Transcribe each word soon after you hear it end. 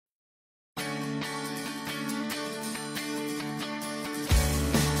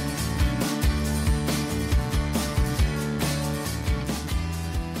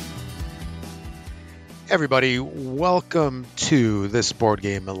Everybody, welcome to This Board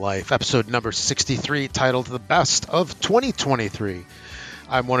Game of Life, episode number 63, titled The Best of 2023.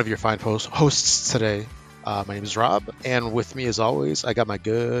 I'm one of your fine hosts today. My name is Rob, and with me, as always, I got my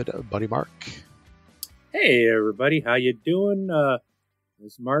good buddy Mark. Hey, everybody. How you doing?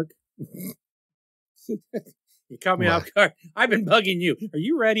 This is Mark. You caught me off guard. I've been bugging you. Are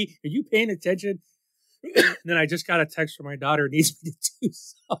you ready? Are you paying attention? And then I just got a text from my daughter needs me to do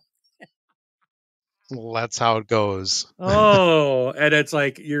something. Well, that's how it goes. Oh, and it's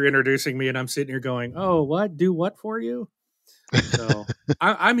like you're introducing me and I'm sitting here going, oh, what? Do what for you? So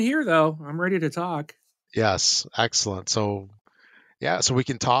I'm here, though. I'm ready to talk. Yes, excellent. So we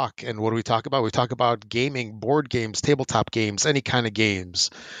can talk. And what do we talk about? We talk about gaming, board games, tabletop games, any kind of games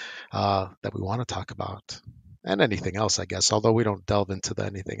that we want to talk about. And anything else, I guess, although we don't delve into the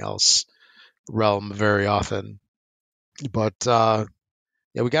anything else realm very often. But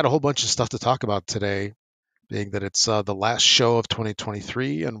we got a whole bunch of stuff to talk about today, being that it's the last show of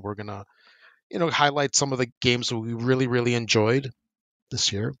 2023, and we're gonna, highlight some of the games that we really, really enjoyed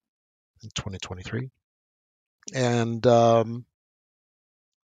this year in 2023. And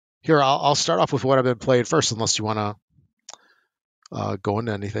here, I'll start off with what I've been playing first, unless you want to go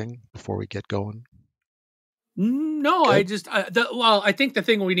into anything before we get going. No, Good. I think the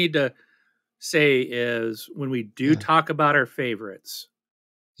thing we need to say is when we do talk about our favorites,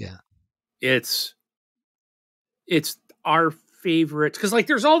 it's our favorites, because like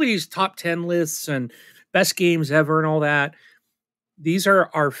there's all these top 10 lists and best games ever and all that. These are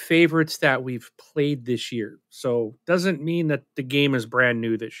our favorites that we've played this year. So doesn't mean that the game is brand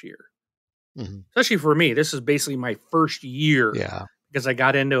new this year. Mm-hmm. Especially for me, this is basically my first year. Yeah. Because I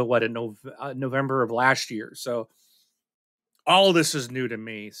got into it in November of last year. So all of this is new to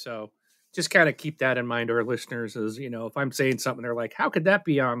me. So just kind of keep that in mind, our listeners, as if I'm saying something, they're like, how could that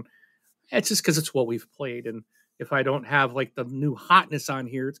be on? It's just because it's what we've played. And if I don't have like the new hotness on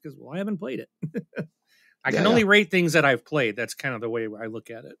here, it's because, I haven't played it. I can only rate things that I've played. That's kind of the way I look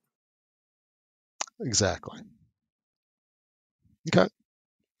at it. Exactly. Okay.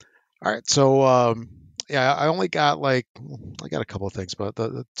 All right. So, I only got I got a couple of things, but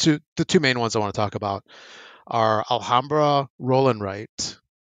the two main ones I want to talk about are Alhambra Roll and Write.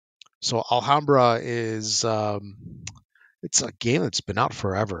 So Alhambra is it's a game that's been out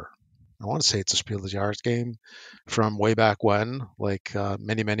forever. I want to say it's a Spiel des Jahres game from way back when,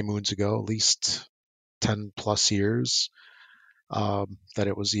 many, many moons ago, at least 10 plus years, that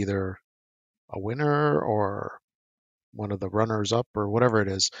it was either a winner or one of the runners up or whatever it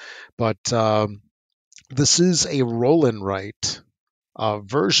is. But this is a roll and write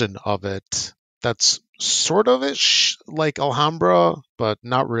version of it that's sort of ish like Alhambra, but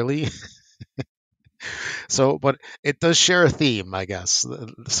not really. So, but it does share a theme, I guess.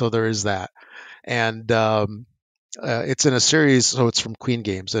 So there is that. And it's in a series, so it's from Queen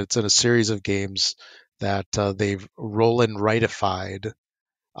Games. It's in a series of games that they've roll and write-ified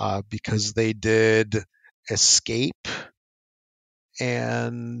because they did Escape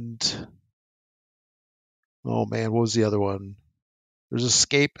and oh man, what was the other one? There's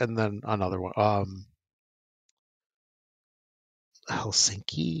Escape and then another one.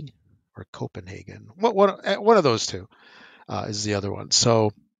 Helsinki or Copenhagen. One of those two is the other one.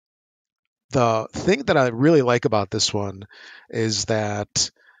 So the thing that I really like about this one is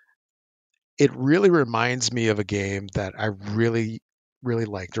that it really reminds me of a game that I really, really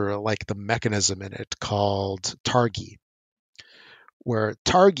liked, or like the mechanism in it, called Targi. Where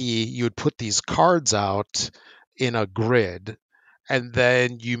Targi, you would put these cards out in a grid, and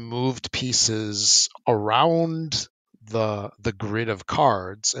then you moved pieces around the grid of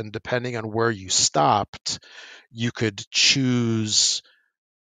cards, and depending on where you stopped, you could choose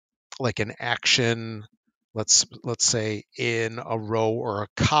like an action, let's say in a row or a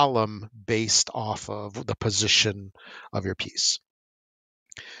column based off of the position of your piece.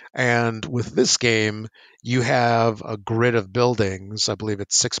 And with this game, you have a grid of buildings. I believe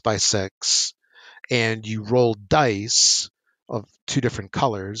it's 6x6, and you roll dice of two different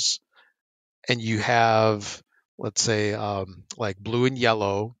colors, and you have, let's say, like blue and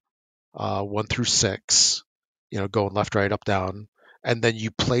yellow, 1 through 6, going left, right, up, down, and then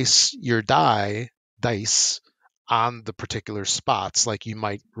you place your dice on the particular spots. Like you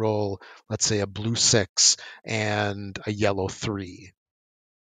might roll, let's say, a blue 6 and a yellow 3.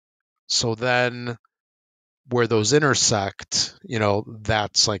 So then where those intersect,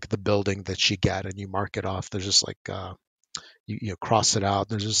 that's like the building that you get, and you mark it off. There's just like you cross it out.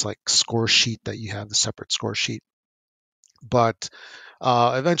 There's just like score sheet that you have, the separate score sheet. But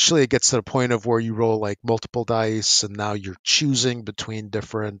eventually it gets to the point of where you roll like multiple dice, and now you're choosing between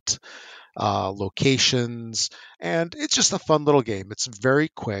different locations, and it's just a fun little game. It's very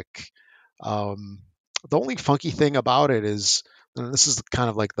quick. Um, the only funky thing about it is, and this is kind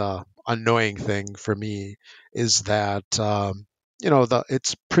of like the annoying thing for me, is that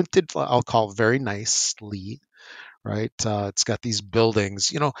it's printed. I'll call very nicely, right? It's got these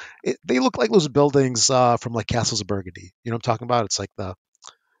buildings. They look like those buildings from like Castles of Burgundy. You know what I'm talking about? It's like the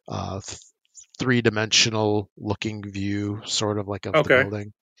uh, th- three-dimensional looking view, sort of like of the Okay.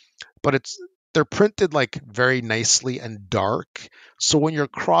 building, but they're printed like very nicely and dark. So when you're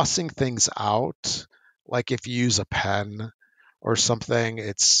crossing things out, like if you use a pen or something,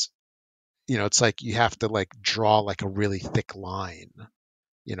 it's like you have to like draw like a really thick line.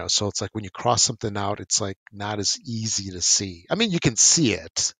 So it's like when you cross something out, it's like not as easy to see. I mean, you can see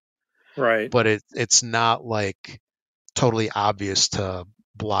it, Right. but it's not like totally obvious to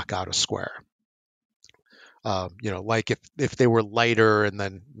block out a square. Like if they were lighter, and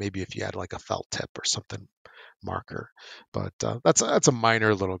then maybe if you had like a felt tip or something marker. But that's a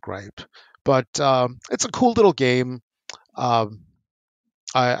minor little gripe. But it's a cool little game. Um,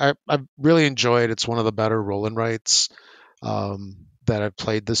 I really enjoyed. It's one of the better roll and writes that I've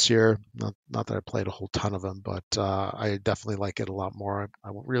played this year. Not that I played a whole ton of them, but I definitely like it a lot more. I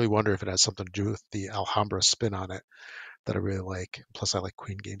really wonder if it has something to do with the Alhambra spin on it that I really like. Plus, I like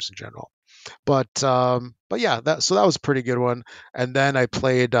Queen games in general. But yeah, that was a pretty good one. And then I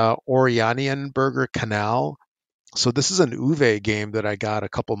played Oranienburger Canal. So this is an Uwe game that I got a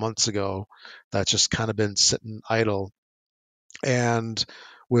couple months ago that's just kind of been sitting idle. And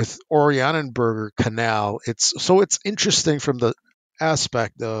with Oranienburger Canal, it's interesting from the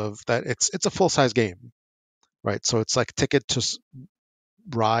aspect of that it's a full size game, right? So it's like ticket to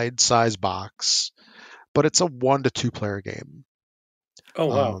ride size box, but it's a 1 to 2 player game. Oh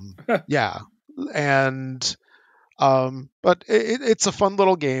wow. Um, yeah, and but it's a fun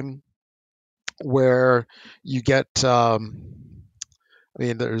little game where you get. I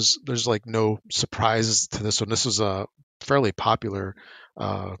mean, there's like no surprises to this one. This was a fairly popular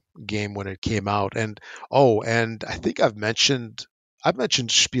game when it came out, and I think I've mentioned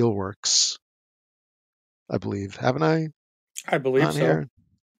Spielworks, I believe, haven't I, I believe on so. here?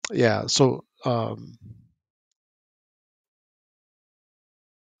 Yeah. So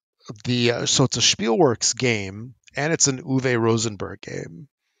so it's a Spielworks game, and it's an Uwe Rosenberg game,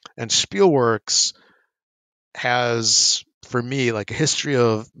 and Spielworks has, for me, like a history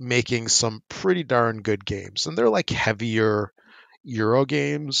of making some pretty darn good games, and they're like heavier Euro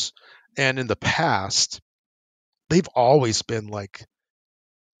games. And in the past, they've always been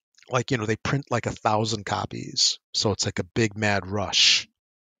they print like 1,000 copies, so it's like a big mad rush,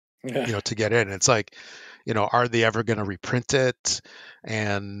 Yeah. to get in. It's like, are they ever going to reprint it?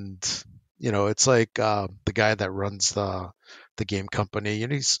 And it's like the guy that runs the game company,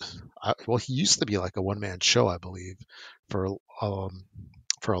 and he used to be like a one man show, I believe, for um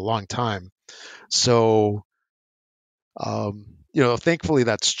for a long time. So thankfully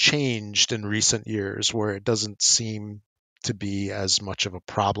that's changed in recent years, where it doesn't seem to be as much of a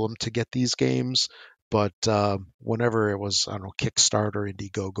problem to get these games. But whenever it was, I don't know, Kickstarter,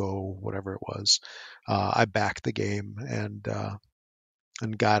 Indiegogo, whatever it was, I backed the game and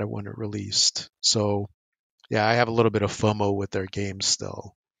got it when it released. So yeah, I have a little bit of FOMO with their games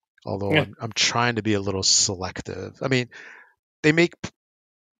still, although Yeah. I'm trying to be a little selective. I mean, they make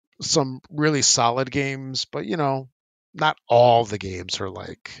some really solid games, but not all the games are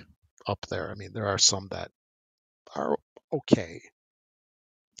like up there. I mean, there are some that are okay,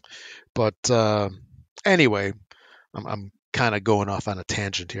 but anyway, I'm kind of going off on a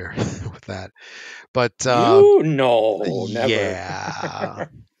tangent here with that. But You no, never. yeah,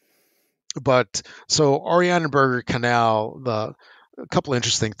 but so Oranienburger Canal, the a couple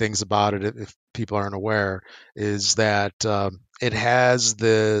interesting things about it, if people aren't aware, is that it has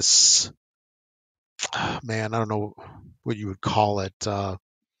this man, I don't know what you would call it,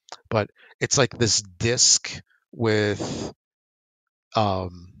 but it's like this disc with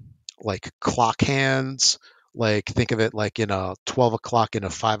um, like clock hands. Like think of it like in a 12 o'clock and a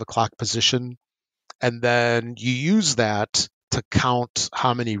 5 o'clock position, and then you use that to count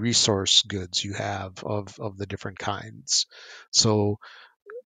how many resource goods you have of the different kinds. So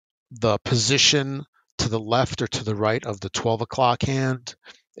the position to the left or to the right of the 12 o'clock hand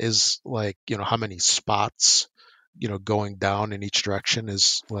is like, how many spots, going down in each direction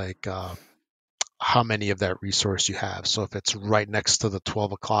is like how many of that resource you have. So if it's right next to the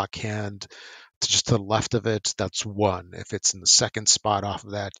 12 o'clock hand, just to the left of it, that's one. If it's in the second spot off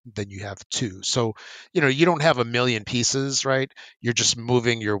of that, then you have two. So, you don't have a million pieces, right? You're just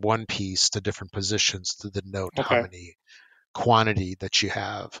moving your one piece to different positions to denote how Okay. many quantity that you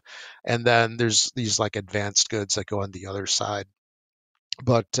have. And then there's these like advanced goods that go on the other side.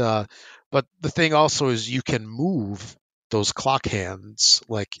 But the thing also is you can move those clock hands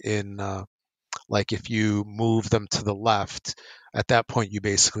like if you move them to the left, at that point you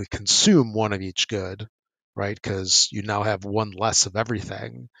basically consume one of each good, right? Because you now have one less of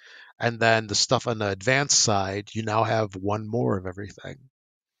everything. And then the stuff on the advanced side, you now have one more of everything.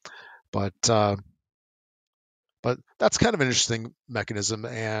 But that's kind of an interesting mechanism,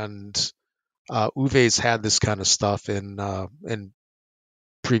 and Uwe's had this kind of stuff in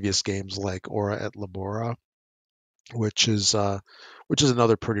previous games like Aura et Labora, which is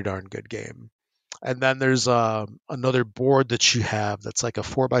another pretty darn good game. And then there's another board that you have that's like a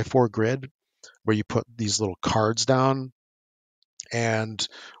 4x4 grid where you put these little cards down. And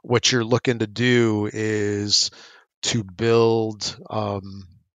what you're looking to do is to build,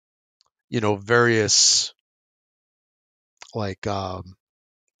 various like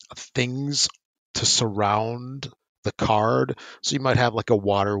things to surround the card. So you might have like a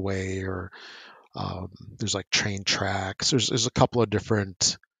waterway, or there's like train tracks. There's a couple of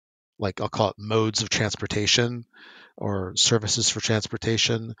different, like I'll call it modes of transportation or services for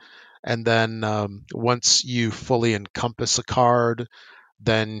transportation. And then once you fully encompass a card,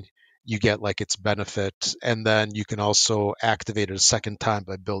 then you get like its benefit, and then you can also activate it a second time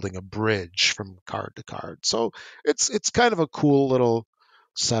by building a bridge from card to card. So it's kind of a cool little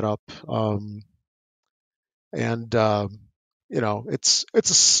setup, and it's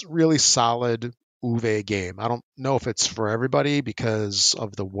a really solid Uwe game. I don't know if it's for everybody because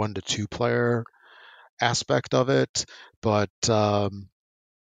of the 1 to 2 player aspect of it, but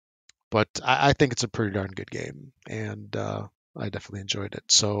I think it's a pretty darn good game, and I definitely enjoyed it.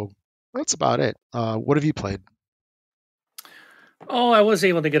 So that's about it. What have you played? Oh, I was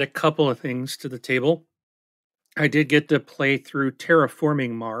able to get a couple of things to the table. I did get to play through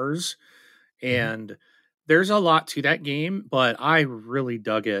Terraforming Mars, Mhm. and there's a lot to that game, but I really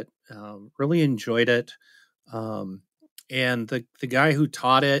dug it. Really enjoyed it. Um, and the guy who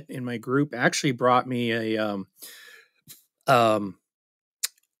taught it in my group actually brought me um,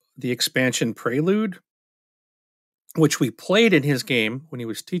 the expansion Prelude, which we played in his game when he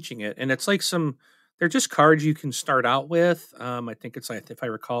was teaching it. And it's like they're just cards you can start out with. I think it's like, if I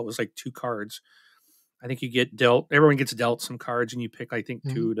recall, it was like 2 cards. I think you get dealt, everyone gets dealt some cards, and you pick, I think,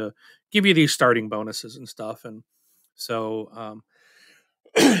 Mhm. 2 to give you these starting bonuses and stuff. And so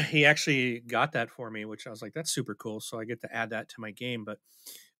he actually got that for me, which I was like, that's super cool. So I get to add that to my game. But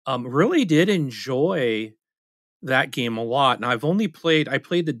really did enjoy that game a lot. And I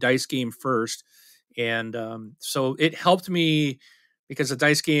played the dice game first. And so it helped me because the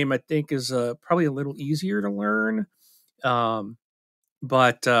dice game, I think, is probably a little easier to learn. Um,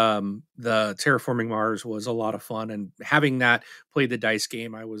 but the Terraforming Mars was a lot of fun, and having that play the dice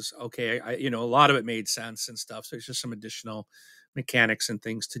game, I was okay. A lot of it made sense and stuff. So it's just some additional mechanics and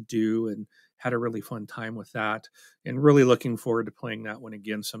things to do, and had a really fun time with that. And really looking forward to playing that one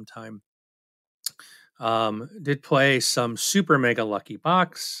again sometime. Did play some Super Mega Lucky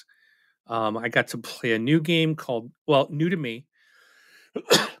Box. I got to play a new game new to me,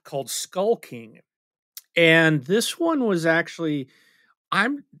 called Skull King, and this one was actually I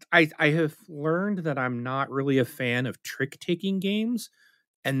have learned that I'm not really a fan of trick taking games,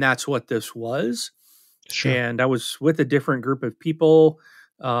 and that's what this was. Sure. And I was with a different group of people.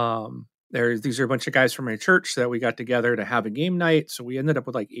 These are a bunch of guys from my church that we got together to have a game night. So we ended up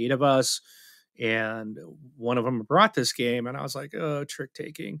with like 8 of us, and one of them brought this game, and I was like, "Oh, trick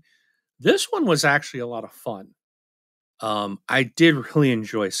taking." This one was actually a lot of fun. I did really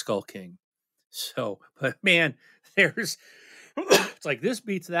enjoy Skull King. So, but man, there's it's like this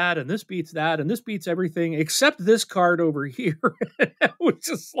beats that, and this beats that, and this beats everything except this card over here. It was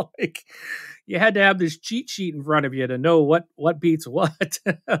just like you had to have this cheat sheet in front of you to know what beats what.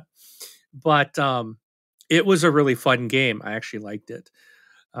 But it was a really fun game. I actually liked it.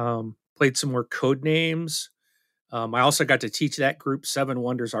 Played some more Codenames. I also got to teach that group Seven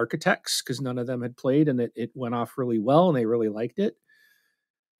Wonders Architects because none of them had played, and it went off really well, and they really liked it.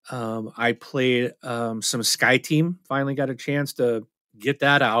 I played some Sky Team. Finally got a chance to get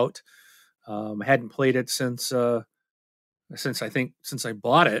that out. I hadn't played it since I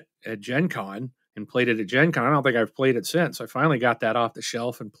bought it at Gen Con and played it at Gen Con. I don't think I've played it since. I finally got that off the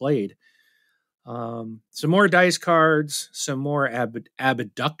shelf and played. Some more dice cards, some more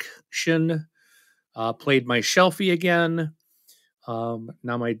Abducktion. Played my Shelfie again.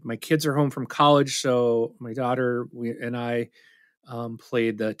 Now my kids are home from college, so my daughter and I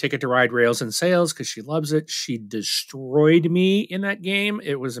played the Ticket to Ride Rails and Sails because she loves it. She destroyed me in that game.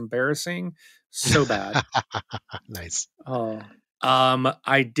 It was embarrassing So bad. Nice. Oh,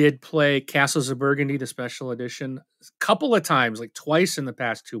 I did play Castles of Burgundy, the special edition, a couple of times, like twice in the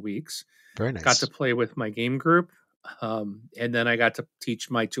past 2 weeks. Very Got to nice. play with my game group, and then I got to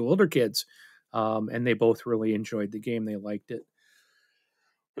teach my two older kids, and they both really enjoyed the game. They liked it.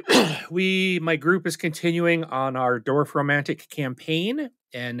 My group is continuing on our Dorfromantik campaign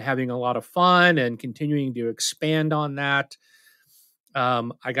and having a lot of fun and continuing to expand on that.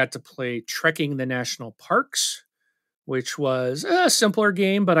 I got to play Trekking the National Parks, which was a simpler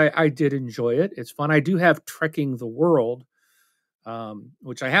game, but I did enjoy it. It's fun. I do have Trekking the World,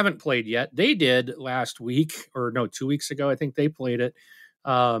 which I haven't played yet. They did last week, or no, 2 weeks ago. I think they played it.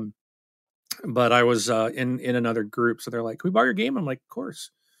 But I was in another group, so they're like, "Can we borrow your game?" I'm like, "Of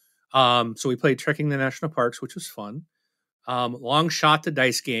course." So we played Trekking the National Parks, which was fun. Long Shot, the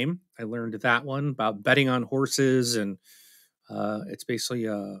dice game. I learned that one about betting on horses, and it's basically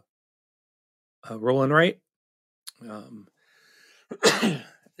a roll and write. And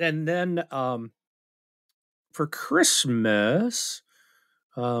then for Christmas,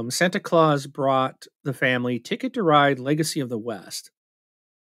 Santa Claus brought the family Ticket to Ride Legacy of the West.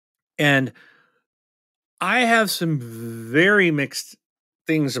 And I have some very mixed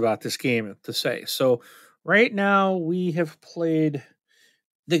things about this game to say. So right now we have played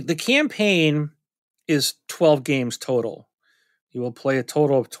the campaign is 12 games total. You will play a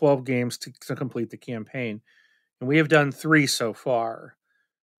total of 12 games to complete the campaign. And we have done 3 so far.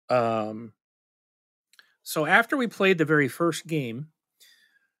 So after we played the very first game,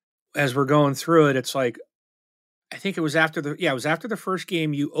 as we're going through it, it's like, I think it was after the first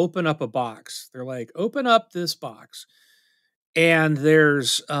game, you open up a box. They're like, open up this box. And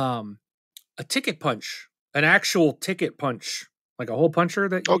there's a ticket punch, an actual ticket punch, like a hole puncher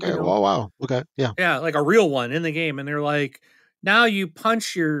that Okay. Oh, wow. Okay. Yeah. yeah, like a real one in the game. And they're like, now you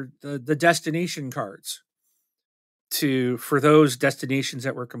punch the destination cards for those destinations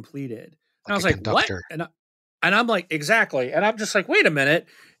that were completed. And I Like was a like, what? conductor. And I'm like, exactly. And I'm just like, wait a minute.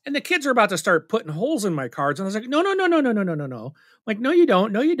 And the kids are about to start putting holes in my cards. And I was like, no, no, no, no, no, no, no, no, no. I'm like, no, you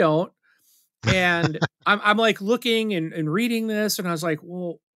don't. No, you don't. And I'm like looking and reading this. And I was like,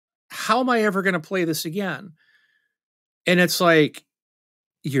 well, how am I ever going to play this again? And it's like,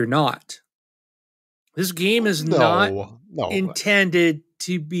 you're not. This game is not No. intended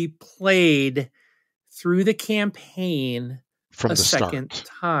to be played through the campaign From a the second start.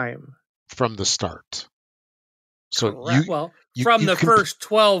 time. From the start. So Correct. you From the can, first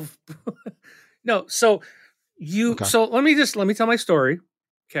 12. No, so okay. so let me tell my story.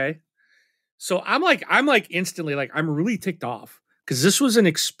 Okay. So I'm like instantly like, I'm really ticked off because this was an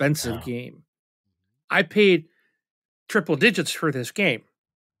expensive Yeah. game. I paid triple digits for this game.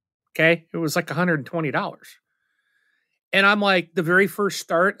 Okay. It was like $120. And I'm like, the very first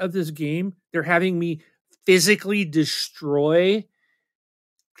start of this game, they're having me physically destroy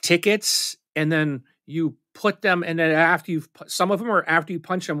tickets, and then you put them, and then some of them are after you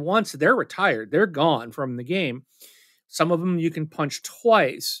punch them once, they're retired, they're gone from the game. Some of them you can punch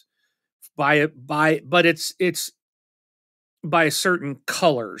twice but it's by certain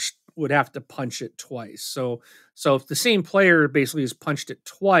colors would have to punch it twice. So if the same player basically has punched it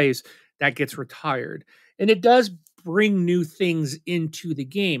twice, that gets retired. And it does bring new things into the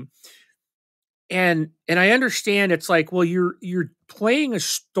game. And I understand it's like, well, you're playing a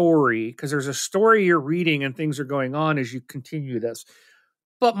story because there's a story you're reading and things are going on as you continue this.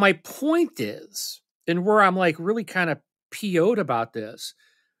 But my point is, and where I'm like really kind of PO'd about this,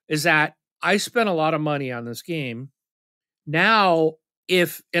 is that I spent a lot of money on this game. Now,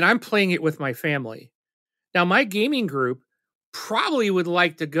 and I'm playing it with my family. Now, my gaming group probably would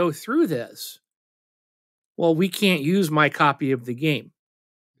like to go through this. Well, we can't use my copy of the game.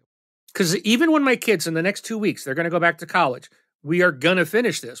 Because even when my kids in the next 2 weeks, they're going to go back to college, we are going to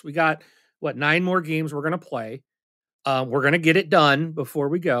finish this. We got, 9 more games we're going to play. We're going to get it done before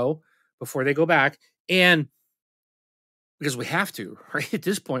they go back. And because we have to, right? At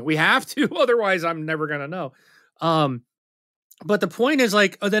this point, we have to. Otherwise, I'm never going to know. But the point is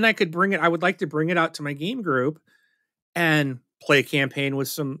like, then I would like to bring it out to my game group and play a campaign with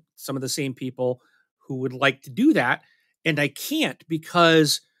some of the same people who would like to do that. And I can't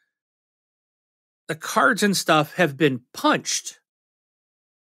because the cards and stuff have been punched.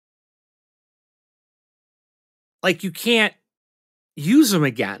 Like you can't use them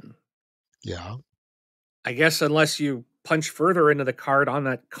again. Yeah. I guess unless you punch further into the card on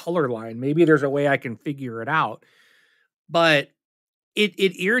that color line. Maybe there's a way I can figure it out. But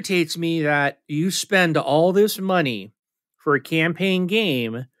it irritates me that you spend all this money for a campaign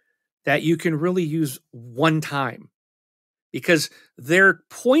game that you can really use one time. because their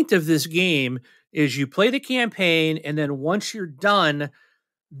point of this game is you play the campaign, and then once you're done,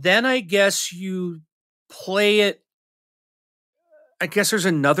 then I guess you play it. I guess there's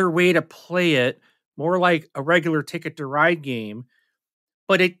another way to play it, more like a regular Ticket to Ride game,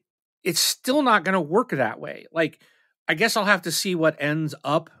 but it's still not going to work that way. Like, I guess I'll have to see what ends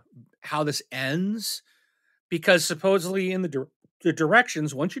up, how this ends, because supposedly in the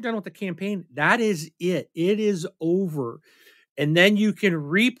directions, once you're done with the campaign, that is it. It is over. And then you can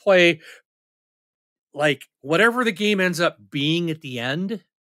replay like whatever the game ends up being at the end.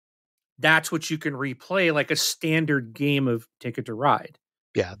 That's what you can replay, like a standard game of Ticket to Ride.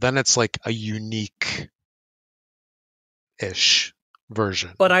 Yeah, then it's like a unique-ish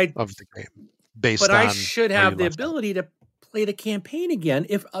version But I of the game based but I on should where you have the left off. ability to play the campaign again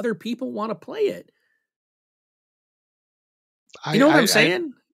if other people want to play it. You I, know what I'm I, I,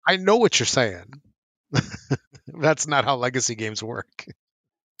 saying? I know what you're saying. That's not how legacy games work.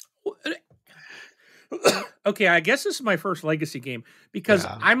 Okay, I guess this is my first legacy game because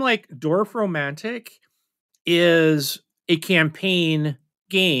Yeah, I'm like Dorfromantik is a campaign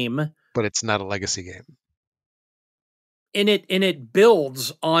game, but it's not a legacy game. and it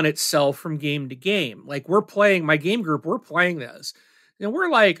builds on itself from game to game. Like, we're playing, my game group, we're playing this. And we're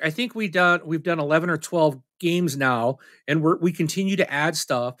like, I think we've done 11 or 12 games now, and we continue to add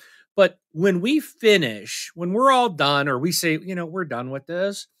stuff. But when we finish, when we're all done, or we say, we're done with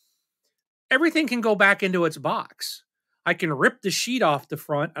this, everything can go back into its box. I can rip the sheet off the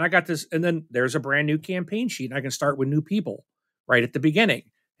front, and I got this, and then there's a brand new campaign sheet, and I can start with new people right at the beginning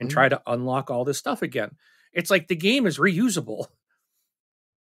and try to unlock all this stuff again. It's like the game is reusable.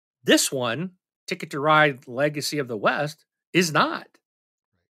 This one, Ticket to Ride Legacy of the West, is not.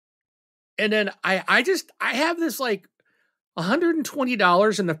 And then I have this like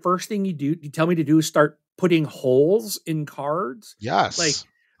 $120, and the first thing you tell me to do is start putting holes in cards. Yes. Like,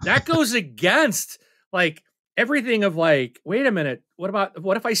 that goes against like everything of like, wait a minute, what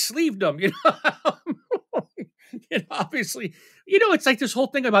if I sleeved them? Obviously, it's like this whole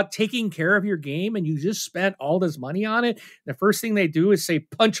thing about taking care of your game, and you just spent all this money on it. The first thing they do is say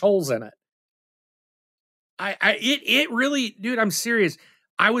punch holes in it. It really, dude, I'm serious.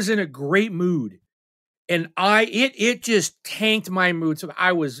 I was in a great mood, and it just tanked my mood. So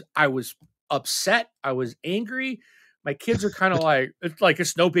I was upset. I was angry. My kids are kind of like,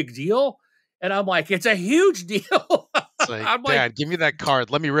 it's no big deal. And I'm like, it's a huge deal. It's like, I'm Dad, like, give me that card.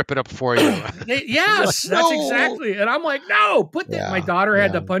 Let me rip it up for you. yes, Like, that's no. exactly. And I'm like, no, put that. My Yeah, daughter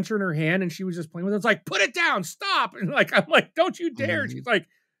had yeah. the puncher in her hand, and she was just playing with it. It's like, put it down, stop. And like, I'm like, don't you dare. She's like,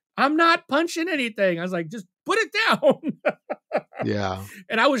 I'm not punching anything. I was like, just put it down. Yeah.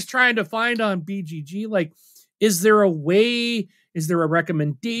 And I was trying to find on BGG, like, is there a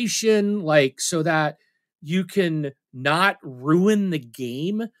recommendation, like, so that you can not ruin the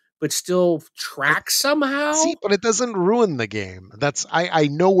game, but still track somehow? See, but it doesn't ruin the game. I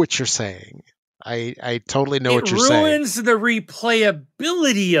know what you're saying. I totally know what you're saying. It ruins the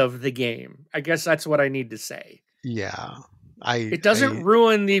replayability of the game. I guess that's what I need to say. Yeah. It doesn't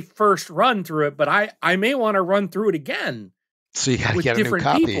ruin the first run through it, but I may want to run through it again. So you got to with get a new different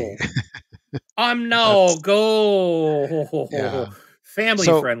copy. people. Family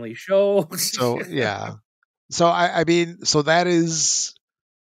friendly show. So yeah. So I mean, so that is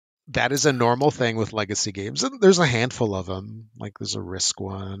a normal thing with legacy games. And there's a handful of them. Like there's a Risk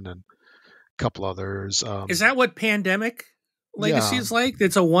one and a couple others. Is that what Pandemic Legacy Yeah. is like?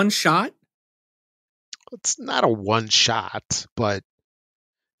 It's a one shot? It's not a one shot, but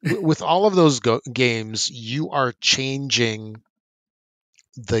with all of those games, you are changing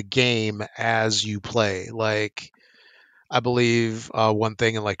the game as you play. Like, I believe one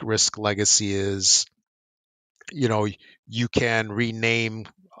thing in like Risk Legacy is, you can rename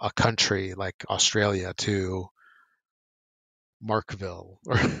a country like Australia to Markville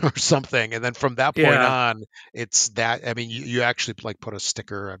or something, and then from that point on, it's that. I mean, you actually like put a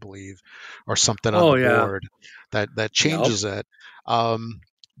sticker, I believe, or something on the board that changes it.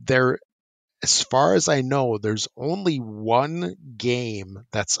 There, as far as I know, there's only one game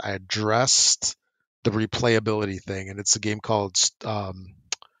that's addressed the replayability thing, and it's a game called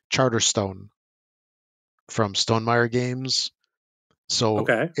Charterstone from Stonemaier Games. So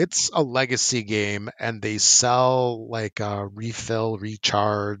it's a legacy game, and they sell like a refill,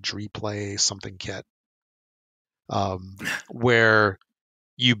 recharge, replay something kit, where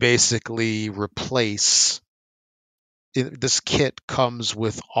you basically replace. This kit comes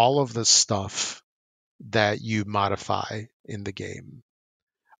with all of the stuff that you modify in the game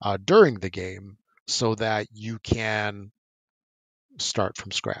during the game, so that you can start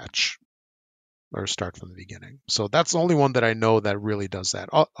from scratch. or start from the beginning. So that's the only one that I know that really does that.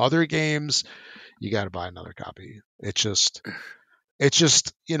 Other games, you got to buy another copy. It's just,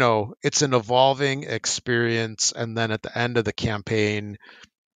 it's an evolving experience. And then at the end of the campaign,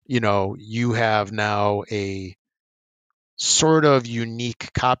 you have now a sort of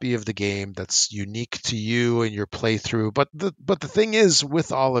unique copy of the game that's unique to you and your playthrough. But the thing is,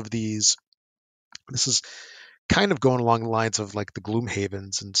 with all of these, this is kind of going along the lines of like the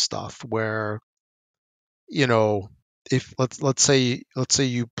Gloomhavens and stuff, where you know if let's say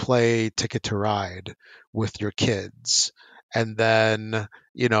you play Ticket to Ride with your kids, and then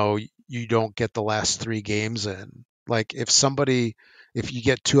you don't get the last three games in. Like if you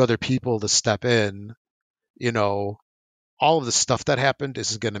get two other people to step in, you know all of the stuff that happened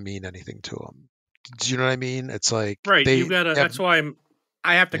isn't going to mean anything to them. Do you know what I mean? It's like Right. You they gotta. have. That's why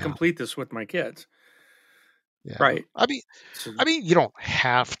I have to Yeah. complete this with my kids. Yeah. Right. I mean, So you don't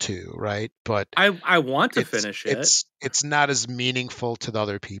have to, right? But I want to it's finish it. it's it's not as meaningful to the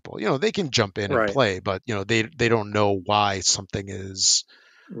other people. They can jump in and Right. play, but they don't know why something is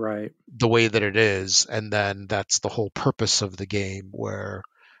Right. the way that it is, and then that's the whole purpose of the game, where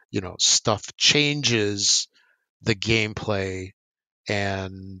stuff changes the gameplay,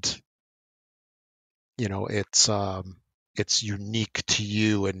 and it's unique to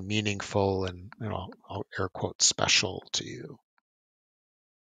you and meaningful, and I'll air quote special to you.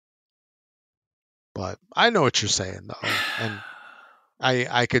 But I know what you're saying, though, and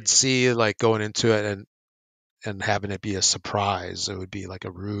I could see like going into it and having it be a surprise. It would be like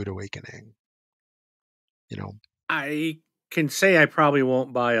a rude awakening, you know. I can say I probably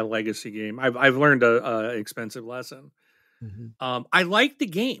won't buy a legacy game. I've learned a expensive lesson. Hmm. I like the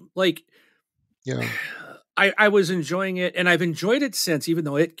game. Like Yeah, I was enjoying it, and I've enjoyed it since, even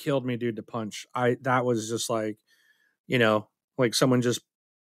though it killed me, dude, to punch. That was just like, like someone just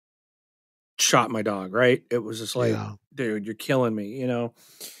shot my dog, right? It was just like, yeah. dude, you're killing me.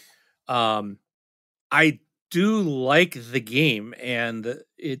 Um, I do like the game, and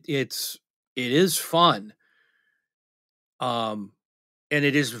it is fun. Um, and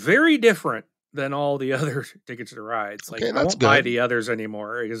it is very different than all the other Tickets to Rides. Like Okay, I that's won't buy good. the others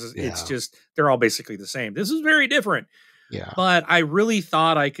anymore because it's Yeah, just they're all basically the same. This is very different, yeah. but I really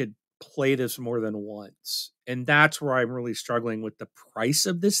thought I could play this more than once, and that's where I'm really struggling with the price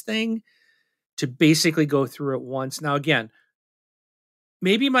of this thing to basically go through it once. Now, again,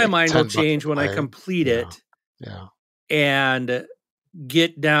 maybe my Like mind will $10 to change when I play. complete Yeah, it yeah. and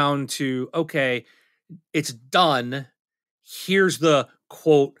get down to, okay, it's done. Here's the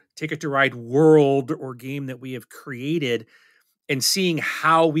quote Ticket to Ride world or game that we have created, and seeing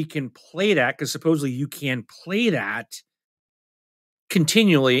how we can play that, because supposedly you can play that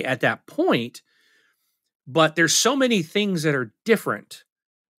continually at that point. But there's so many things that are different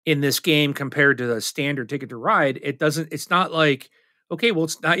in this game compared to the standard Ticket to Ride. It's not like, okay, well,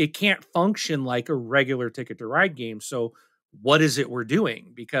 it can't function like a regular Ticket to Ride game. So what is it we're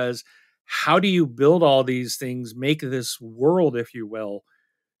doing? Because how do you build all these things, make this world, if you will,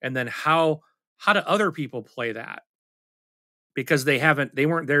 and then how do other people play that? Because they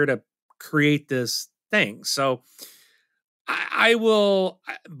weren't there to create this thing. So I will,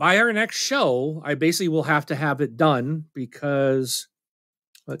 by our next show, I basically will have to have it done because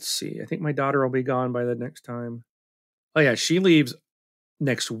let's see. I think my daughter will be gone by the next time. Oh yeah, she leaves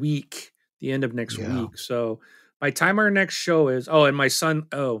next week, the end of next Yeah. week. So by time our next show is, and my son,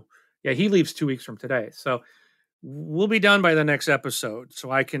 yeah, he leaves 2 weeks from today. So we'll be done by the next episode.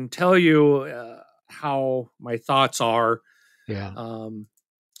 So I can tell you how my thoughts are Yeah. um,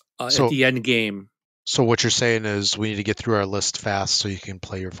 at So the end game. so what you're saying is we need to get through our list fast so you can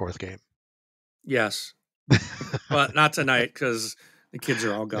play your fourth game. Yes, but not tonight because the kids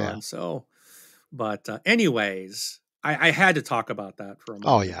are all Yeah. gone. So, but anyways, I had to talk about that for a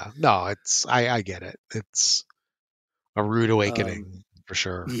Oh moment. yeah. No, I get it. It's a rude Um, awakening for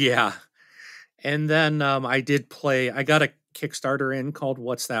sure. yeah. And then I got a Kickstarter in called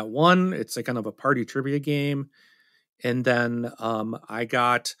What's That One? It's a kind of a party trivia game. And then I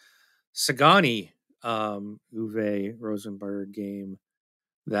got Sagani Uwe Rosenberg game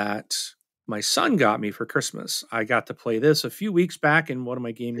that my son got me for Christmas. I got to play this a few weeks back in one of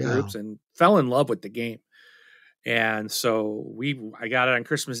my game Yeah. groups and fell in love with the game. And so I got it on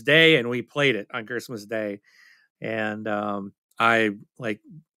Christmas Day and we played it on Christmas Day. And I like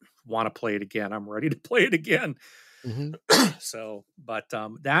want to play it again. I'm ready to play it again. Hmm. So, but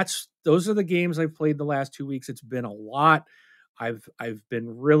those are the games I've played the last 2 weeks. It's been a lot. I've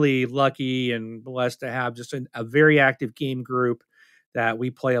been really lucky and blessed to have just a very active game group that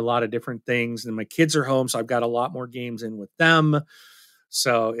we play a lot of different things. And my kids are home, so I've got a lot more games in with them.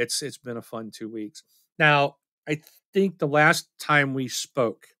 So it's been a fun 2 weeks. Now, I think the last time we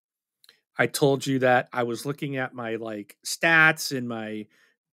spoke, I told you that I was looking at my like stats in my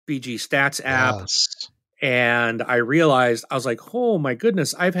BG Stats app, Yes. and I realized I was like, "Oh my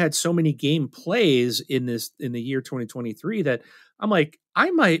goodness, I've had so many game plays in the year 2023 that I'm like,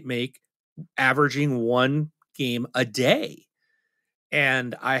 I might make averaging one game a day."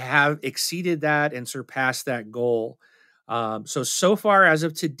 And I have exceeded that and surpassed that goal. So far as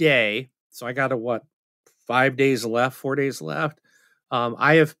of today, so I got 5 days left, 4 days left.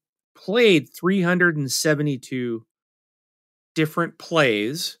 I have played 372 different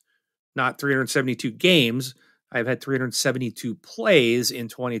plays, not 372 games. I've had 372 plays in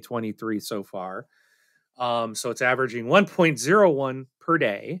 2023 so far. So it's averaging 1.01 per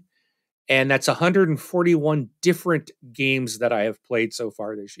day. And that's 141 different games that I have played so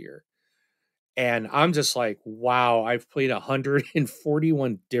far this year. And I'm just like, wow, I've played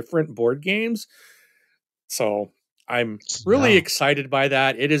 141 different board games. So I'm really Yeah. excited by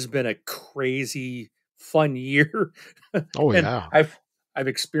that. It has been a crazy fun year. Oh And yeah. I've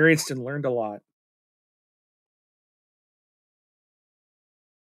experienced and learned a lot.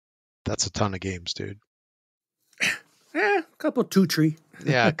 That's a ton of games, dude. A couple two tree.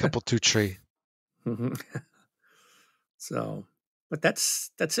 Yeah, a couple two tree. So, but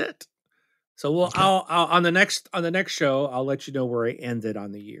that's it. So we'll Okay. I'll on the next show I'll let you know where I ended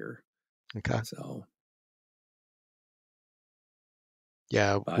on the year. Okay. So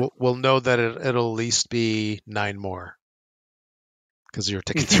Yeah, but we'll know that it'll at least be 9 more because of your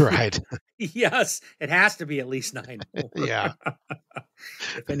ticket to ride. yes, it has to be at least 9 more. Yeah.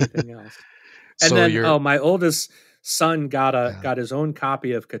 If anything else. And So then you're my oldest son yeah, got his own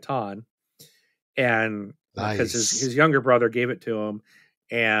copy of Catan, and because nice. his younger brother gave it to him,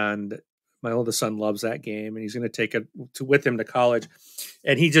 and my oldest son loves that game, and he's going to take it with him to college.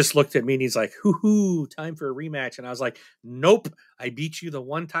 And he just looked at me and he's like, "Hoo hoo, time for a rematch." And I was like, "Nope, I beat you the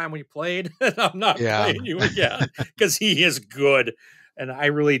one time we played, and I'm not Yeah. playing you again because he is good." And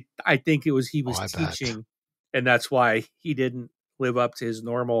I think it was he Oh, was I bet. teaching, and that's why he didn't live up to his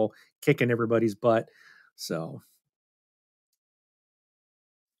normal kicking everybody's butt. So,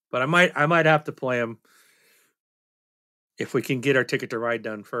 but I might have to play him if we can get our ticket to ride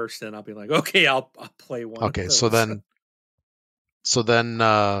done first. Then I'll be like, okay, I'll play one of Okay, those. so then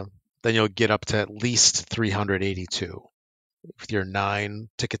you'll get up to at least 382 with your 9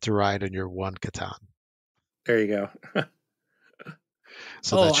 ticket to ride and your 1 Catan. There you go.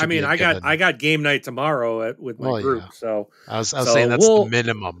 So Oh, that I should be mean, a given. I got game night tomorrow with my Well, yeah. group. So I was saying that's the we'll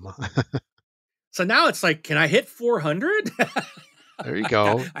minimum. so now it's like, can I hit 400? There you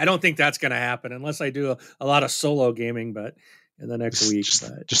go. I don't think that's going to happen unless I do a lot of solo gaming, but in the next Just, week. just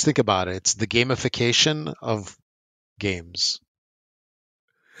But just think about it. It's the gamification of games.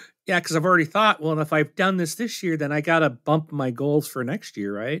 yeah, because I've already thought, well, if I've done this year, then I got to bump my goals for next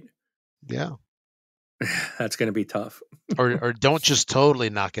year, right? Yeah. That's going to be tough. Or don't just totally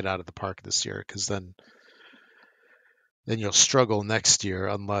knock it out of the park this year, because then you'll struggle next year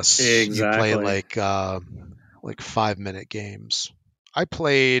unless you play Exactly. like 5-minute games. I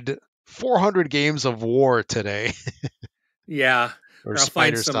played 400 games of War today, Yeah. or Or I'll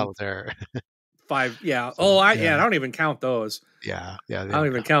find Spider some Solitaire. five. Yeah. So Yeah. I don't even count those. yeah, they I don't don't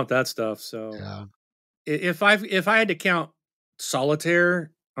even count. count that stuff. So Yeah, if I had to count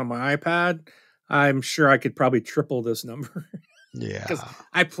solitaire on my iPad, I'm sure I could probably triple this number because yeah,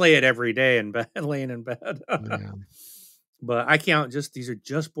 I play it every day in bed, laying in bed. yeah, But I count just these are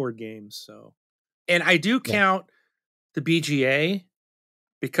just board games. So, and I do yeah, count the BGA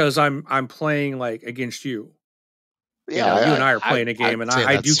because I'm playing like against you. You yeah. know, you and I, I are I playing a I'd game, and say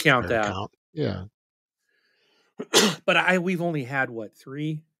I do that's count fair that. count. Yeah, But we've only had what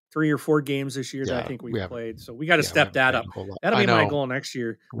three or four games this year that I yeah. think We we've haven't. played. So we got to Yeah, we step haven't that played up. a whole lot. That'll I be my know. goal next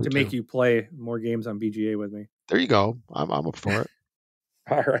year Me to make too. you play more games on BGA with me. There you go. I'm up for it.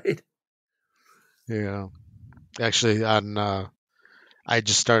 All right. Yeah. Actually, I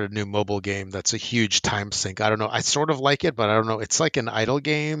just started a new mobile game that's a huge time sink. I don't know. I sort of like it, but I don't know. It's like an idle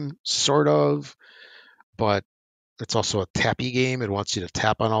game, sort of, but it's also a tappy game. It wants you to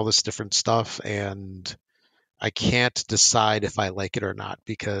tap on all this different stuff, and I can't decide if I like it or not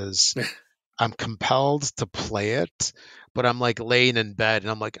because I'm compelled to play it, but I'm like laying in bed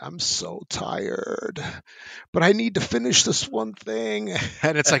and I'm like, I'm so tired, but I need to finish this one thing,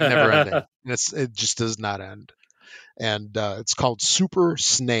 and it's like never ending. And it just does not end. And it's called Super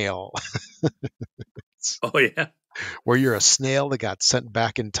Snail, Oh yeah. where you're a snail that got sent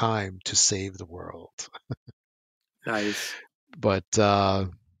back in time to save the world. Nice. But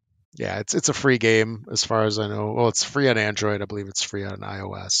Yeah, it's a free game as far as I know. Well, it's free on Android. I believe it's free on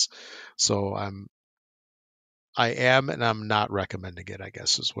iOS. So I am and I'm not recommending it, I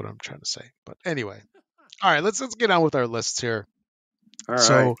guess is what I'm trying to say. But anyway. All right, let's get on with our lists here. All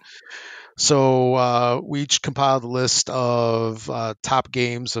right. So we each compiled a list of top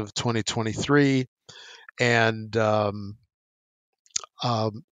games of 2023, and um,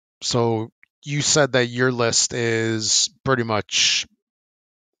 so you said that your list is pretty much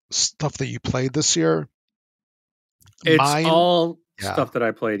stuff that you played this year. It's Mine, all yeah, stuff that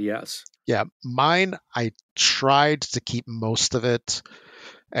I played, yes. yeah, mine. I tried to keep most of it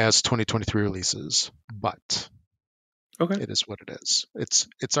as 2023 releases, but Okay. it is what it is.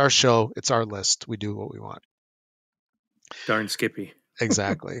 It's our show. It's our list. We do what we want. Darn Skippy.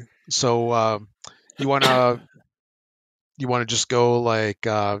 Exactly. So you wanna you wanna just go like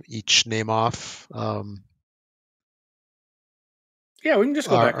each name off Yeah, we can just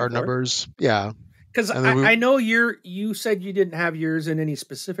go back and our forth. numbers? Yeah, Because and then I know you said you didn't have yours in any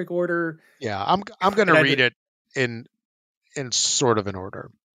specific order, yeah, I'm gonna and I read did. it in sort of an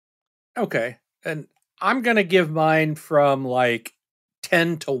order. Okay, and I'm gonna give mine from like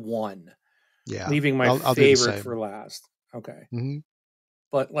 10 to 1, Yeah, leaving my I'll do the favorite same. for last. Okay, hmm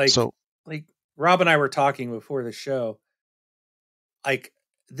but So like Rob and I were talking before the show, like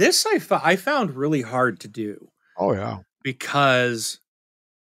this I found really hard to do oh yeah. because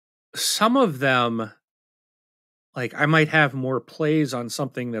some of them, like I might have more plays on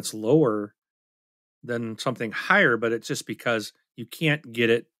something that's lower than something higher, but it's just because you can't get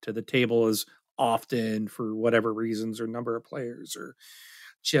it to the table as often for whatever reasons or number of players or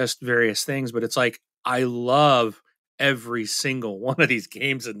just various things. But it's like I love every single one of these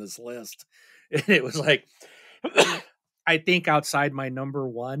games in this list. And it was like I think outside my number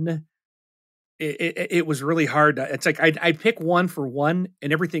one, it was really hard. It's like I'd pick one for one,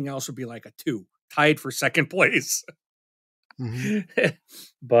 and everything else would be like a two, tied for second place. hmm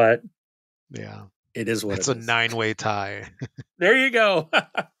But Yeah, it is what it's it a is. nine-way tie. There you go.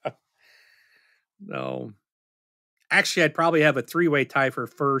 No, actually, I'd probably have a three-way tie for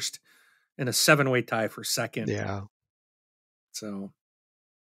first and a seven-way tie for second. Yeah. So,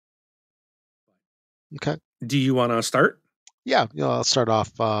 Okay. do you want to start? Yeah. I'll start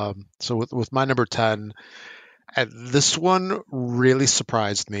off. So with my number 10, and this one really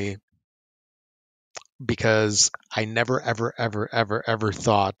surprised me because I never, ever, ever, ever, ever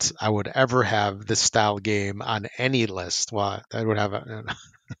thought I would ever have this style game on any list. Well, I would have it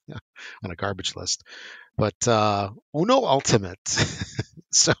on a garbage list. But Uno Ultimate.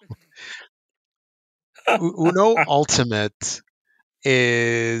 So Uno Ultimate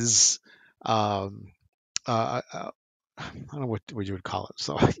is um, I don't know what you would call it.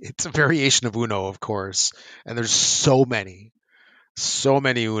 So it's a variation of Uno, of course, and there's so many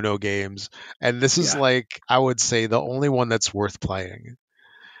Uno games, and this is Yeah. like I would say the only one that's worth playing.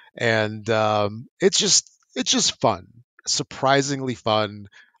 And it's just fun, surprisingly fun.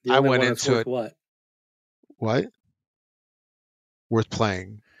 The I only went one that's into worth it. what? What? Worth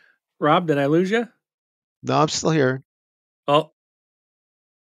playing? Rob, did I lose you? No, I'm still here. Oh,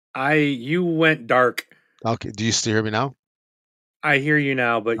 you went dark. Okay, do you still hear me now? I hear you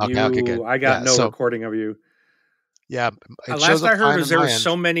now, but Okay, okay, good. I got Yeah, no so recording of you. yeah, it shows Last up I heard fine was on there my was end.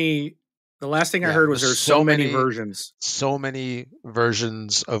 so many. The last thing I Yeah, heard was there's there's so so many many versions. so many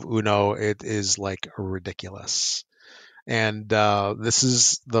versions of Uno. It is like ridiculous. And this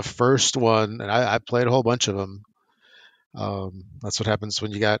is the first one, and I played a whole bunch of them. That's what happens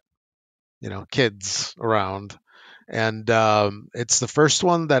when you got kids around, and it's the first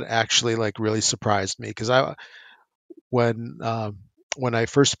one that actually like really surprised me because when when I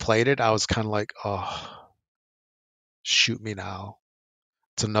first played it, I was kind of like, oh, shoot me now.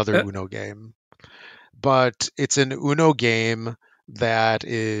 It's another Uno game, but it's an Uno game that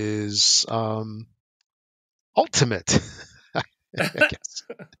is ultimate. I guess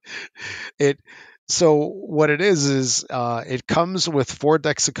it. So what it is it comes with four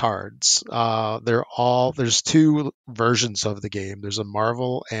decks of cards. There's two versions of the game. There's a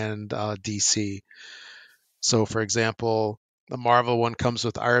Marvel and DC. So for example, the Marvel one comes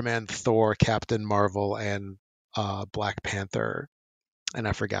with Iron Man, Thor, Captain Marvel, and Black Panther. And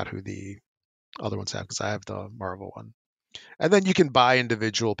I forgot who the other ones have because I have the Marvel one. And then you can buy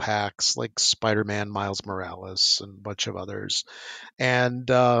individual packs like Spider-Man, Miles Morales, and a bunch of others. And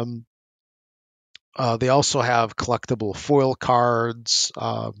they also have collectible foil cards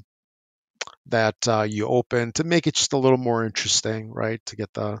that you open to make it just a little more interesting, right? To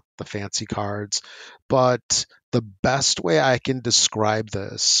get the fancy cards. But the best way I can describe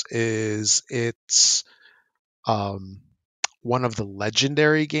this is it's um, one of the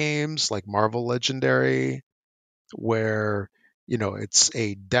legendary games, like Marvel Legendary, where it's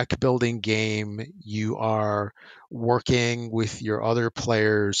a deck building game. You are working with your other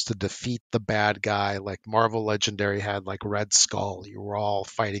players to defeat the bad guy. Like Marvel Legendary had like Red Skull. You were all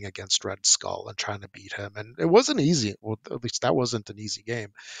fighting against Red Skull and trying to beat him, and it wasn't easy. Well, at least that wasn't an easy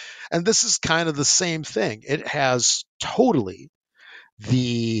game. And this is kind of the same thing. It has totally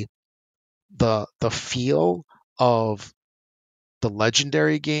the the feel of the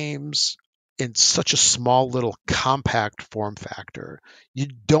legendary games in such a small little compact form factor. You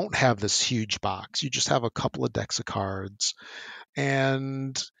don't have this huge box. You just have a couple of decks of cards,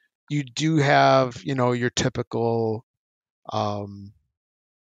 and you do have, your typical, um,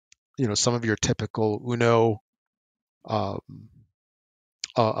 some of your typical Uno um,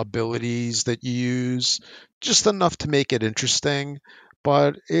 abilities that you use, just enough to make it interesting.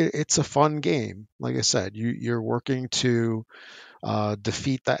 But it's a fun game. Like I said, you're working to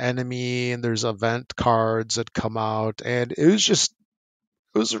defeat the enemy, and there's event cards that come out, and it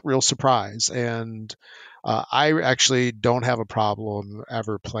was a real surprise. And I actually don't have a problem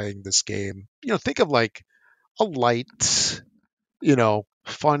ever playing this game. Think of like a light,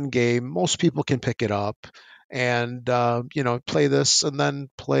 fun game. Most people can pick it up and play this, and then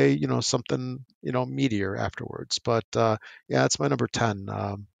play something meatier afterwards. But yeah, it's my number 10,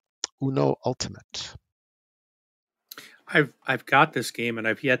 Uno Ultimate. I've got this game and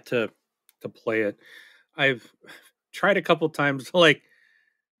I've yet to play it. I've tried a couple times to like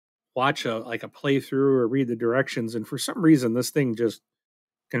watch a playthrough or read the directions, and for some reason this thing just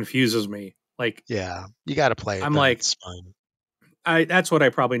confuses me. Like, Yeah, you got to play it. I'm Then like, it's fine. that's what I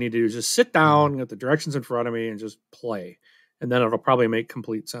probably need to do, is just sit down, get the directions in front of me, and just play, and then it'll probably make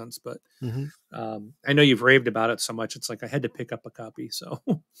complete sense. But Mm-hmm. I know you've raved about it so much, it's like I had to pick up a copy. So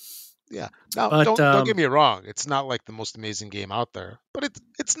Yeah. Now, but don't get me wrong. It's not like the most amazing game out there, but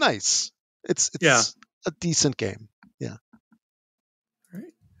it's nice. It's yeah. a decent game. Yeah. All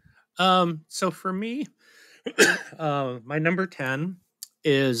right. So for me, my number 10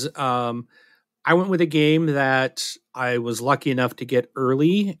 is I went with a game that I was lucky enough to get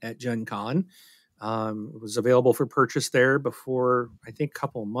early at Gen Con. It was available for purchase there before, I think, a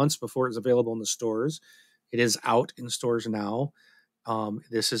couple of months before it was available in the stores. It is out in stores now.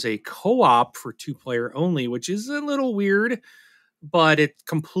 This is a co-op for 2-player only, which is a little weird, but it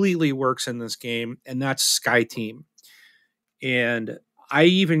completely works in this game, and that's Sky Team. And I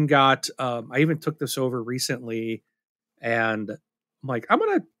even took this over recently, and I'm like, I'm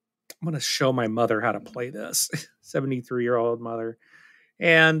gonna show my mother how to play this. 73-year-old mother.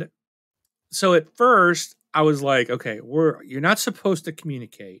 And so at first I was like, okay, you're not supposed to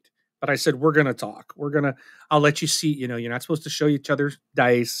communicate, but I said, we're gonna talk. I'll let you see, you're not supposed to show each other's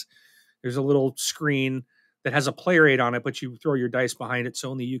dice. There's a little screen that has a player aid on it, but you throw your dice behind it so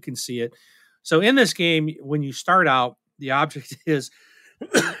only you can see it. So in this game, when you start out, the object is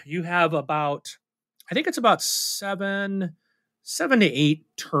you have about, I think it's about seven to 8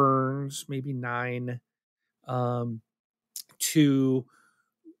 turns, maybe 9, to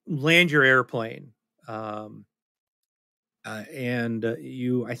land your airplane. And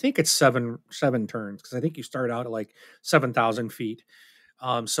I think it's seven turns, because I think you start out at like 7,000 feet.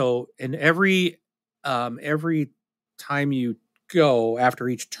 So in every time you go after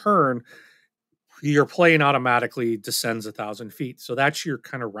each turn, your plane automatically descends 1,000 feet. So that's your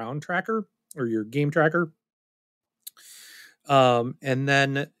kind of round tracker or your game tracker. And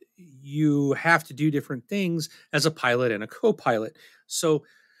then you have to do different things as a pilot and a co-pilot. So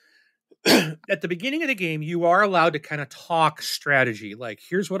at the beginning of the game, you are allowed to kind of talk strategy, like,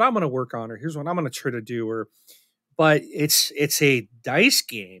 here's what I'm going to work on, or here's what I'm going to try to do, but it's a dice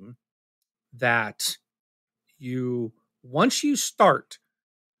game that once you start,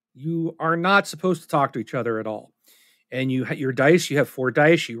 you are not supposed to talk to each other at all. And your dice, you have 4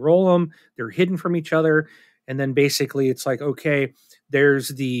 dice, you roll them, they're hidden from each other. And then basically it's like, okay, there's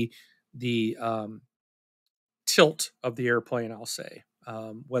the tilt of the airplane, I'll say,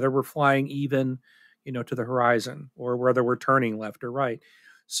 whether we're flying even, to the horizon, or whether we're turning left or right.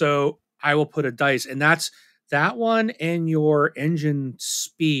 So I will put a dice, and that one and your engine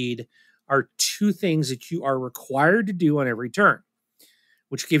speed are 2 things that you are required to do on every turn,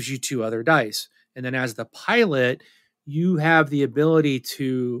 which gives you 2 other dice. And then as the pilot, you have the ability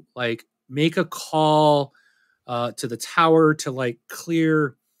to like make a call to the tower to like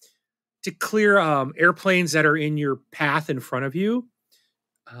clear airplanes that are in your path in front of you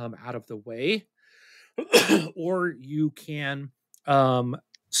out of the way. Or you can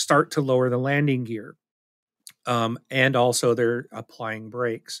start to lower the landing gear. And also they're applying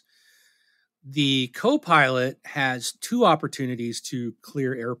brakes. The co-pilot has two opportunities to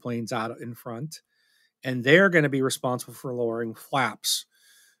clear airplanes out in front, and they're going to be responsible for lowering flaps.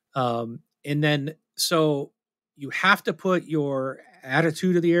 And then, so you have to put your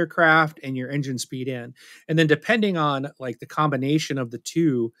attitude of the aircraft and your engine speed in. And then, depending on like the combination of the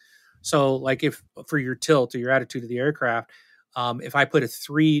two, so like if for your tilt or your attitude of the aircraft, if I put a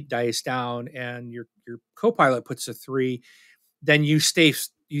 3 dice down and your co-pilot puts a 3, then you stay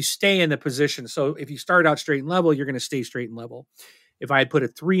in the position. So if you start out straight and level, you're going to stay straight and level. If I had put a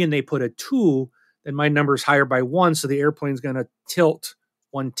 3 and they put a 2, then my number is higher by 1, so the airplane's going to tilt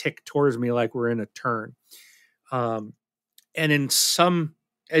 1 tick towards me like we're in a turn. And in some,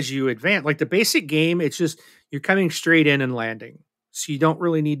 as you advance, like the basic game, it's just you're coming straight in and landing, so you don't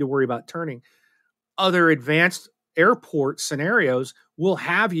really need to worry about turning. Other advanced airport scenarios will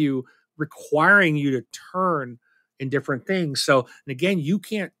have you requiring you to turn in different things. So, and again, you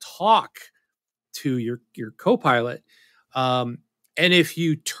can't talk to your co-pilot. And if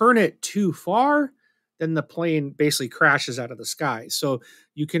you turn it too far, then the plane basically crashes out of the sky. So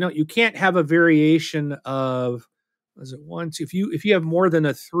you can't have a variation of, was it once? If you have more than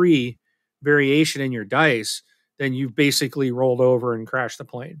a 3 variation in your dice, then you've basically rolled over and crashed the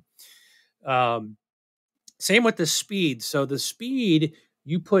plane. Same with the speed. So the speed,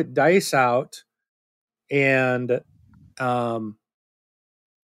 you put dice out, and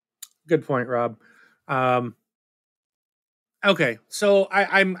good point, Rob. Okay, so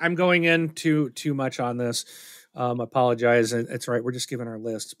I'm going into too much on this. Apologize. It's right. We're just giving our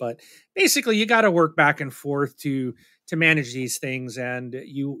lists, but basically, you got to work back and forth to manage these things, and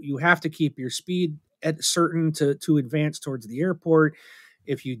you have to keep your speed at certain to advance towards the airport.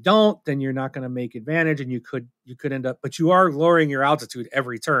 If you don't, then you're not going to make advantage, and you could end up. But you are lowering your altitude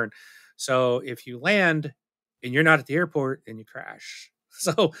every turn. So if you land and you're not at the airport, then you crash.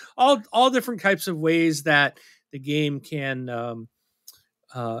 So all different types of ways that the game can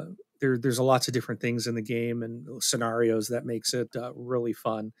there's lots of different things in the game and scenarios that makes it really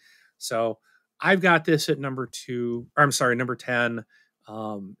fun. So I've got this at number 10.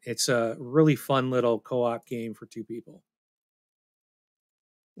 It's a really fun little co-op game for 2 people.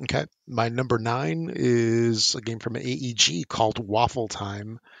 Okay. My number 9 is a game from AEG called Waffle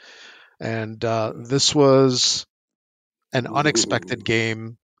Time. And this was an unexpected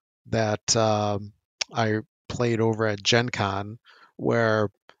game that I played over at Gen Con, where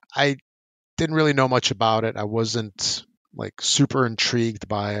I didn't really know much about it. I wasn't like super intrigued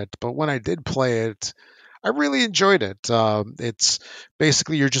by it, but when I did play it, I really enjoyed it. It's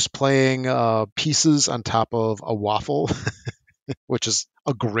basically you're just playing pieces on top of a waffle, which is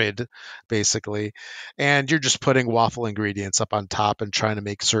a grid, basically, and you're just putting waffle ingredients up on top and trying to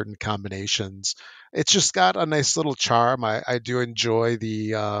make certain combinations. It's just got a nice little charm. I do enjoy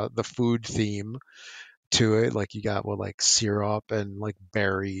the food theme to it. Like you got like syrup and like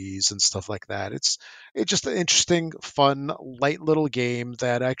berries and stuff like that. It's just an interesting, fun, light little game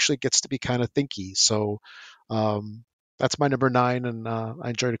that actually gets to be kind of thinky. So that's my number 9, and I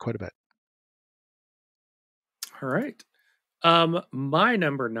enjoyed it quite a bit. All right. My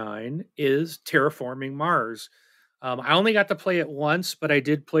number 9 is Terraforming Mars. I only got to play it once, but I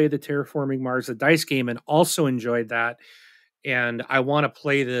did play the Terraforming Mars, the dice game, and also enjoyed that. And I want to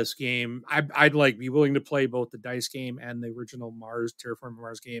play this game. I'd like be willing to play both the dice game and the original Terraforming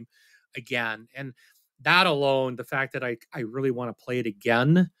Mars game again. And that alone, the fact that I really want to play it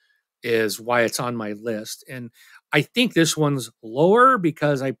again is why it's on my list. And I think this one's lower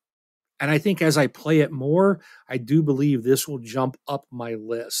because I think as I play it more, I do believe this will jump up my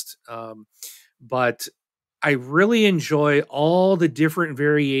list. But I really enjoy all the different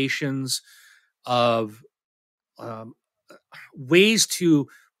variations of ways to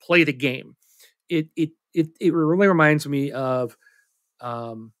play the game. It really reminds me of,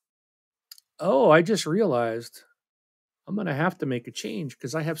 I just realized I'm going to have to make a change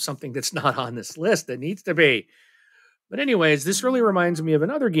because I have something that's not on this list that needs to be. But anyways, this really reminds me of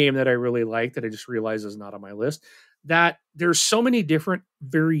another game that I really like that I just realized is not on my list. That there's so many different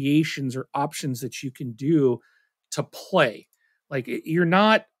variations or options that you can do to play. Like you're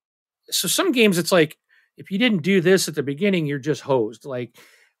not. So some games, it's like if you didn't do this at the beginning, you're just hosed. Like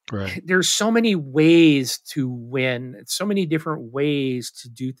Right. there's so many ways to win, so many different ways to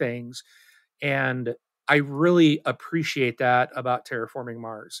do things, and I really appreciate that about Terraforming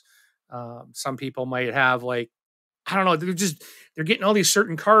Mars. Some people might have like I don't know. They're getting all these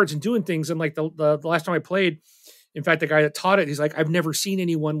certain cards and doing things. And like the last time I played, in fact, the guy that taught it, he's like, I've never seen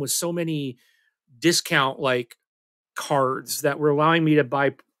anyone with so many discount like cards that were allowing me to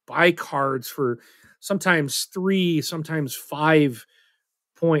buy cards for sometimes 3, sometimes 5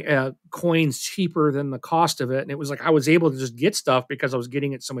 coins cheaper than the cost of it, and it was like I was able to just get stuff because I was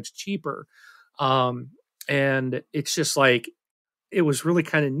getting it so much cheaper. Um, and it's just like it was really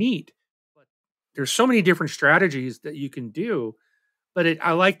kind of neat. But there's so many different strategies that you can do. But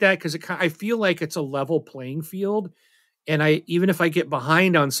I like that because I feel like it's a level playing field, and I even if I get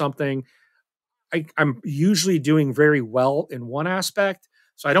behind on something, I'm usually doing very well in one aspect,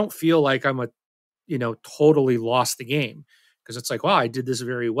 so I don't feel like I'm a totally lost the game because it's like, wow, I did this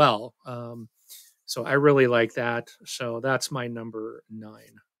very well. So I really like that. So that's my number 9.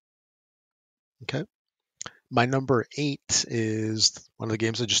 Okay. My number 8 is one of the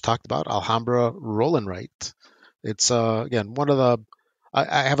games I just talked about, Alhambra Roll and Write. It's again one of the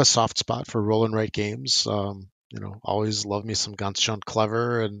I have a soft spot for roll and write games. Always love me some Ganz Schön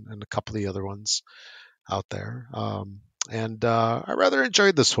Clever and a couple of the other ones out there. And I rather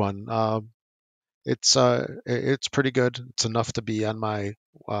enjoyed this one. It's pretty good. It's enough to be on my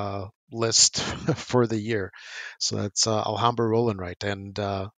list for the year. So that's Alhambra Roll and Write, and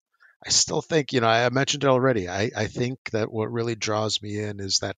I still think, I mentioned it already. I think that what really draws me in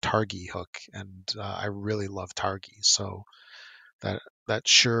is that Targi hook, and I really love Targi. So that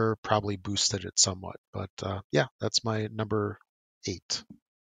sure probably boosted it somewhat. But yeah, that's my number 8.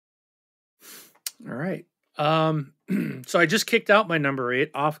 All right. So I just kicked out my number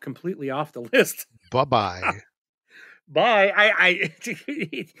 8 completely off the list. Bye bye. Bye.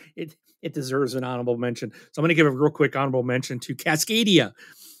 It deserves an honorable mention. So I'm going to give a real quick honorable mention to Cascadia.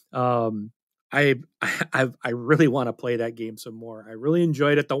 Um, I I really want to play that game some more. I really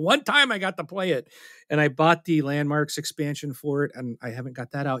enjoyed it the one time I got to play it, and I bought the Landmarks expansion for it, and I haven't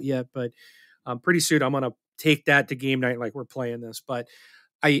got that out yet. But pretty soon I'm gonna take that to game night like we're playing this. But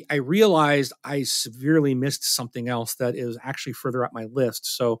I realized I severely missed something else that is actually further up my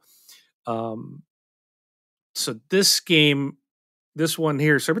list. Um, so this one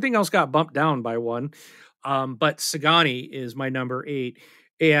here, so everything else got bumped down by one. But Sagani is my number 8.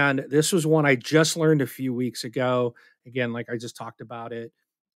 And this was one I just learned a few weeks ago. Again, like I just talked about it.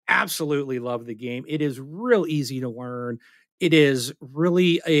 Absolutely love the game. It is real easy to learn. It is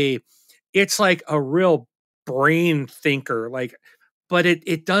really it's like a real brain thinker. Like, but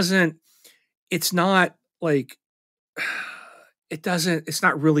it doesn't, it's not like, it's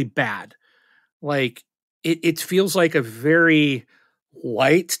not really bad. Like it feels like a very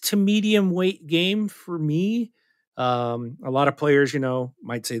light to medium weight game for me. A lot of players,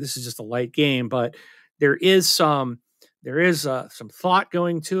 might say this is just a light game, but there is some thought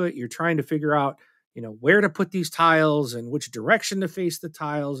going to it. You're trying to figure out, where to put these tiles and which direction to face the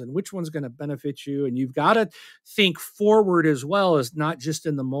tiles and which one's going to benefit you. And you've got to think forward as well as not just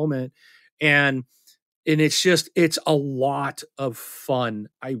in the moment. And it's a lot of fun.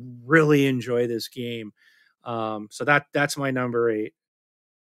 I really enjoy this game. So that's my number 8.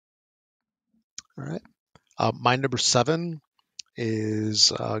 All right. My number 7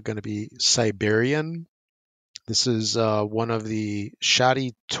 is going to be Siberian. This is one of the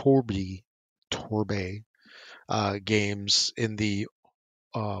Shadi Torbe games in the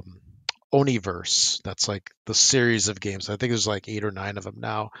um, Oniverse. That's like the series of games. I think there's like 8 or 9 of them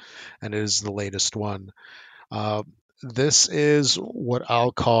now, and it is the latest one. Uh, this is what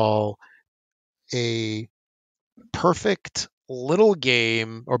I'll call a perfect little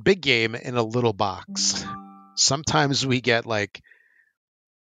game or big game in a little box. Sometimes we get like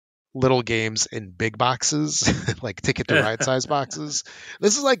little games in big boxes, like Ticket to Ride size boxes.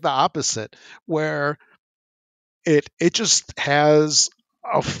 This is like the opposite, where it just has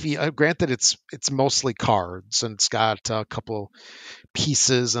a feel. Granted, it's mostly cards and it's got a couple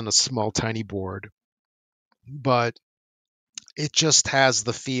pieces and a small tiny board, but it just has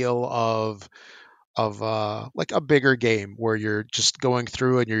the feel of like a bigger game where you're just going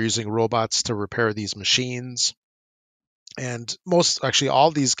through and you're using robots to repair these machines. And most, actually,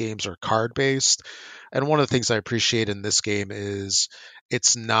 all these games are card based. And one of the things I appreciate in this game is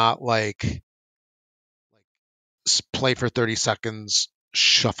it's not like play for 30 seconds,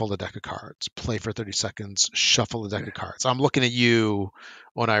 shuffle a deck of cards, play for 30 seconds, shuffle a deck of cards. I'm looking at you,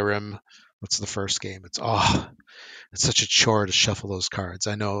 Onirim. That's the first game. It's such a chore to shuffle those cards.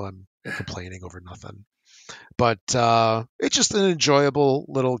 I know I'm complaining over nothing, but it's just an enjoyable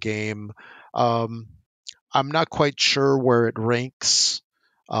little game. Um, I'm not quite sure where it ranks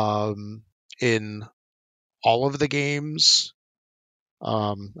in all of the games.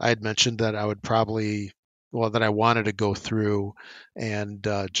 I had mentioned that I would probably, well, that I wanted to go through and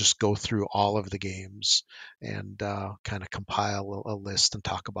just go through all of the games and kind of compile a list and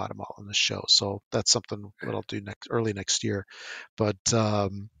talk about them all on the show. So that's something that I'll do early next year. But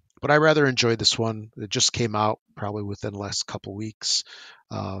I rather enjoyed this one. It just came out probably within the last couple weeks.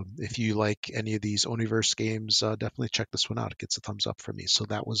 If you like any of these Oniverse games, definitely check this one out. It gets a thumbs up from me. So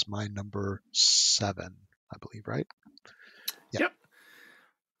that was my number 7, I believe, right? Yeah. Yep.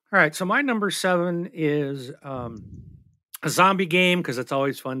 All right. So my number 7 is a zombie game because it's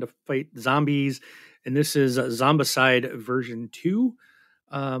always fun to fight zombies. And this is Zombicide version 2.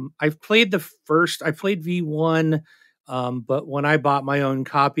 I've played I played V1, but when I bought my own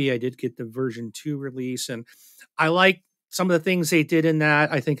copy, I did get the version 2 release. And I like some of the things they did in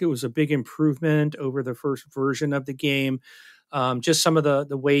that. I think it was a big improvement over the first version of the game. Just some of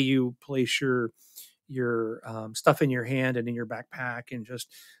the way you place your stuff in your hand and in your backpack, and just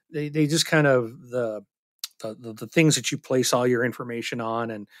they just kind of the things that you place all your information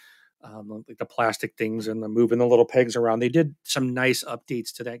on, and like the plastic things and the moving the little pegs around. They did some nice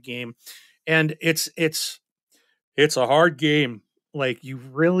updates to that game, and it's a hard game. Like, you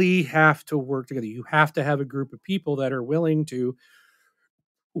really have to work together. You have to have a group of people that are willing to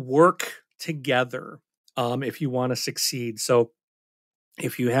work together if you want to succeed. So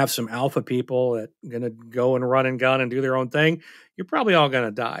if you have some alpha people that are going to go and run and gun and do their own thing, you're probably all going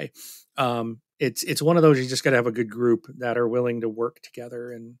to die. It's one of those, you just got to have a good group that are willing to work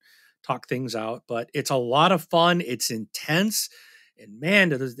together and talk things out. But it's a lot of fun. It's intense, and man,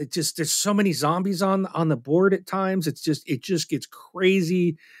 there's so many zombies on the board at times. It just gets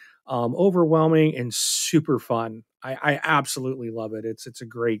crazy, overwhelming, and super fun. I absolutely love it. It's a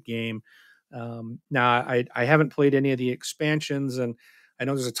great game. Now I haven't played any of the expansions, and I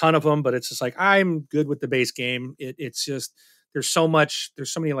know there's a ton of them, but it's just like, I'm good with the base game. It's just, there's so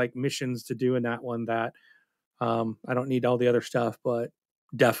many like missions to do in that one that I don't need all the other stuff, but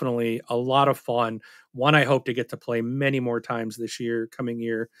definitely a lot of fun. One I hope to get to play many more times this coming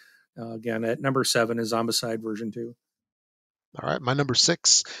year. Again, at number 7 is Zombicide version 2. All right, my number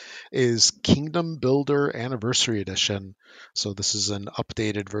 6 is Kingdom Builder Anniversary Edition. So this is an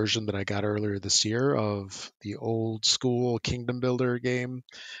updated version that I got earlier this year of the old school Kingdom Builder game,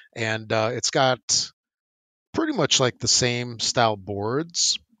 and it's got pretty much like the same style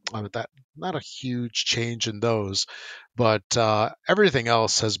boards. That not a huge change in those, but everything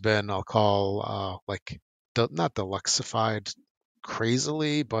else has been, I'll call not deluxified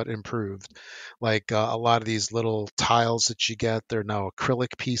crazily, but improved. Like a lot of these little tiles that you get, they're now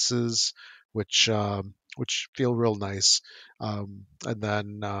acrylic pieces, which feel real nice. And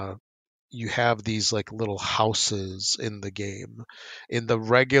then you have these like little houses in the game. In the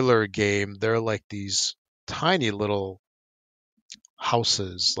regular game, they're like these tiny little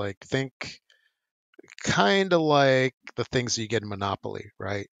houses. Like, think kind of like the things that you get in Monopoly,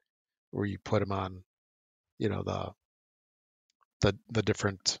 right? Where you put them on, the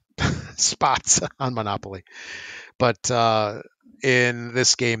different spots on Monopoly. But in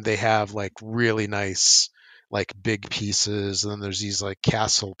this game, they have like really nice, like big pieces, and then there's these like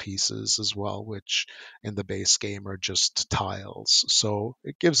castle pieces as well, which in the base game are just tiles. So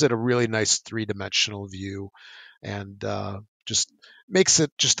it gives it a really nice 3-dimensional view, and just makes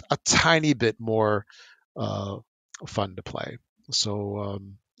it just a tiny bit more uh, fun to play. So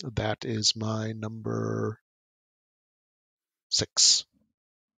that is my number 6.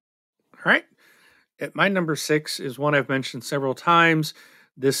 All right. At my number 6 is one I've mentioned several times.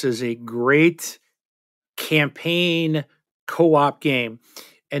 This is a great campaign co-op game,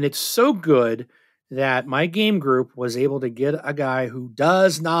 and it's so good that my game group was able to get a guy who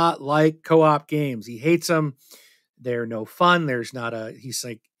does not like co-op games. He hates them. They're no fun. He's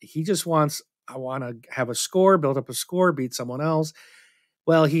like, he just wants, I want to have a score, build up a score, beat someone else.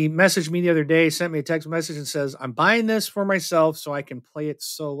 Well, he messaged me the other day, sent me a text message and says, I'm buying this for myself so I can play it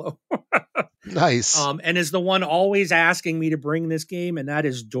solo. Nice. And is the one always asking me to bring this game, and that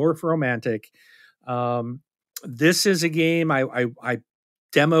is Dorfromantik. This is a game I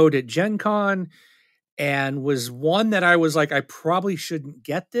demoed at Gen Con, and was one that I was like, I probably shouldn't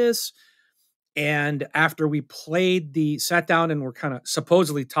get this. And after we sat down and were kind of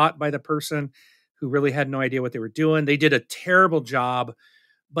supposedly taught by the person who really had no idea what they were doing, they did a terrible job.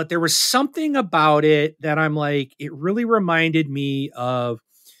 But there was something about it that I'm like, it really reminded me of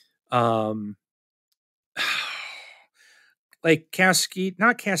like not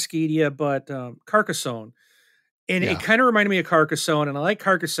Cascadia, but Carcassonne. And Yeah. it kind of reminded me of Carcassonne, and I like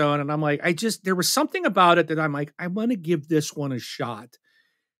Carcassonne. And I'm like, there was something about it that I'm like, I want to give this one a shot.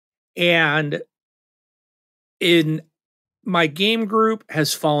 And in my game group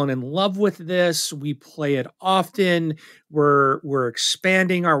has fallen in love with this. We play it often. We're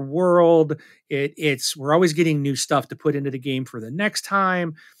expanding our world. We're always getting new stuff to put into the game for the next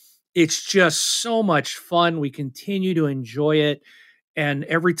time. It's just so much fun. We continue to enjoy it. And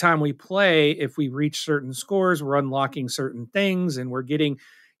every time we play, if we reach certain scores, we're unlocking certain things and we're getting,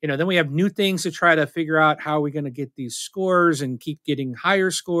 then we have new things to try to figure out how we're going to get these scores and keep getting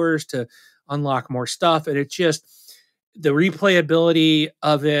higher scores to unlock more stuff. And it's just the replayability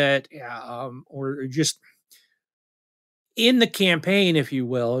of it, or just in the campaign, if you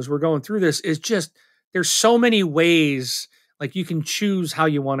will, as we're going through this, is just there's so many ways. Like you can choose how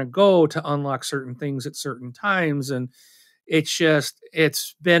you want to go to unlock certain things at certain times. And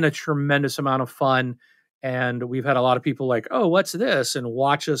it's been a tremendous amount of fun. And we've had a lot of people like, oh, what's this? And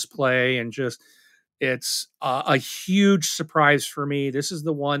watch us play. And just, it's a huge surprise for me. This is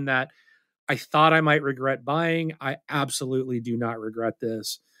the one that I thought I might regret buying. I absolutely do not regret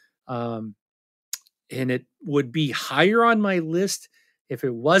this. And it would be higher on my list if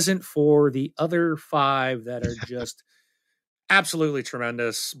it wasn't for the other 5 that are just absolutely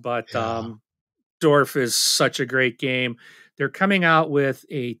tremendous. But Dorf is such a great game. They're coming out with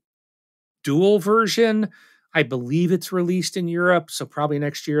a dual version. I believe it's released in Europe, so probably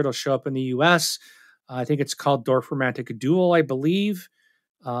next year it'll show up in the US. I think it's called Dorfromantik Duel, I believe.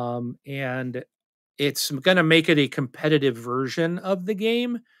 And it's going to make it a competitive version of the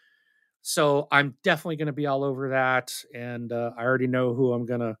game. So I'm definitely going to be all over that. And I already know who I'm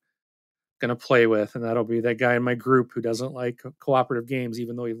going to play with, and that'll be that guy in my group who doesn't like cooperative games,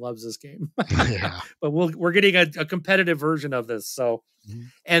 even though he loves this game. Yeah. But we're getting a competitive version of this. So,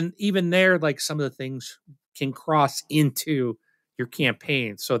 and even there, like some of the things can cross into your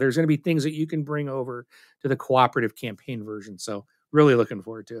campaign. So there's going to be things that you can bring over to the cooperative campaign version. So really looking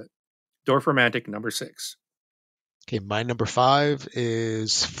forward to it. Dorfromantik number 6. Okay, my number 5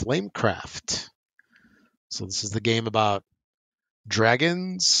 is Flamecraft. So this is the game about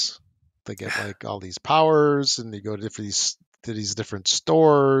dragons. They get like all these powers, and you go to these different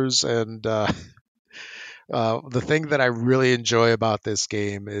stores. And the thing that I really enjoy about this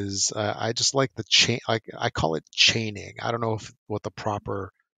game is I just like the chain. Like I call it chaining. I don't know what the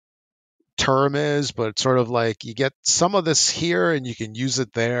proper term is, but it's sort of like you get some of this here, and you can use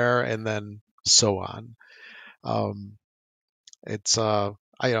it there, and then so on. It's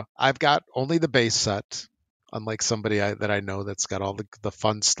I've got only the base set, unlike somebody that I know that's got all the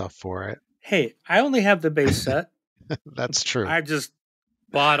fun stuff for it. Hey, I only have the base set. That's true. I just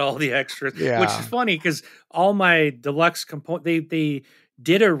bought all the extras, which Yeah. is funny because all my deluxe they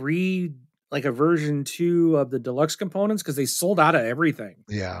did a version 2 of the deluxe components because they sold out of everything.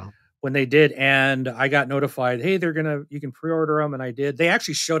 Yeah. When they did, and I got notified, hey, you can pre-order them, and I did. They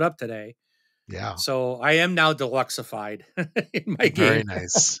actually showed up today. Yeah. So I am now deluxeified in my game. Very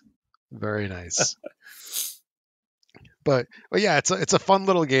nice. Very nice. But yeah, it's a fun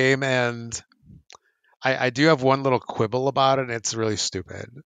little game, and I do have one little quibble about it, and it's really stupid.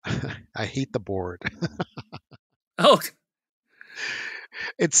 I hate the board. Oh,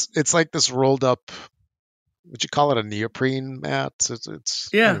 It's like this rolled up. Would you call it a neoprene mat?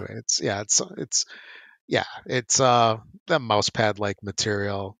 yeah. Anyway, it's the mouse pad like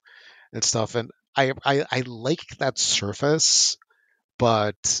material and stuff, and I like that surface,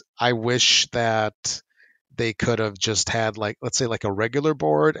 but I wish that they could have just had, like, let's say like a regular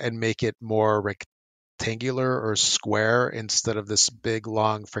board and make it more rectangular or square instead of this big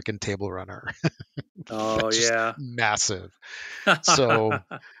long freaking table runner. Oh yeah, massive. So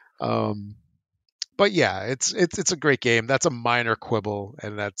but yeah, it's a great game. That's a minor quibble,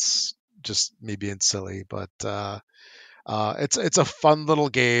 and that's just me being silly, but it's a fun little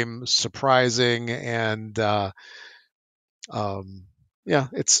game, surprising, and yeah,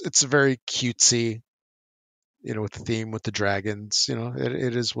 it's very cutesy, with the theme with the dragons.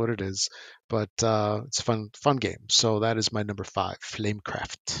 It is what it is, but it's a fun game. So that is my number 5,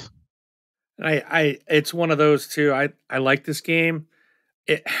 Flamecraft. It's one of those too. I like this game.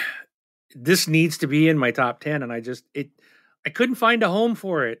 This needs to be in my top 10, and I couldn't find a home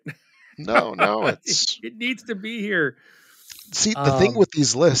for it. No, it needs to be here. See, the thing with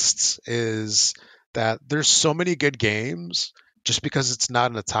these lists is that there's so many good games. Just because it's not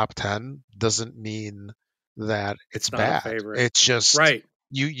in the top 10 doesn't mean that it's bad. It's just right.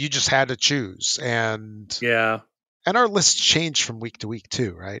 You just had to choose, and yeah. And our lists change from week to week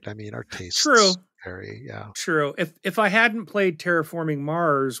too, right? I mean, our tastes vary. Yeah. True. If I hadn't played Terraforming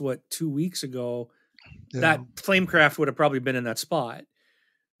Mars 2 weeks ago, that Flamecraft would have probably been in that spot.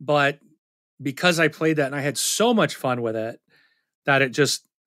 But because I played that and I had so much fun with it, that it just,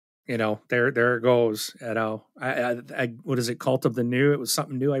 there it goes. What is it? Cult of the New. It was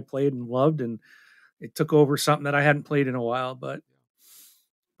something new I played and loved, and it took over something that I hadn't played in a while. But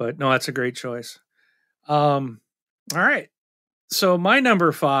no, that's a great choice. All right. So my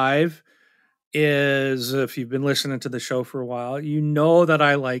number 5 is, if you've been listening to the show for a while, you know that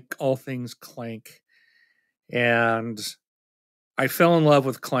I like all things Clank. And I fell in love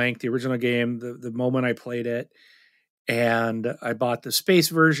with Clank, the original game, the moment I played it. And I bought the space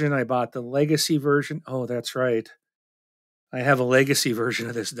version. I bought the legacy version. Oh, that's right. I have a legacy version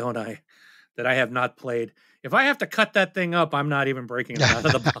of this, don't I? That I have not played. If I have to cut that thing up, I'm not even breaking it out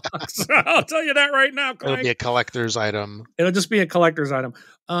of the box. I'll tell you that right now, Clank. It'll be a collector's item. It'll just be a collector's item.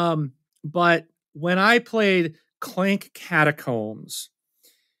 But when I played Clank Catacombs,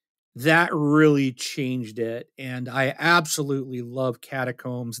 that really changed it. And I absolutely love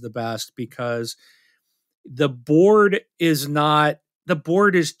Catacombs the best because the board is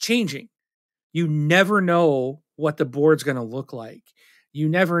changing. You never know what the board's going to look like. You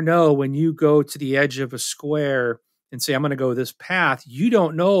never know when you go to the edge of a square and say, I'm going to go this path. You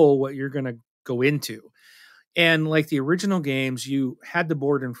don't know what you're going to go into. And like the original games, you had the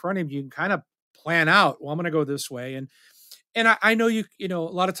board in front of you. You can kind of plan out, well, I'm going to go this way. And I know you know,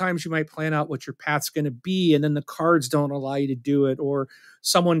 a lot of times you might plan out what your path's going to be, and then the cards don't allow you to do it, or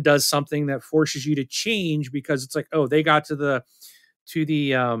someone does something that forces you to change because it's like, oh, they got to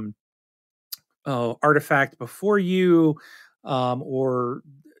the artifact before you, or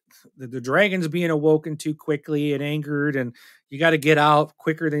the dragon's being awoken too quickly and angered, and you got to get out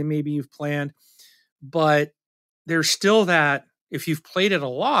quicker than maybe you've planned. But there's still that, if you've played it a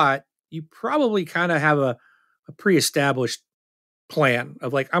lot, you probably kind of have a pre-established plan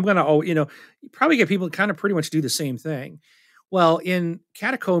of like, I'm going to, you probably get people to kind of pretty much do the same thing. Well, in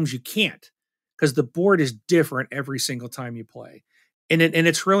Catacombs, you can't, because the board is different every single time you play. And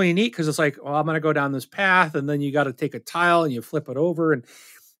it's really neat because it's like, well, I'm going to go down this path, and then you got to take a tile and you flip it over, and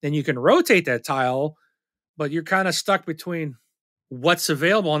then you can rotate that tile, but you're kind of stuck between what's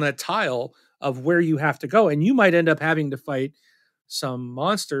available on that tile of where you have to go. And you might end up having to fight some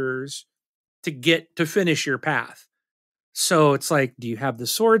monsters to finish your path. So it's like, do you have the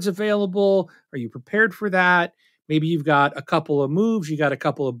swords available? Are you prepared for that? Maybe you've got a couple of moves, you got a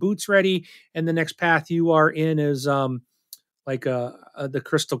couple of boots ready, and the next path you are in is like the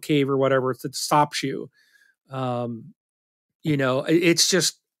crystal cave or whatever that stops you. It's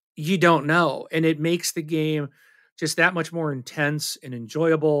just, you don't know, and it makes the game just that much more intense and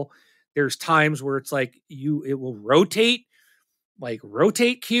enjoyable. There's times where it's like it will rotate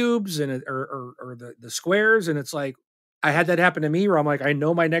cubes and or the squares, and it's like, I had that happen to me where I'm like, I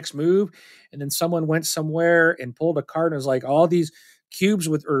know my next move, and then someone went somewhere and pulled a card, and it was like all these cubes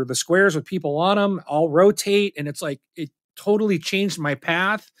or the squares with people on them all rotate, and it's like it totally changed my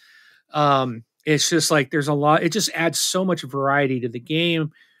path. It's just like there's a lot. It just adds so much variety to the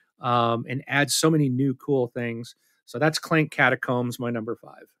game, and adds so many new cool things. So that's Clank Catacombs, my number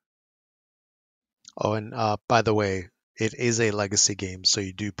 5. Oh, and by the way, it is a legacy game, so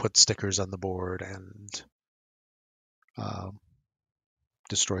you do put stickers on the board and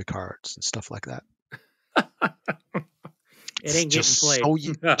destroy cards and stuff like that. It ain't getting played.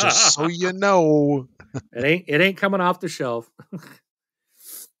 Just so you know. It ain't coming off the shelf.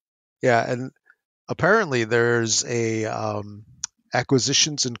 Yeah, and apparently there's a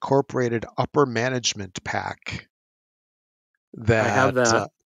Acquisitions Incorporated upper management pack that I have that.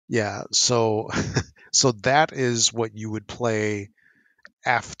 Yeah, so so that is what you would play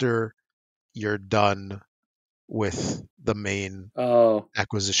after you're done with the main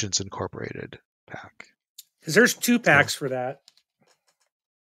Acquisitions Incorporated pack. Because there's 2 packs for that.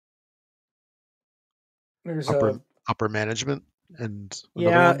 There's upper management and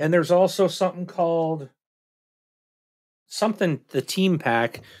and there's also something called the team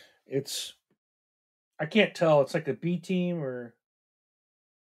pack. I can't tell. It's like a B team or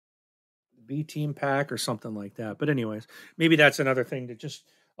B team pack or something like that. But anyways, maybe that's another thing that just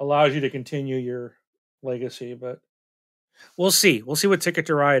allows you to continue your legacy. But we'll see. We'll see what Ticket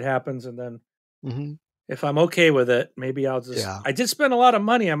to Ride happens, and then if I'm okay with it, maybe I'll just. Yeah. I did spend a lot of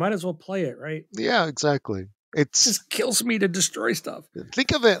money. I might as well play it, right? Yeah, exactly. It just kills me to destroy stuff.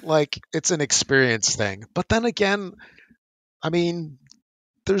 Think of it like it's an experience thing. But then again, I mean,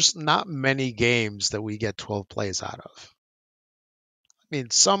 there's not many games that we get 12 plays out of. I mean,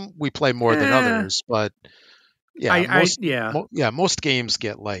 some we play more than others, but most games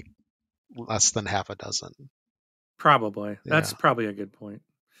get like less than half a dozen. Probably. That's probably a good point.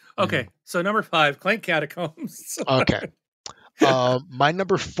 Okay, so number 5, Clank Catacombs. Okay. My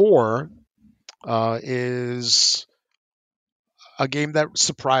number 4 is a game that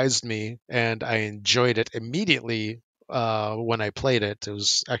surprised me, and I enjoyed it immediately when I played it. It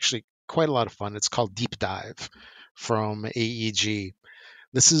was actually quite a lot of fun. It's called Deep Dive from AEG.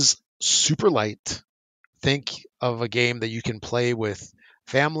 This is super light. Think of a game that you can play with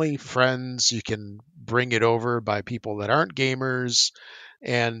family, friends. You can bring it over by people that aren't gamers,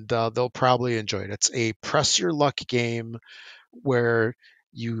 and they'll probably enjoy it. It's a press your luck game where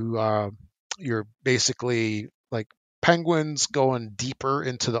you're basically like penguins going deeper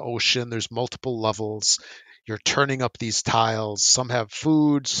into the ocean. There's multiple levels. You're turning up these tiles. Some have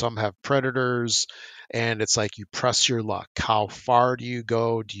food, some have predators, and it's like you press your luck. How far do you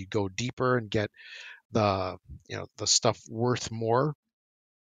go? Do you go deeper and get the the stuff worth more,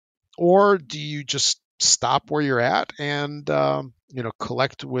 or do you just stop where you're at and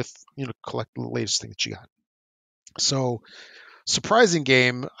collect the latest thing that you got? So surprising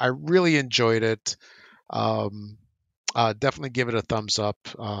game. I really enjoyed it. Um, Definitely give it a thumbs up.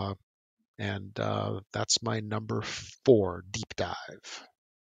 And that's my number 4 deep dive.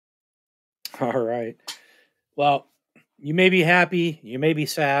 All right. Well, you may be happy, you may be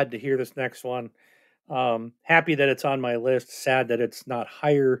sad to hear this next one. Happy that it's on my list, sad that it's not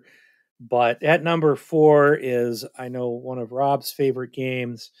higher. But at number 4 is, I know, one of Rob's favorite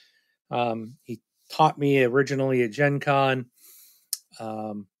games. He taught me originally at Gen Con.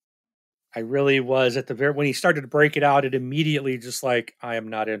 I really was at the very, when he started to break it out, it immediately just like, I am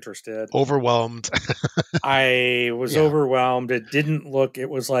not interested. Overwhelmed. I was Yeah. overwhelmed. It didn't look, it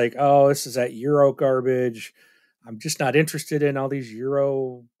was like, oh, this is that Euro garbage. I'm just not interested in all these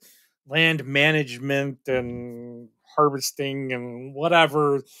Euro land management and harvesting and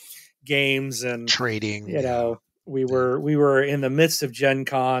whatever games. And Trading. you Yeah. know, we were in the midst of Gen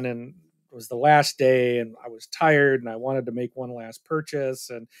Con, and it was the last day, and I was tired and I wanted to make one last purchase.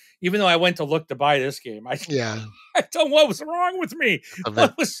 And even though I went to look to buy this game, I don't know what was wrong with me.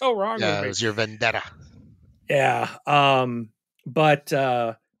 What was so wrong with me? Yeah, it was your vendetta. Yeah.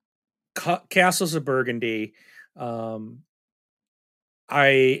 But Castles of Burgundy,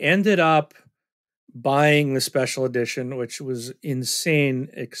 I ended up buying the special edition, which was insane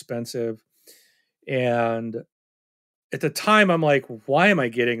expensive. And at the time, I'm like, why am I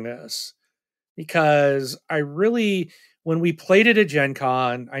getting this? Because I really, when we played it at Gen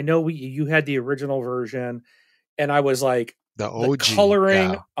Con, I know you had the original version, and I was like, the the OG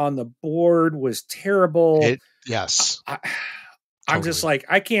coloring on the board was terrible. Yes. I'm just like,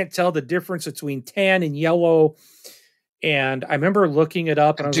 I can't tell the difference between tan and yellow. And I remember looking it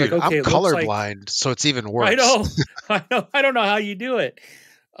up, and I was like, okay, I'm colorblind, so it's even worse. I know. I don't know how you do it.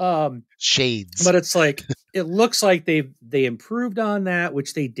 Shades. But it's like, it looks like they improved on that,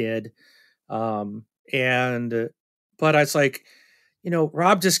 which they did. But it's like,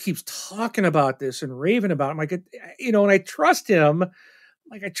 Rob just keeps talking about this and raving about it. I'm like, and I trust him.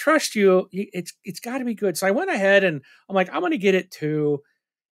 Like, I trust you. It's got to be good. So I went ahead and I'm like, I'm going to get it too.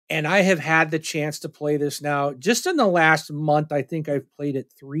 And I have had the chance to play this now. Just in the last month, I think I've played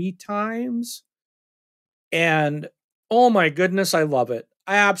it 3 times. And oh my goodness, I love it.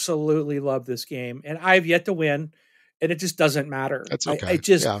 I absolutely love this game. And I've yet to win. And it just doesn't matter. That's okay.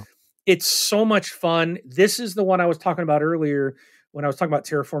 It's so much fun. This is the one I was talking about earlier when I was talking about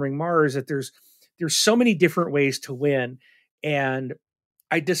Terraforming Mars, that there's so many different ways to win. And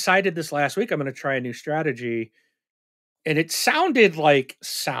I decided this last week I'm going to try a new strategy. And it sounded like a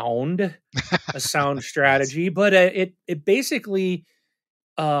sound strategy, but it basically,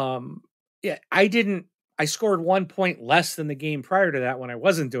 I scored 1 point less than the game prior to that when I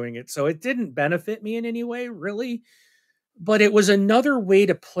wasn't doing it. So it didn't benefit me in any way, really, but it was another way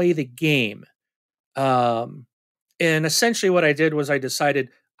to play the game. And essentially what I did was I decided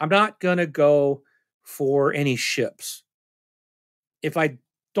I'm not going to go for any ships. If I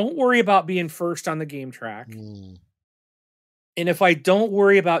don't worry about being first on the game track, and if I don't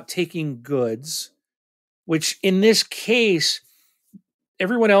worry about taking goods, which in this case,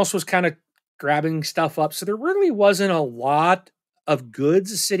 everyone else was kind of grabbing stuff up. So there really wasn't a lot of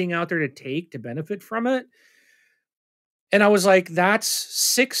goods sitting out there to take to benefit from it. And I was like, that's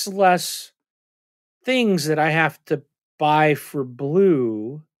 6 less things that I have to buy for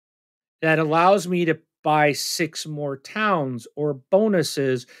blue that allows me to buy 6 more towns or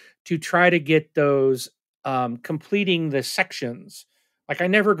bonuses to try to get those completing the sections. Like I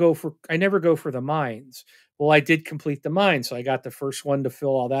never go for the mines. Well, I did complete the mine, so I got the first one to fill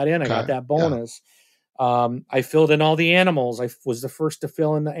all that in. Okay. I got that bonus. Yeah. I filled in all the animals. I was the first to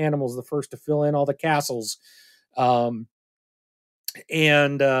fill in the animals, the first to fill in all the castles.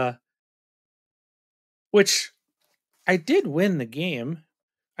 Which I did win the game.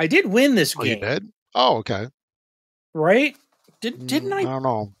 I did win this game. You did? Oh, okay. Right? Didn't I? I don't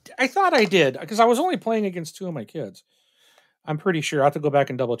know. I thought I did, because I was only playing against 2 of my kids. I'm pretty sure. I have to go back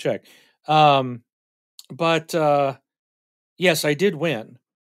and double check. But yes, I did win.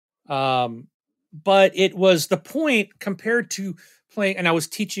 but it was the point compared to playing, and I was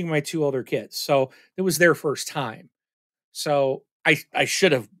teaching my two older kids, so it was their first time. So I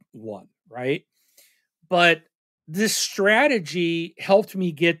should have won, right? But this strategy helped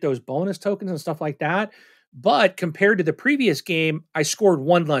me get those bonus tokens and stuff like that. But compared to the previous game, I scored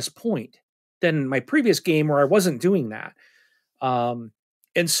one less point than my previous game where I wasn't doing that. Um,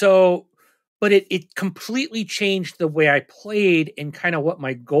 and so, but it completely changed the way I played and kind of what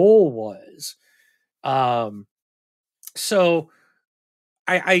my goal was. Um, so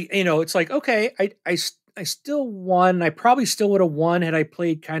it's like, okay, I still won. I probably still would have won had I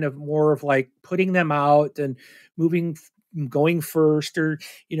played kind of more of like putting them out and moving, going first, or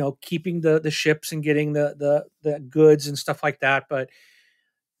keeping the ships and getting the goods and stuff like that. But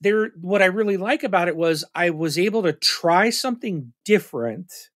what I really like about it was I was able to try something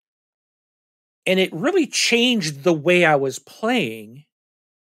different, and it really changed the way I was playing,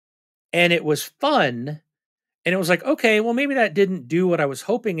 and it was fun. And it was like, okay, well, maybe that didn't do what I was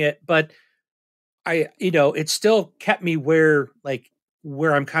hoping it, but it still kept me where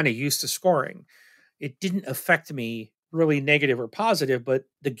I'm kind of used to scoring. It didn't affect me really negative or positive, but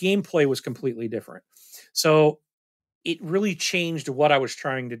the gameplay was completely different. So it really changed what I was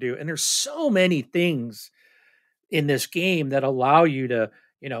trying to do. And there's so many things in this game that allow you to,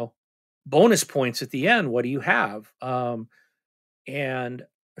 bonus points at the end. What do you have? And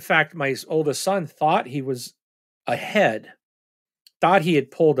in fact, my oldest son thought he was ahead, thought he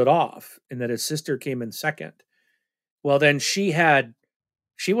had pulled it off, and that his sister came in second. Well, then she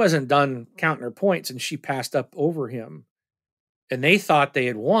wasn't done counting her points, and she passed up over him, and they thought they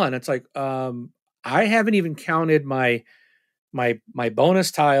had won. It's like, I haven't even counted my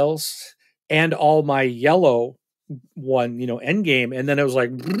bonus tiles and all my yellow one, end game, and then it was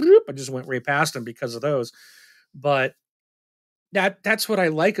like I just went right past him because of those. But that's what I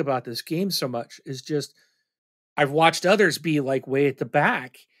like about this game so much, is just I've watched others be like way at the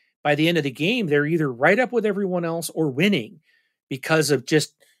back. By the end of the game, they're either right up with everyone else or winning because of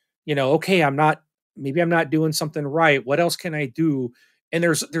just, okay, maybe I'm not doing something right. What else can I do? And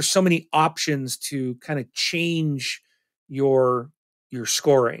there's so many options to kind of change your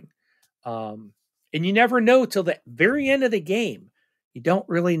scoring. And you never know till the very end of the game. You don't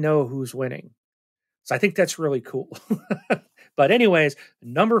really know who's winning. So I think that's really cool. But anyways,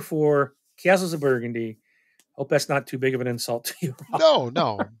 number 4, Castles of Burgundy. Hope that's not too big of an insult to you, No,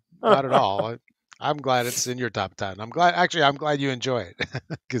 no, not at all. I'm glad it's in your top 10. I'm glad you enjoy it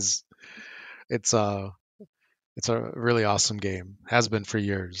because it's a it's a really awesome game. Has been for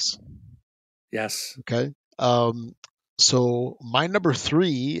years. Yes. Okay. So my number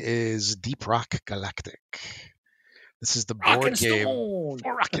 3 is Deep Rock Galactic. This is the Rock board and game Stone.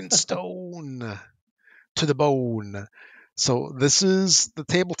 for Rock and Stone to the bone. So this is the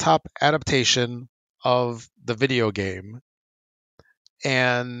tabletop adaptation of the video game.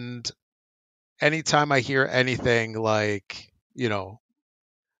 And anytime I hear anything like,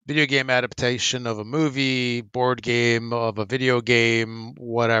 video game adaptation of a movie, board game of a video game,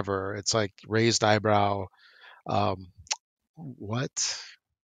 whatever, it's like raised eyebrow. Um, what?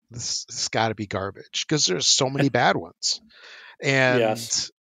 This got to be garbage because there's so many bad ones. And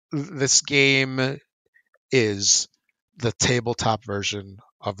Yes. this game is the tabletop version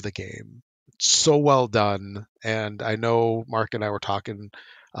of the game. It's so well done. And I know Mark and I were talking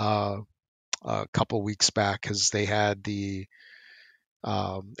uh, a couple weeks back because they had the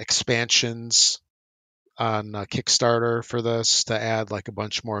expansions on Kickstarter for this to add like a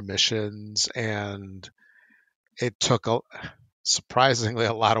bunch more missions, and it took surprisingly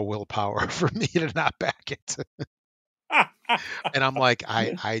a lot of willpower for me to not back it. And I'm like,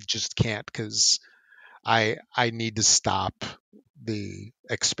 I just can't because I need to stop the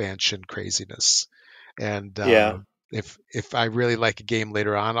expansion craziness. And Yeah. if I really like a game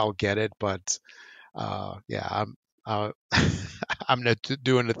later on, I'll get it. But yeah, I'm not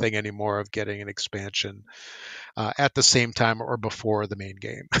doing the thing anymore of getting an expansion at the same time or before the main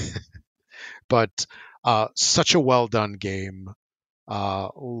game. But such a well done game.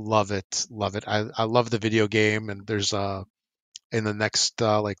 Love it, love it. I love the video game, and there's in the next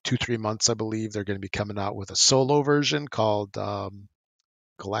like 2-3 months, I believe they're going to be coming out with a solo version called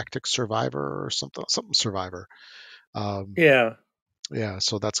Galactic Survivor or something Survivor. Um, Yeah. yeah,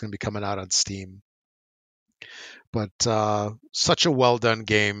 so that's going to be coming out on Steam. But such a well done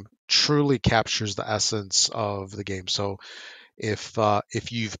game, truly captures the essence of the game. So if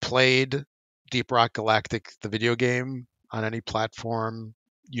you've played Deep Rock Galactic, the video game, on any platform,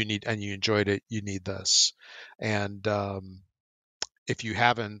 and you enjoyed it, you need this. And if you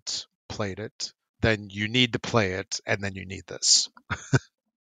haven't played it, then you need to play it, and then you need this.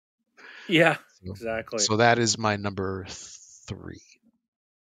 Yeah. exactly. So that is my number 3.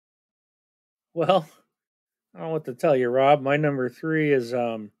 Well, I don't know what to tell you, Rob. My number 3 is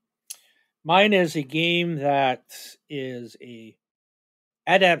mine is a game that is a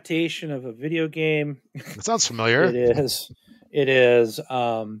adaptation of a video game. That sounds familiar. It is. It is.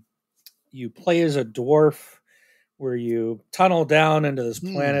 You play as a dwarf where you tunnel down into this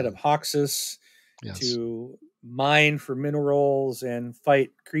planet of Hmm. Hoxus Yes. to mine for minerals and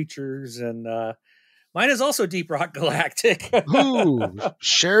fight creatures. And mine is also Deep Rock Galactic. Ooh,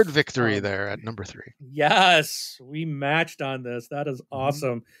 shared victory um, there at number 3. yes, we matched on this. That is Hmm.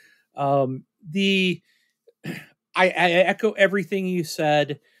 awesome. The I echo everything you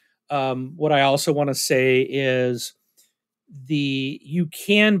said. What I also want to say is you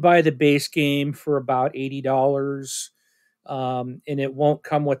can buy the base game for about $80, and it won't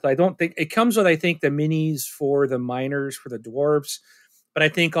come with. I don't think it comes with. I think the minis for the miners for the dwarves, but I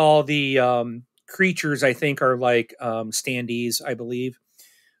think all the creatures I think are like standees. I believe.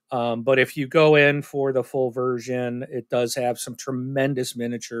 But if you go in for the full version, it does have some tremendous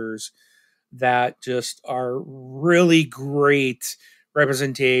miniatures that just are really great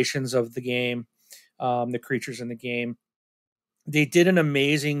representations of the game, the creatures in the game. They did an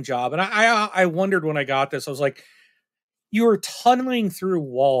amazing job, and I wondered when I got this. I was like, you are tunneling through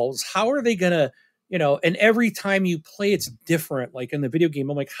walls. How are they gonna, And every time you play, it's different. Like in the video game,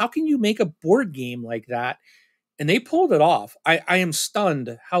 I'm like, how can you make a board game like that? And they pulled it off. I am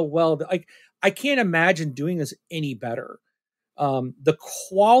stunned how well. Like I can't imagine doing this any better. The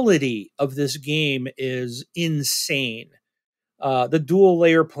quality of this game is insane. The dual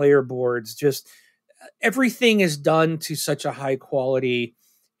layer player boards, just everything is done to such a high quality,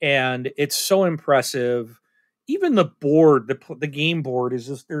 and it's so impressive. Even the board, the game board is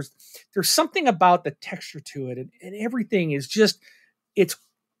just there's something about the texture to it, and everything is just it's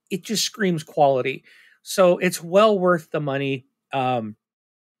it just screams quality. So it's well worth the money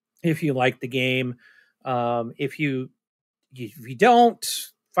if you like the game. If you don't,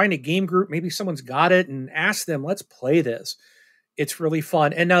 find a game group, maybe someone's got it, and ask them, let's play this. It's really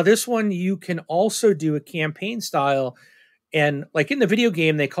fun. And now this one, you can also do a campaign style. And like in the video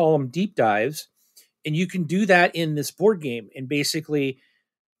game, they call them deep dives. And you can do that in this board game. And basically,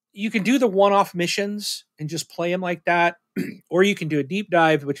 you can do the one off missions and just play them like that. Or you can do a deep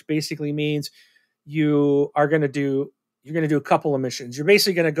dive, which basically means you're going to do a couple of missions. You're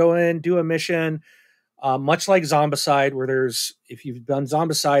basically going to go in, do a mission, much like Zombicide, where if you've done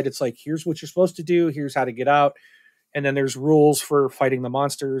Zombicide, it's like, here's what you're supposed to do, here's how to get out. And then there's rules for fighting the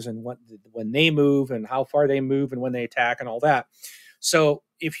monsters and when they move and how far they move and when they attack and all that. So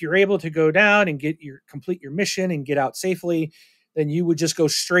if you're able to go down and complete your mission and get out safely, then you would just go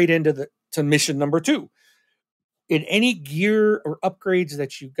straight to mission number 2. In any gear or upgrades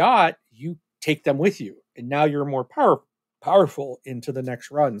that you got, you take them with you, and now you're more powerful into the next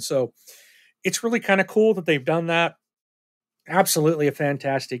run. So it's really kind of cool that they've done that. Absolutely a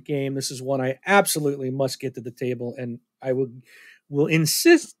fantastic game. This is one I absolutely must get to the table, and I will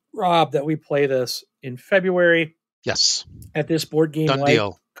insist, Rob, that we play this in February Yes. at this board game Done light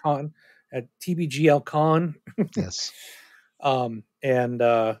deal. con at TBGL Con. Yes.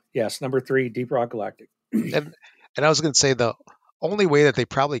 Yes, number 3, Deep Rock Galactic. And I was going to say the only way that they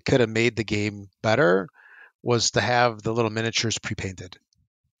probably could have made the game better was to have the little miniatures pre-painted.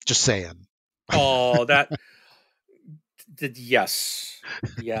 Just saying. Oh, yes.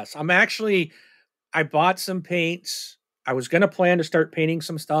 Yes. I bought some paints. I was going to plan to start painting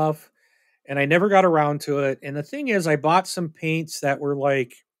some stuff, and I never got around to it. And the thing is, I bought some paints that were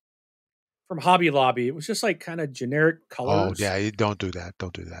like from Hobby Lobby. It was just like kind of generic Oh colors. yeah, you don't do that.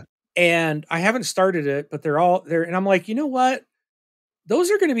 Don't do that. And I haven't started it, but they're all there. And I'm like, you know what?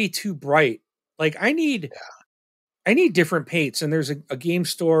 Those are going to be too bright. Like I need different paints. And there's a game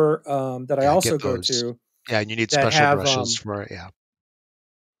store that I Yeah, also get go those. to Yeah, and you need that special have brushes for it.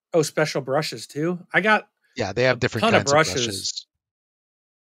 Yeah. special brushes too. I got Yeah, they a have different ton of kinds of brushes. brushes.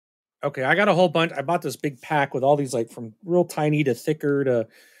 Okay, I got a whole bunch. I bought this big pack with all these like from real tiny to thicker to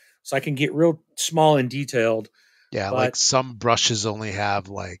so I can get real small and detailed. Yeah, like But some brushes only have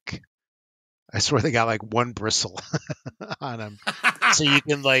like I swear they got like one bristle on them. So you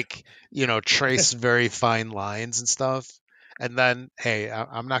can like, trace very fine lines and stuff. And then, hey,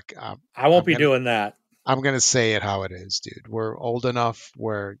 I'm not I won't I'm be gonna doing that. I'm gonna say it how it is, dude. We're old enough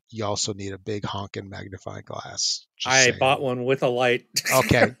where you also need a big honking magnifying glass. Just I saying. bought one with a light.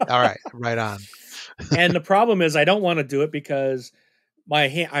 Okay, all right, right on. And the problem is I don't want to do it because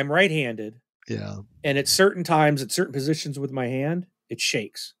I'm right-handed, Yeah. and at certain times at certain positions with my hand, it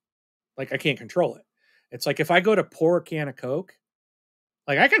shakes. Like I can't control it. It's like if I go to pour a can of Coke,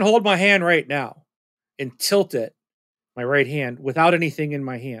 Like I can hold my hand right now and tilt it, my right hand, without anything in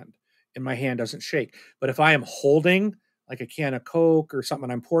my hand, and my hand doesn't shake. But if I am holding like a can of Coke or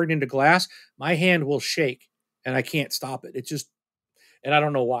something, I'm pouring into glass, my hand will shake and I can't stop it. It just, and I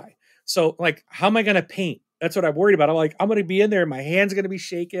don't know why. So, like, how am I going to paint? That's what I'm worried about. I'm like, I'm going to be in there, and my hand's going to be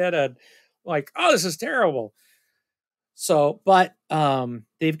shaking, and like, oh, this is terrible. So, but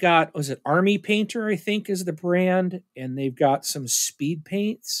they've got, was it Army Painter, I think is the brand, and they've got some speed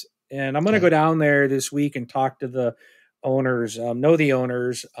paints. And I'm going to Okay. go down there this week and talk to the owners, know the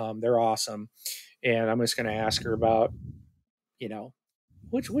owners. They're awesome. And I'm just going to ask her about, you know,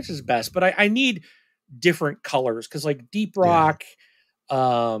 which is best. But I need different colors because, like, Deep Yeah. Rock,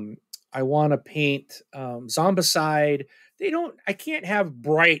 I want to paint Zombicide. I can't have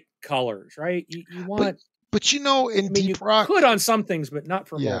bright colors, right? You But want, but in I mean, you Deep Rock, could on some things, but not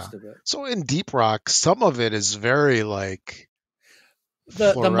for yeah. most of it. So in Deep Rock, some of it is very like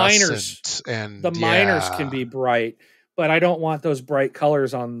The miners, fluorescent and the miners can yeah. be bright, but I don't want those bright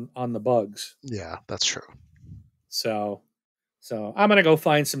colors on the bugs. Yeah, that's true. So I'm gonna go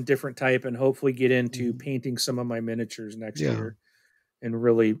find some different type and hopefully get into Mhm. painting some of my miniatures next Yeah. year and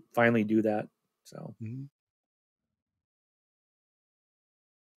really finally do that. So Mhm.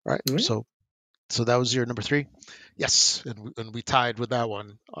 Right. yeah. So that was your number 3? Yes, and we tied with that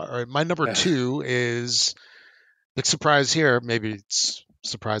one. All right, my number 2 is big surprise here. Maybe it's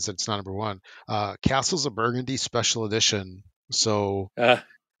surprised that it's not number 1. Castles of Burgundy Special Edition. So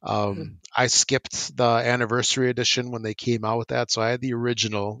I skipped the anniversary edition when they came out with that, so I had the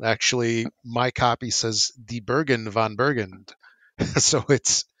original. Actually, my copy says Die Bergen von Burgund, so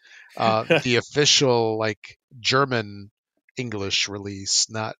it's the official like German English release,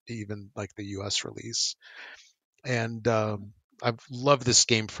 not even like the U.S. release. And I've loved this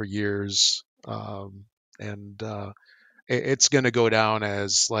game for years, and it's going to go down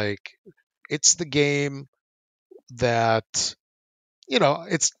as like it's the game that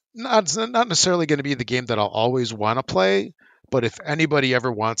it's not necessarily going to be the game that I'll always want to play, but if anybody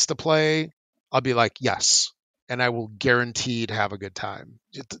ever wants to play, I'll be like yes, and I will guaranteed have a good time.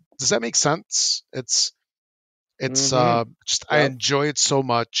 Does that make sense? It's Mm-hmm. just I Yep. enjoy it so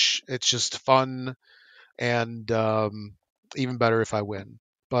much. It's just fun and even better if I win.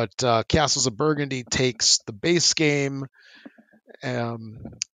 But Castles of Burgundy takes the base game, um,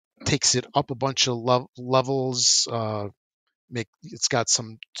 takes it up a bunch of levels. It's got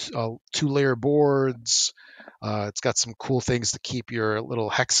some 2-layer boards. It's got some cool things to keep your little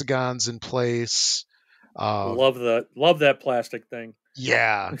hexagons in place. Uh, Love that plastic thing.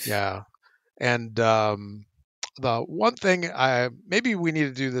 yeah, yeah. And the one thing maybe we need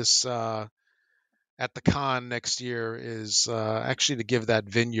to do this at the con next year is actually to give that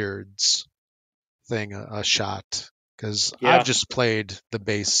vineyards thing a shot because I've Yeah. just played the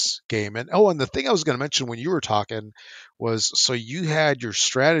base game. And and the thing I was going to mention when you were talking was so you had your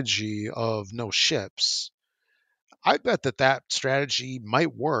strategy of no ships. I bet that strategy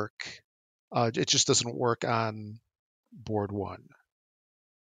might work. It just doesn't work on board 1.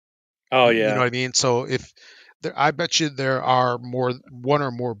 Oh You know yeah. what I mean? So if I bet you there are one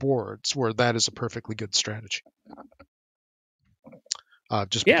or more boards where that is a perfectly good strategy.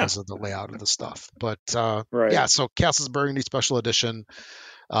 Just Yeah. because of the layout of the stuff. But Right. yeah, so Castles of Burgundy Special Edition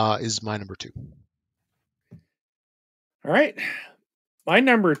is my number 2. All right. My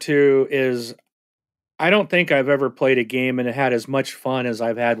number 2 is, I don't think I've ever played a game and had as much fun as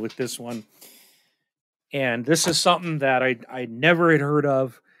I've had with this one. And this is something that I never had heard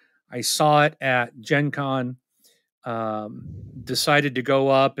of. I saw it at Gen Con, decided to go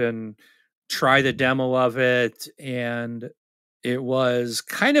up and try the demo of it. And it was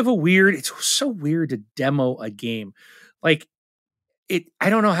kind of it's so weird to demo a game. Like, I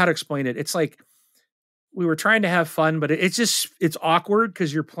don't know how to explain it. It's like we were trying to have fun, but it's awkward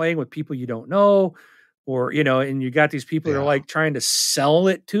because you're playing with people you don't know, or and you got these people that are Yeah. like trying to sell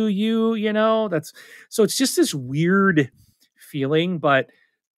it to you. That's, so it's just this weird feeling. But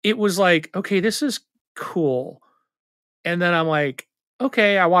it was like, okay, this is cool. And then I'm like,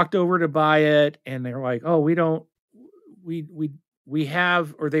 okay, I walked over to buy it, and they're like, oh, we don't, we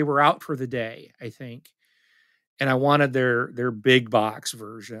have, or they were out for the day, I think, and I wanted their big box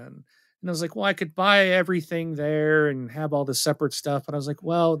version. And I was like, well, I could buy everything there and have all the separate stuff. But I was like,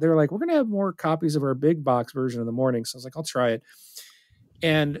 well, they're like, we're gonna have more copies of our big box version in the morning. So I was like, I'll try it.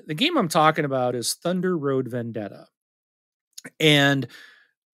 And the game I'm talking about is Thunder Road Vendetta. And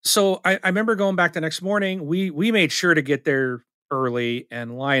so I remember going back the next morning. We made sure to get there early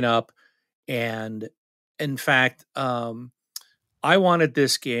and line up. And in fact, I wanted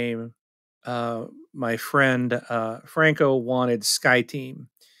this game. my friend Franco wanted Sky Team,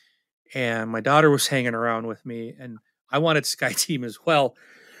 and my daughter was hanging around with me, and I wanted Sky Team as well.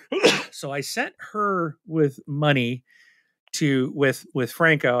 So I sent her with money to with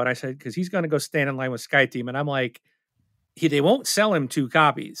Franco, and I said because he's going to go stand in line with Sky Team, and I'm like, they won't sell him 2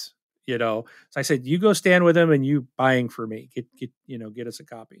 copies, you know. So I said, you go stand with him, and you buying for me, get us a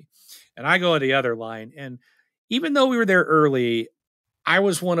copy, and I go to the other line, and even though we were there early, I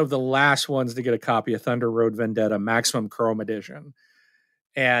was one of the last ones to get a copy of Thunder Road Vendetta Maximum Chrome Edition.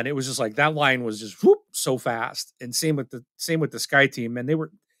 And it was just like that line was just whoop so fast. And same with the Sky Team. And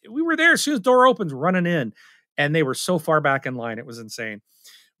we were there as soon as door opens, running in. And they were so far back in line. It was insane.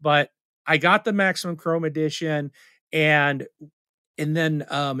 But I got the Maximum Chrome Edition, and then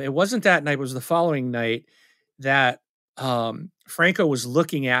it wasn't that night, it was the following night that Franco was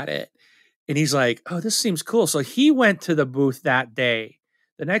looking at it, and he's like, "Oh, this seems cool." So he went to the booth that day,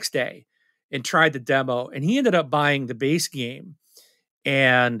 the next day, and tried the demo, and he ended up buying the base game.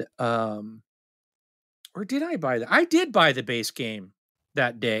 And or did I buy that? I did buy the base game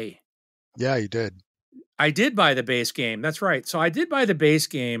that day. Yeah, you did. I did buy the base game. That's right. So I did buy the base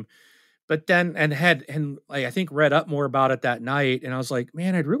game, but then like, I think read up more about it that night, and I was like,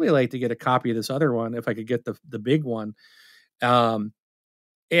 man, I'd really like to get a copy of this other one if I could get the big one. Um,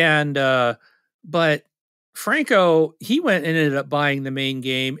 and but Franco, he went and ended up buying the main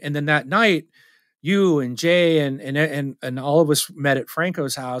game, and then that night, you and Jay and all of us met at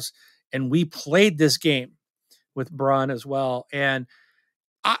Franco's house, and we played this game with Braun as well. And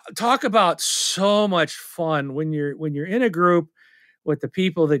talk about so much fun when you're in a group with the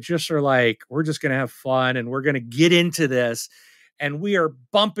people that just are like, we're just going to have fun and we're going to get into this, and we are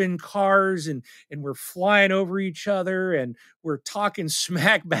bumping cars and we're flying over each other and we're talking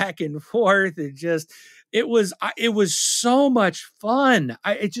smack back and forth. It was so much fun.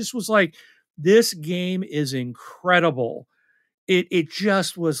 It just was like, this game is incredible. It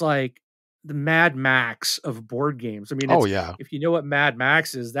just was like the Mad Max of board games. I mean, Oh yeah. if you know what Mad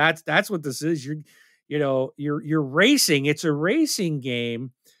Max is, that's what this is. You're racing. It's a racing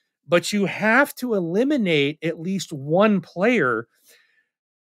game, but you have to eliminate at least one player,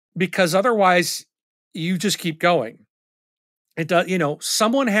 because otherwise you just keep going. It does,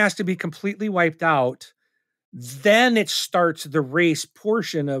 someone has to be completely wiped out. Then it starts the race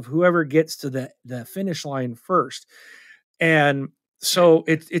portion of whoever gets to the finish line first. And so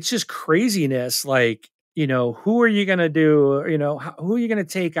it's just craziness. Like, who are you going to do? Who are you going to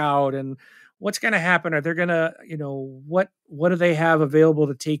take out, and what's going to happen? Are they going to, what do they have available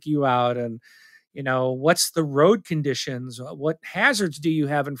to take you out? And, what's the road conditions? What hazards do you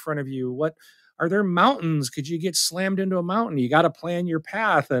have in front of you? What are there mountains? Could you get slammed into a mountain? You got to plan your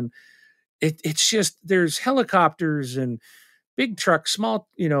path. And it's just, there's helicopters and big trucks, small,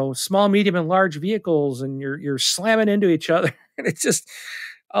 medium, and large vehicles, and you're slamming into each other. And it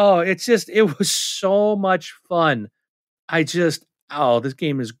was so much fun. This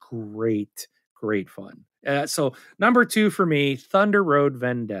game is great, great fun. So number 2 for me, Thunder Road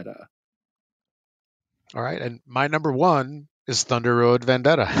Vendetta. All right, and my number 1 is Thunder Road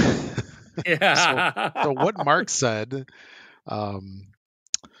Vendetta. Yeah. So what Mark said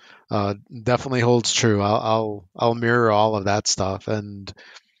definitely holds true. I'll mirror all of that stuff, and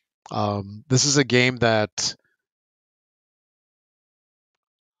this is a game that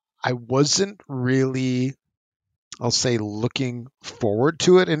I wasn't really, I'll say, looking forward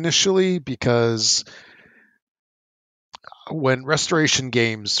to it initially, because when Restoration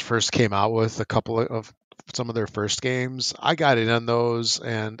Games first came out with a couple of some of their first games, I got in on those,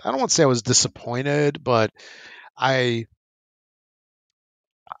 and I don't want to say I was disappointed, but I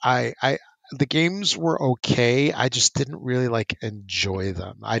the games were okay. I just didn't really like enjoy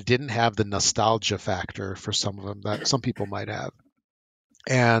them. I didn't have the nostalgia factor for some of them that some people might have.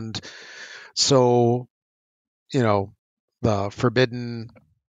 And so, the Forbidden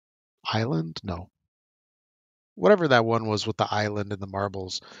Island, no, whatever that one was with the island and the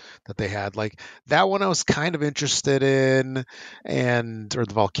marbles that they had, like that one I was kind of interested in, or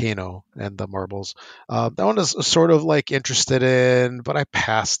the volcano and the marbles. That one is sort of like interested in, but I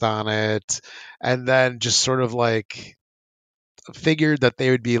passed on it, and then just sort of like figured that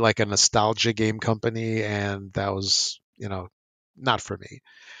they would be like a nostalgia game company, and that was, not for me.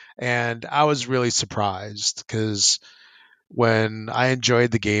 And I was really surprised, because when I enjoyed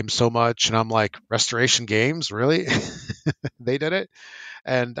the game so much, and I'm like, Restoration Games, really? They did it?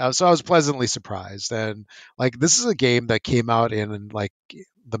 And so I was pleasantly surprised. And like, this is a game that came out in like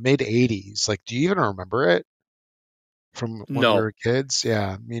the mid 80s. Like, do you even remember it from when we No. were kids?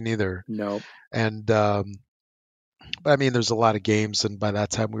 Yeah, me neither. No. And But I mean, there's a lot of games, and by that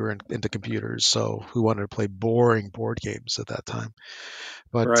time we were into computers, so we wanted to play boring board games at that time.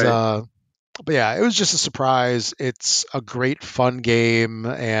 But Right. uh, but yeah, it was just a surprise. It's a great fun game,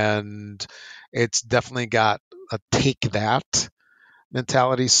 and it's definitely got a take that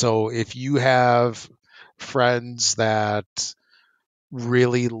mentality. So if you have friends that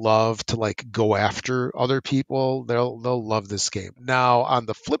really love to like go after other people, they'll love this game. Now, on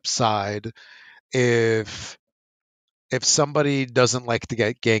the flip side, if somebody doesn't like to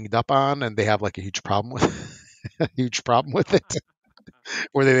get ganged up on and they have like a huge problem with a huge problem with it,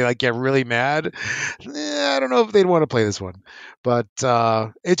 where they like get really mad, I don't know if they'd want to play this one. But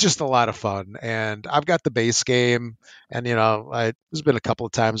it's just a lot of fun, and I've got the base game, and there's been a couple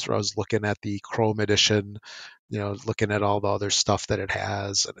of times where I was looking at the Chrome edition, looking at all the other stuff that it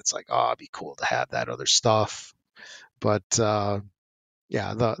has, and it's like, oh, it'd be cool to have that other stuff. But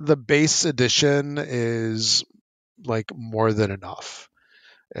yeah, the base edition is like more than enough.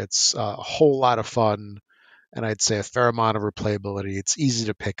 It's a whole lot of fun, and I'd say a fair amount of replayability. It's easy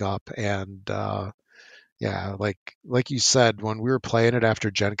to pick up, and yeah, like you said, when we were playing it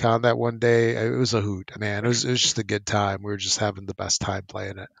after Gen Con that one day, it was a hoot, man. It was just a good time. We were just having the best time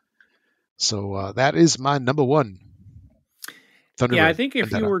playing it. So that is my number one, Yeah, I Thunderbird think if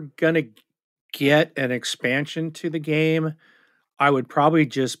you Vendetta. were going to get an expansion to the game, I would probably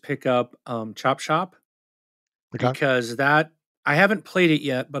just pick up Chop Shop, Okay. because that I haven't played it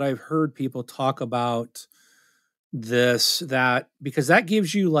yet, but I've heard people talk about that because that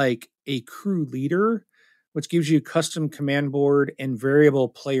gives you like a crew leader, which gives you custom command board and variable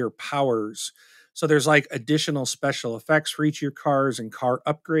player powers. So there's like additional special effects for each of your cars and car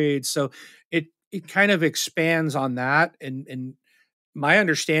upgrades. So it kind of expands on that. And my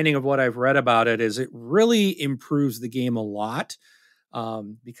understanding of what I've read about it is it really improves the game a lot,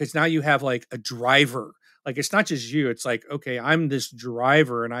 because now you have like a driver. Like it's not just you. It's like, okay, I'm this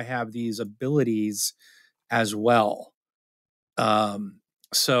driver and I have these abilities as well. Um,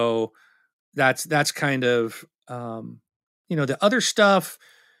 so that's kind of the other stuff,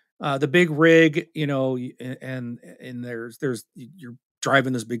 the big rig, and there's you're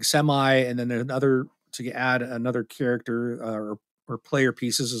driving this big semi, and then another to add another character, or player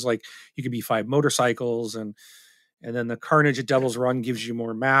pieces is like you could be 5 motorcycles, and then the Carnage at Devil's Run gives you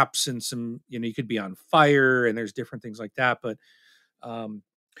more maps and some, you could be on fire, and there's different things like that. But um,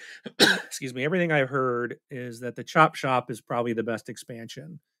 excuse me, everything I've heard is that the Chop Shop is probably the best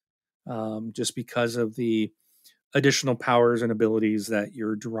expansion, just because of the additional powers and abilities that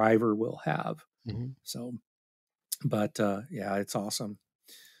your driver will have. Hmm. So, but yeah, it's awesome.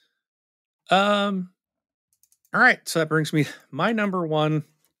 Um, all right, so that brings me my number one,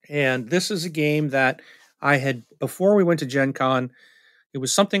 and this is a game that I had before we went to Gen Con. It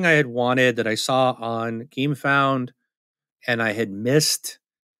was something I had wanted that I saw on GameFound, and I had missed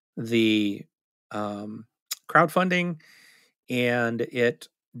the um, crowdfunding, and it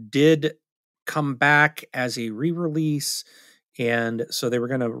did come back as a re-release. And so they were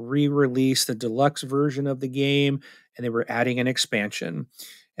going to re-release the deluxe version of the game, and they were adding an expansion.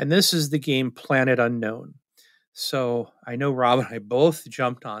 And this is the game Planet Unknown. So I know Rob and I both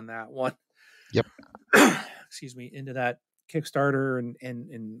jumped on that one. Yep. Excuse me, into that Kickstarter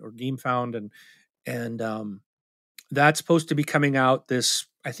and or GameFound, and that's supposed to be coming out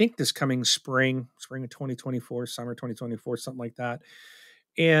I think this coming spring of 2024, summer 2024, something like that.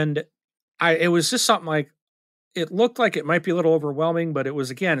 And it was just something like, it looked like it might be a little overwhelming, but it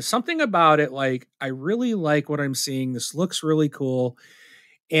was, again, something about it. Like, I really like what I'm seeing. This looks really cool.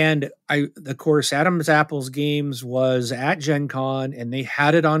 And of course, Adam's Apples Games was at Gen Con, and they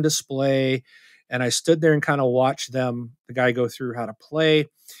had it on display. And I stood there and kind of watched the guy go through how to play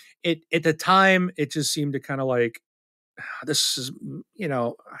it. At the time, it just seemed to kind of like, this is, I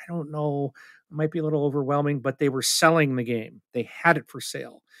don't know, it might be a little overwhelming, but they were selling the game. They had it for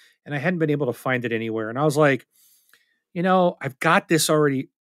sale, and I hadn't been able to find it anywhere. And I was like, I've got this already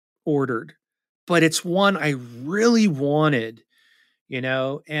ordered, but it's one I really wanted,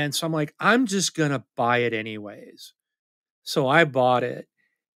 and so I'm like, I'm just going to buy it anyways. So I bought it,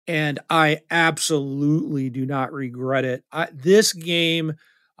 and I absolutely do not regret it. This game,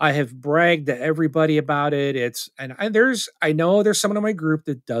 I have bragged to everybody about it. I know there's someone in my group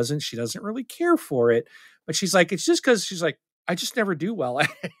that doesn't. She doesn't really care for it, but she's like, it's just because she's like, I just never do well at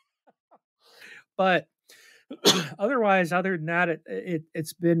it. But otherwise, other than that,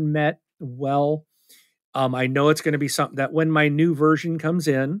 it's been met well. I know it's going to be something that when my new version comes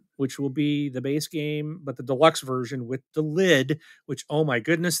in, which will be the base game, but the deluxe version with the lid, which, oh my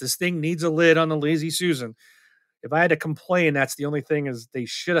goodness, this thing needs a lid on the Lazy Susan. If I had to complain, that's the only thing, is they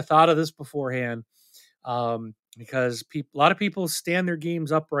should have thought of this beforehand. because a lot of people stand their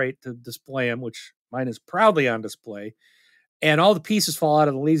games upright to display them, which mine is proudly on display, and all the pieces fall out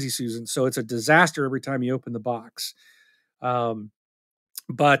of the Lazy Susan, so it's a disaster every time you open the box. Um,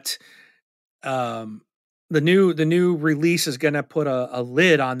 but um, the new release is going to put a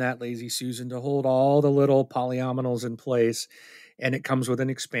lid on that Lazy Susan to hold all the little polyominoes in place, and it comes with an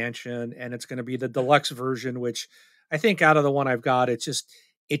expansion, and it's going to be the deluxe version, which I think out of the one I've got, it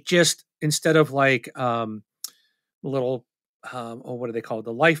just instead of like little what do they call it?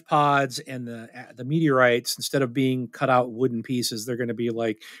 The life pods and the meteorites, instead of being cut out wooden pieces, they're going to be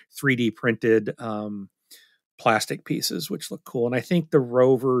like 3D printed plastic pieces, which look cool. And I think the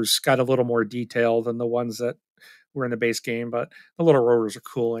rovers got a little more detail than the ones that were in the base game, but the little rovers are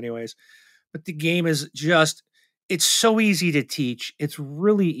cool anyways. But the game is just, it's so easy to teach. It's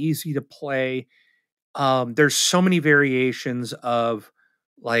really easy to play. There's so many variations of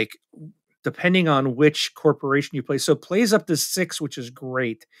like, depending on which corporation you play. So it plays up to 6, which is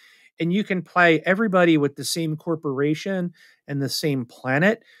great. And you can play everybody with the same corporation and the same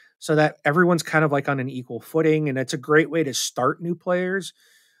planet so that everyone's kind of like on an equal footing. And it's a great way to start new players.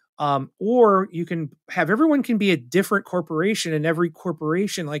 Or you can have everyone can be a different corporation, and every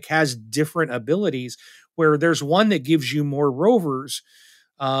corporation like has different abilities, where there's one that gives you more rovers.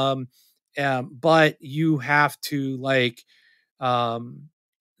 But you have to like,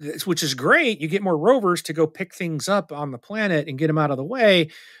 which is great. You get more rovers to go pick things up on the planet and get them out of the way.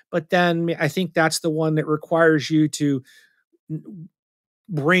 But then I think that's the one that requires you to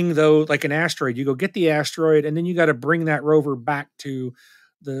bring, though, like an asteroid. You go get the asteroid, and then you got to bring that rover back to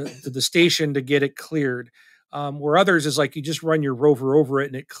the station to get it cleared. Where others is like you just run your rover over it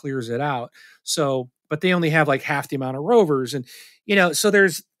and it clears it out. So, but they only have like half the amount of rovers, and so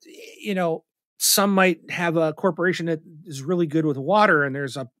there's some might have a corporation that is really good with water, and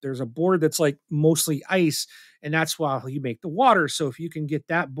there's a board that's like mostly ice, and that's why you make the water. So if you can get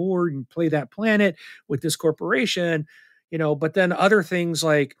that board and play that planet with this corporation, but then other things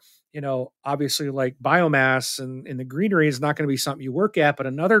like, obviously like biomass and the greenery is not going to be something you work at, but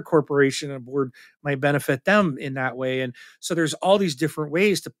another corporation and board might benefit them in that way. And so there's all these different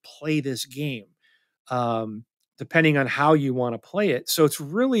ways to play this game. Depending on how you want to play it. So it's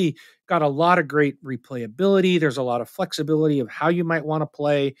really got a lot of great replayability. There's a lot of flexibility of how you might want to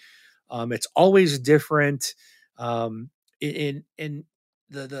play. It's always different. In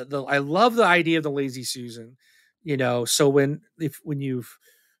I love the idea of the Lazy Susan. So when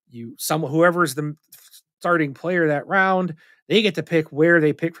whoever's the starting player that round, they get to pick where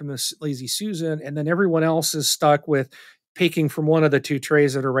they pick from the Lazy Susan, and then everyone else is stuck with picking from one of the 2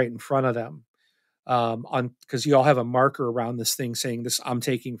 trays that are right in front of them. Because you all have a marker around this thing saying this, I'm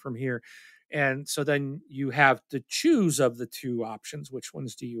taking from here. And so then you have to choose of the 2 options, which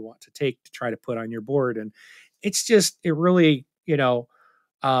ones do you want to take to try to put on your board. And it's just, it really,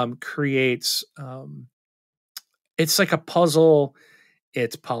 creates, it's like a puzzle.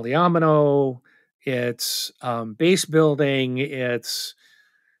 It's polyomino, it's base building, it's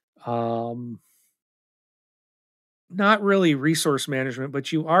not really resource management,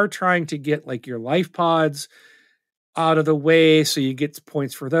 but you are trying to get like your life pods out of the way so you get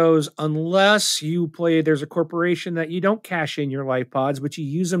points for those, unless there's a corporation that you don't cash in your life pods, but you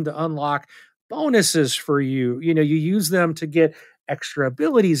use them to unlock bonuses for you. You use them to get extra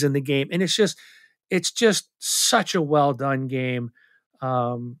abilities in the game. And it's just such a well done game.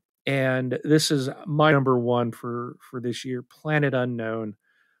 And this is my number 1 for this year, Planet Unknown.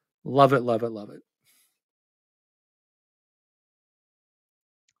 Love it, love it, love it.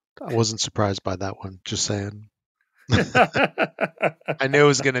 I wasn't surprised by that one, just saying. I knew it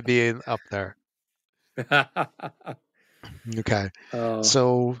was going to be up there. Okay.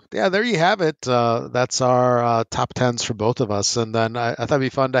 So, yeah, there you have it. That's our top 10s for both of us. And then I thought it'd be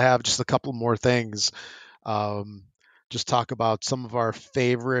fun to have just a couple more things. Just talk about some of our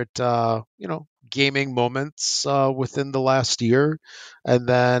favorite, gaming moments within the last year. And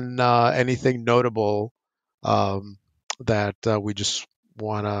then anything notable that we just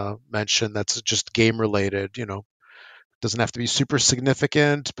want to mention that's just game related. Doesn't have to be super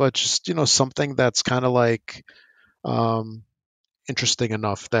significant, but just something that's kind of like interesting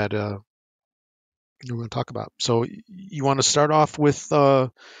enough that we're going to talk about. So you want to start off with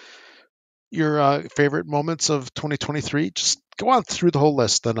your favorite moments of 2023? Just go on through the whole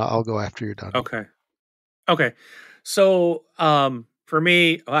list, then I'll go after you're done. Okay. So for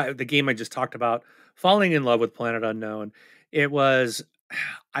me, the game I just talked about, falling in love with Planet Unknown. It was,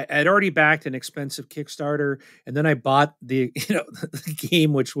 I'd already backed an expensive Kickstarter, and then I bought the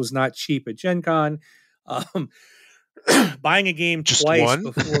game, which was not cheap at Gen Con. Buying a game Just twice one?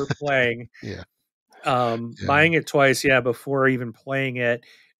 before playing. Yeah. Yeah. Buying it twice, yeah, before even playing it,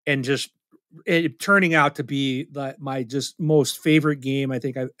 and just it turning out to be my just most favorite game I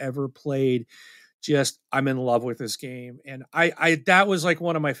think I've ever played. Just I'm in love with this game, and I that was like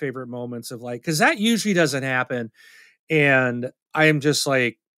one of my favorite moments of like because that usually doesn't happen, and I am just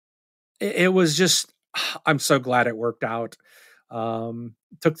like it was just I'm so glad it worked out.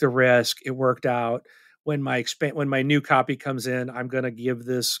 Took the risk. It worked out. When my new copy comes in, I'm gonna give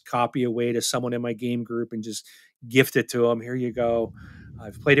this copy away to someone in my game group and just gift it to them. Here you go.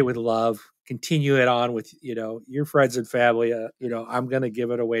 I've played it with love. Continue it on with your friends and family. I'm gonna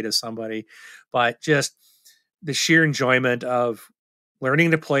give it away to somebody, but just the sheer enjoyment of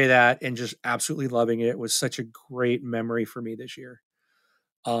learning to play that and just absolutely loving it was such a great memory for me this year.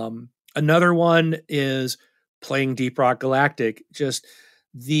 Another one is playing Deep Rock Galactic. Just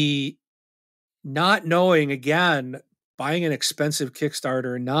the not knowing again, buying an expensive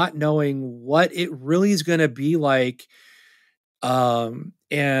Kickstarter, not knowing what it really is going to be like.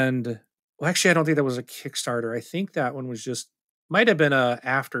 And well, actually, I don't think that was a Kickstarter. I think that one was just might have been a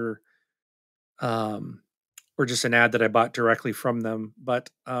after, um, or just an ad that I bought directly from them. But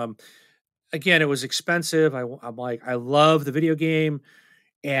again, it was expensive. I'm like, I love the video game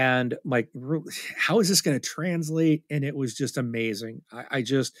and like how is this going to translate, and it was just amazing. I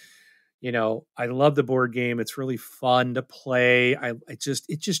just I love the board game. It's really fun to play. It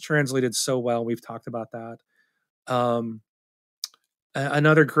just translated so well. We've talked about that. um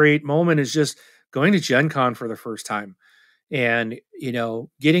Another great moment is just going to Gen Con for the first time, and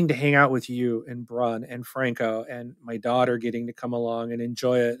getting to hang out with you and Brun and Franco and my daughter, getting to come along and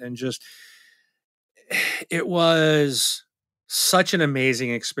enjoy it, and just it was such an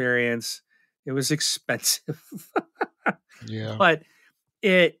amazing experience. It was expensive, Yeah. but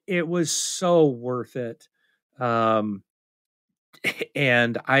it was so worth it. Um,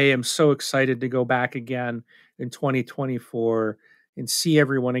 and I am so excited to go back again in 2024 and see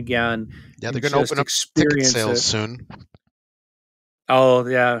everyone again Yeah, they're and going to open just up ticket experience sales it. soon. Oh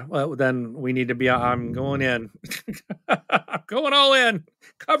yeah, well then we need to be. I'm going in. I'm going all in.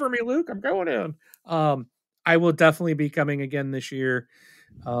 Cover me, Luke. I'm going in. I will definitely be coming again this year.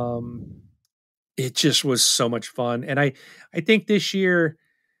 Um, it just was so much fun, and I think this year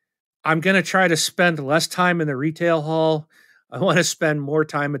I'm gonna try to spend less time in the retail hall. I want to spend more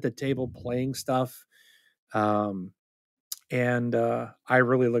time at the table playing stuff. Um, and I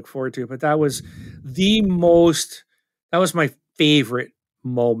really look forward to it. But the most that was my favorite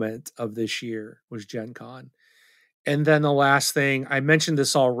moment of this year was Gen Con. And then the last thing, I mentioned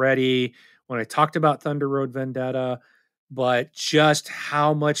this already when I talked about Thunder Road Vendetta, but just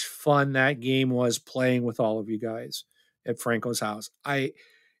how much fun that game was playing with all of you guys at Franco's house.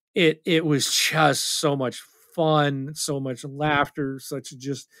 It was just so much fun, so much laughter, such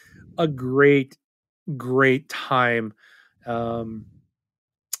just a great time. Um,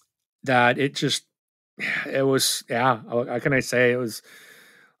 that it just it was yeah. How can I say it was?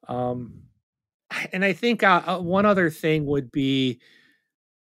 Um, and I think one other thing would be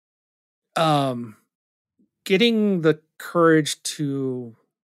um, getting the courage to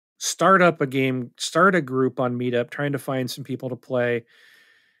start up a game, start a group on Meetup, trying to find some people to play,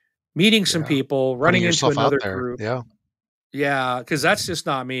 meeting some Yeah. people, Putting running into yourself out another there. group. Yeah. Yeah, because that's just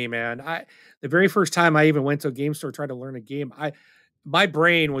not me, man. The very first time I even went to a game store trying to learn a game, my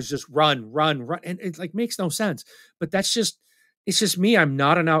brain was just run, run, run, and it like makes no sense. But it's just me. I'm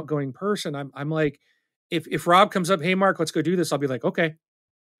not an outgoing person. I'm like, if Rob comes up, hey Mark, let's go do this. I'll be like, okay,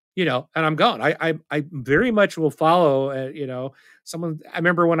 and I'm gone. I very much will follow. Someone. I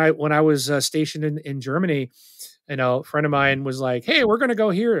remember when I was stationed in Germany. A friend of mine was like, "Hey, we're gonna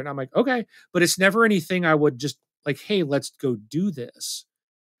go here," and I'm like, "Okay," but it's never anything I would just like, "Hey, let's go do this."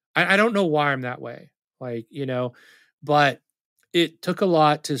 I don't know why I'm that way, like but it took a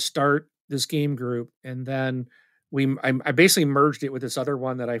lot to start this game group, and then I basically merged it with this other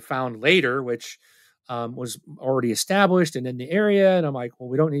one that I found later, which was already established and in the area, and I'm like, well,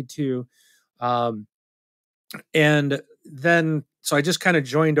 we don't need to. Um, and then so I just kind of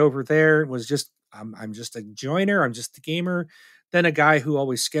joined over there. Was just I'm just a joiner. I'm just a gamer. Then a guy who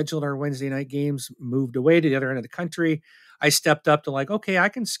always scheduled our Wednesday night games moved away to the other end of the country. I stepped up to like, okay, I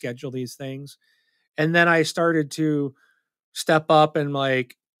can schedule these things. And then I started to step up and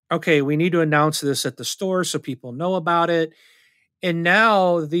like, okay, we need to announce this at the store so people know about it. And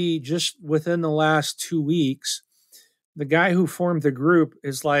now the just within the last 2 weeks, the guy who formed the group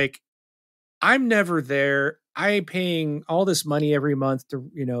is like, I'm never there. I'm paying all this money every month to,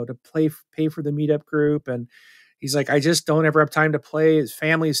 to pay for the meetup group. And he's like, I just don't ever have time to play. His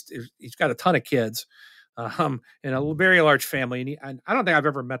family's, he's got a ton of kids, and a very large family. And I don't think I've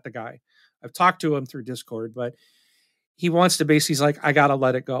ever met the guy. I've talked to him through Discord, but he wants to basically, he's like, I got to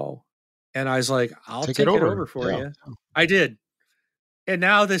let it go. And I was like, I'll Take it take it over. over for Yeah. you. I did. And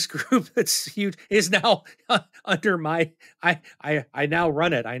now this group that's huge is now under my, I now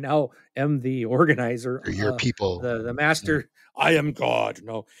run it. I now am the organizer, You're your people. the master. Yeah. I am God.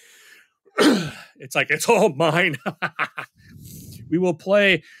 No, it's like, it's all mine. we will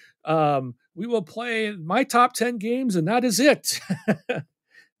play my top 10 games and that is it.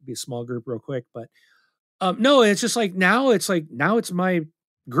 Be a small group real quick, but no, it's just like now it's my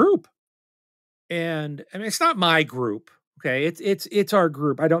group. And I mean, it's not my group. Okay. It's our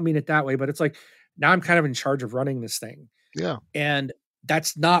group. I don't mean it that way, but it's like now I'm kind of in charge of running this thing. Yeah. And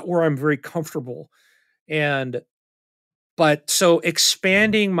that's not where I'm very comfortable. But so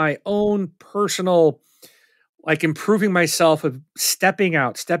expanding my own personal, like improving myself of stepping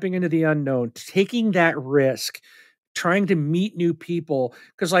into the unknown, taking that risk, trying to meet new people.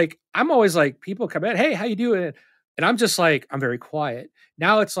 Cause like, I'm always like, people come in, hey, how you doing? And I'm just like, I'm very quiet.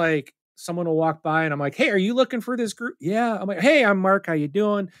 Now it's like someone will walk by and I'm like, hey, are you looking for this group? Yeah. I'm like, hey, I'm Mark. How you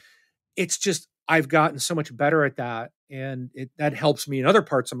doing? It's just, I've gotten so much better at that. And that helps me in other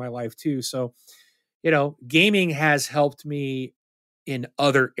parts of my life too. So, gaming has helped me in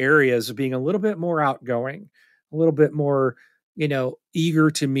other areas of being a little bit more outgoing, a little bit more, eager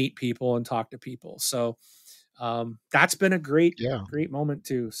to meet people and talk to people. So, that's been a great moment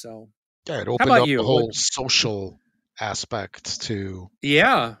too. So yeah, it how opened about up the you? whole social aspect to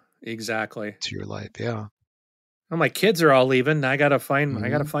exactly to your life. Yeah. Well, my kids are all leaving. I gotta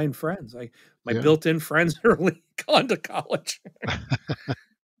find friends. My Yeah. built-in friends are gone to college.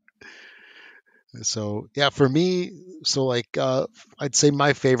 So yeah, for me, so like I'd say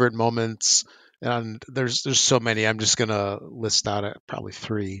my favorite moments, and there's so many. I'm just gonna list out at probably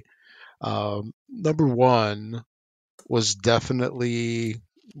three. Number one was definitely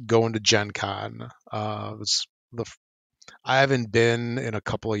going to Gen Con. It was I haven't been in a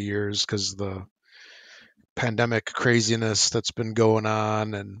couple of years because the pandemic craziness that's been going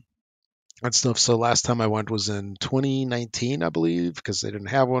on and stuff. So last time I went was in 2019, I believe, because they didn't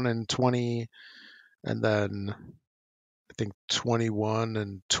have one in 20, and then I think 21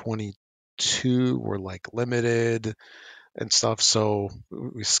 and 22 were like limited and stuff. So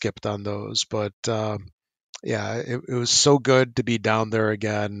we skipped on those, but yeah, it was so good to be down there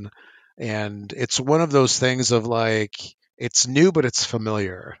again. And it's one of those things of like, it's new, but it's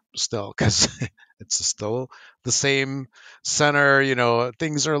familiar still because it's still the same center.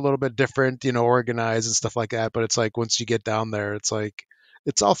 Things are a little bit different, organized and stuff like that. But it's like once you get down there, it's like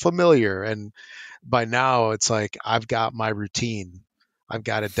it's all familiar. And by now, it's like I've got my routine. I've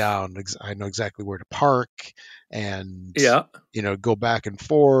got it down. I know exactly where to park and Yeah. go back and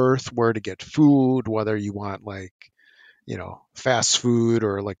forth, where to get food, whether you want like, fast food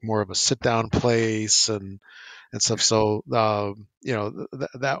or like more of a sit down place and stuff. So,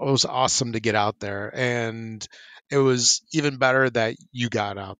 that was awesome to get out there. And it was even better that you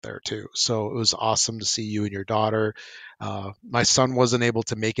got out there too. So it was awesome to see you and your daughter. My son wasn't able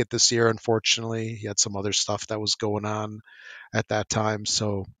to make it this year, unfortunately. He had some other stuff that was going on at that time.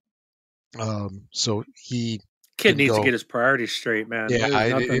 So he Kid didn't needs to go. get his priorities straight, man. Yeah,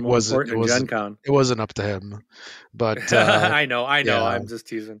 There's nothing more important than Gen Con. it wasn't up to him, but I know. yeah, I'm just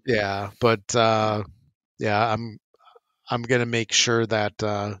teasing. yeah, but yeah, I'm gonna make sure that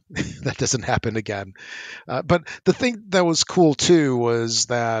that doesn't happen again. But the thing that was cool too was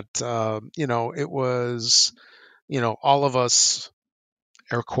that it was all of us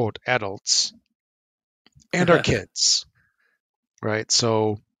air quote adults and our kids, right?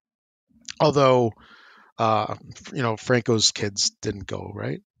 So although Franco's kids didn't go,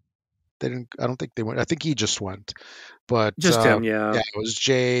 right? They didn't. I don't think they went. I think he just went. But Just him, yeah. yeah, it was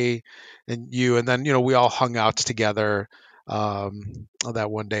Jay and you, and then we all hung out together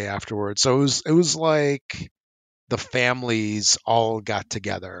that one day afterwards. So it was like the families all got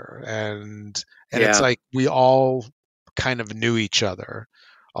together, and it's Yeah. like we all kind of knew each other.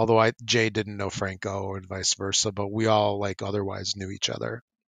 Although Jay didn't know Franco and vice versa, but we all like otherwise knew each other.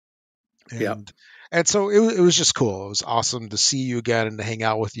 Yeah. And so it was just cool. It was awesome to see you again and to hang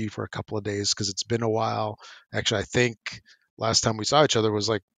out with you for a couple of days because it's been a while. Actually, I think last time we saw each other was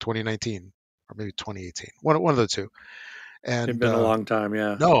like 2019 or maybe 2018, one of the two. It'd And been a long time,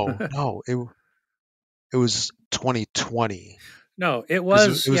 yeah. no, it was 2020. No, it 'Cause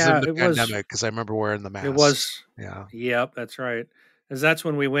was, it was in yeah, the it was, pandemic because I remember wearing the it masks. was, Yeah, yep, that's right. Because that's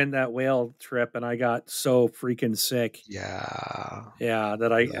when we went that whale trip and I got so freaking sick. yeah, Yeah,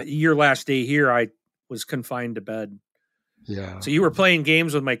 that yeah. your last day here, I was confined to bed. Yeah. So you were playing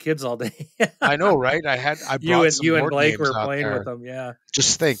games with my kids all day. I know, right? I brought some You and board Blake games were out playing with there. them. Yeah.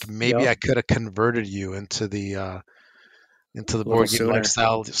 Just think, maybe Yep. I could have converted you into the A little board game sooner.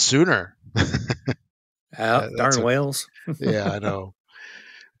 lifestyle sooner. Yeah. That's Darn okay. whales. Yeah, I know.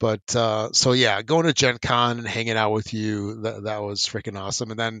 But so yeah, going to Gen Con and hanging out with you, that was freaking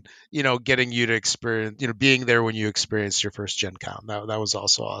awesome. And then, getting you to experience, being there when you experienced your first Gen Con, that was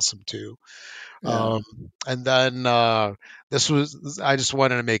also awesome too. Yeah. Um, and then I just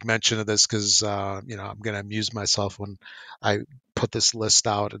wanted to make mention of this because, I'm going to amuse myself when I put this list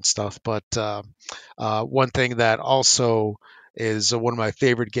out and stuff. But one thing that also is one of my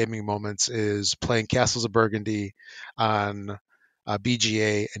favorite gaming moments is playing Castles of Burgundy on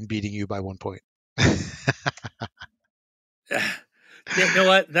BGA and beating you by 1 point. You know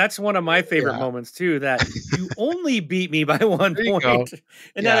what? That's one of my favorite Yeah, moments too. That you only beat me by one there you go. point,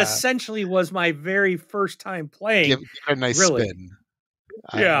 and that Yeah, essentially was my very first time give, playing. give it a nice Really, spin.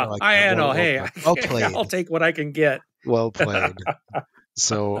 I yeah. like that. I Well, know. well Hey, done. Well played. I'll take what I can get. Well played.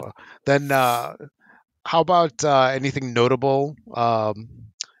 So then, how about anything notable,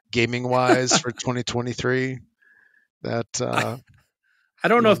 gaming wise, for 2023? That I, I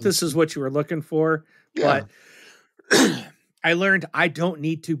don't you know want if to this is mention? what you were looking for, Yeah. but I learned I don't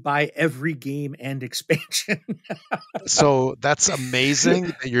need to buy every game and expansion. So that's amazing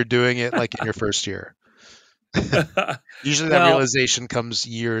that you're doing it like in your first year. Usually that Well, realization comes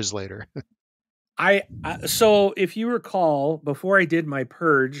years later. so if you recall, before I did my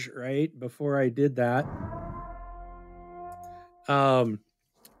purge, right? Before I did that, um,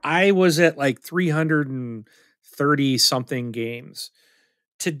 I was at like 330 something games.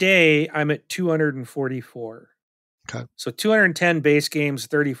 Today, I'm at 244. Okay. So 210 base games,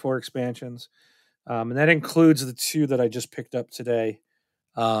 34 expansions. And that includes the two that I just picked up today.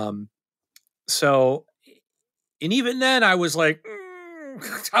 Um, so, and even then, I was like,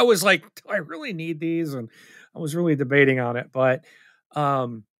 I was like, do I really need these? And I was really debating on it. But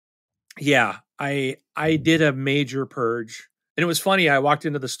um, yeah, I did a major purge, and it was funny. I walked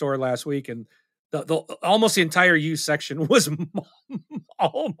into the store last week, and the almost the entire used section was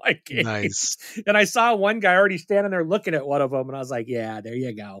all my games, Nice. and I saw one guy already standing there looking at one of them, and I was like, yeah, there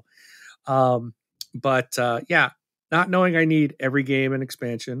you go. Um, but yeah, not knowing I need every game and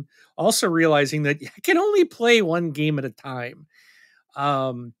expansion, also realizing that I can only play one game at a time.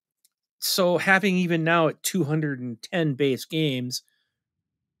 Um, so having even now at 210 base games,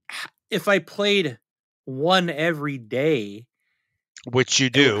 if I played one every day, Which you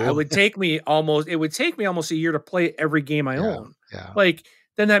I do. would take me almost it would take me almost a year to play every game I Yeah. own. Yeah. Like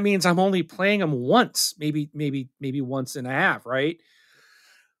then that means I'm only playing them once, maybe once and a half, right?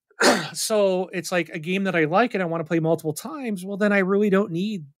 So it's like a game that I like and I want to play multiple times. Well, then I really don't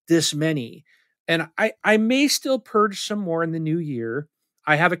need this many. And I may still purge some more in the new year.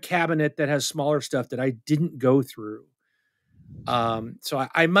 I have a cabinet that has smaller stuff that I didn't go through. So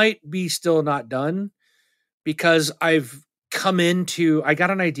I might be still not done because I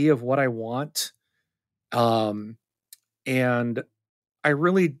got an idea of what I want. Um, and I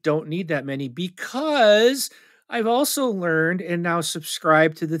really don't need that many because I've also learned and now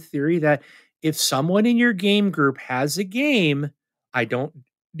subscribe to the theory that if someone in your game group has a game, I don't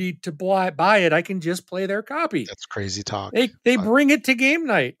need to buy it. I can just play their copy. That's crazy talk. They But bring it to game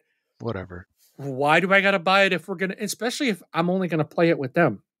night. whatever. Why do I got to buy it if we're going to, especially if I'm only going to play it with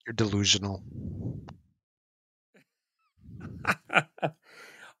them? You're delusional.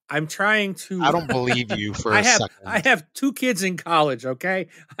 I'm trying to I don't believe you for a I second. have two kids in college, okay?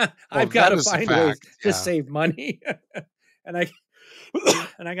 Well, I've got that to is a find ways fact. to Yeah. save money. and I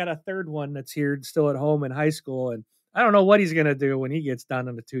and I got a third one that's here still at home in high school and I don't know what he's going to do when he gets done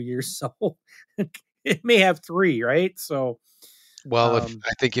in the 2 years. So it may have 3, right? So Well, if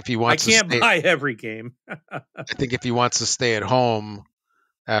I think if he I wants to can't stay, buy every game. I think if he wants to stay at home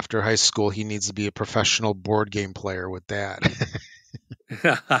after high school, he needs to be a professional board game player with that.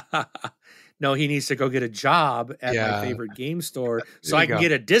 No, he needs to go get a job at my Yeah, favorite game store there so you I can go.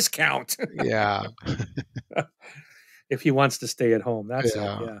 get a discount Yeah, if he wants to stay at home. That's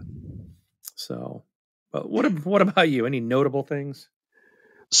it. yeah. Yeah. So, but what about you? Any notable things?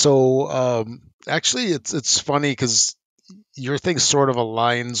 So actually, it's funny because your thing sort of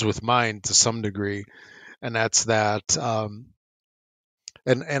aligns with mine to some degree, and that's that.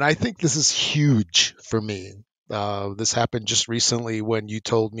 And I think this is huge for me. This happened just recently when you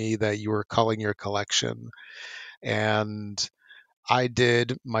told me that you were culling your collection, and I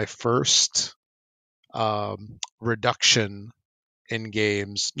did my first reduction in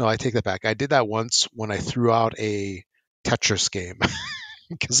games. No, I take that back. I did that once when I threw out a Tetris game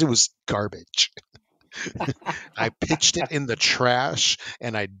because it was garbage. I pitched it in the trash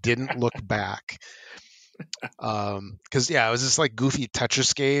and I didn't look back. Because yeah, it was this like goofy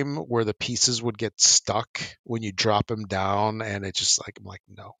Tetris game where the pieces would get stuck when you drop them down, and it just like I'm like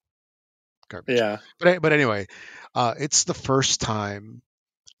no garbage. Yeah. But anyway, it's the first time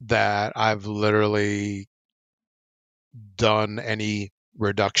that I've literally done any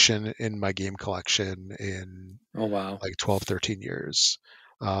reduction in my game collection in Oh wow. like 12, 13 years.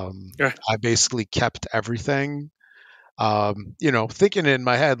 Yeah. I basically kept everything, thinking in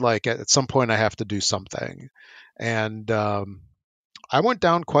my head, like at some point I have to do something. And I went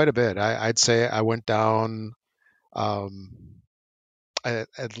down quite a bit. I'd say I went down um,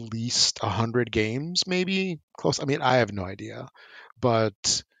 at least 100 games, maybe close. I mean, I have no idea,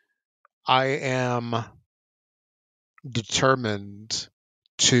 but I am determined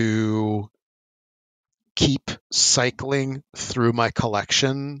to keep cycling through my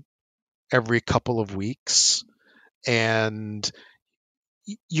collection every couple of weeks. And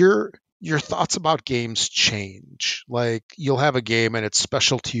your thoughts about games change. Like you'll have a game and it's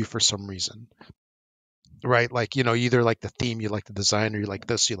special to you for some reason, right? Like you either like the theme, you like the design, or you like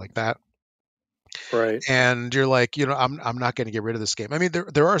this, you like that, Right. and you're like, I'm not going to get rid of this game. I mean,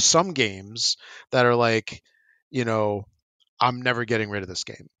 there are some games that are like, you know, I'm never getting rid of this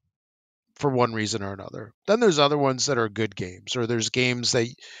game for one reason or another. Then there's other ones that are good games, or there's games that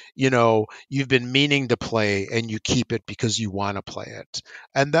you've been meaning to play and you keep it because you want to play it.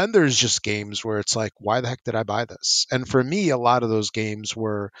 And then there's just games where it's like, why the heck did I buy this? And for me, a lot of those games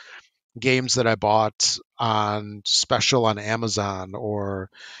were games that I bought on special on Amazon, or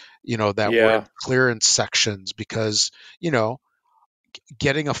that were in Yeah. clearance sections, because you know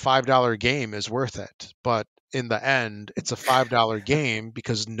getting a $5 game is worth it. But in the end, it's a $5 game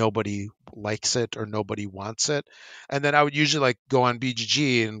because nobody likes it or nobody wants it. And then I would usually like go on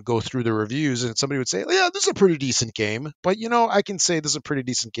BGG and go through the reviews, and somebody would say, "Yeah, this is a pretty decent game." But I can say this is a pretty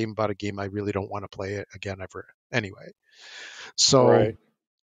decent game about a game I really don't want to play it again ever anyway. So Right.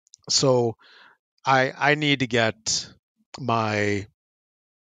 so I need to get my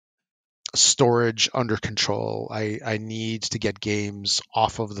storage under control. I need to get games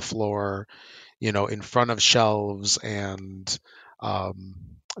off of the floor, in front of shelves, and um,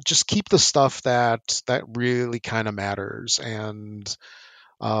 just keep the stuff that really kind of matters. And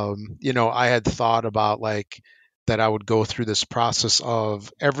I had thought about like that I would go through this process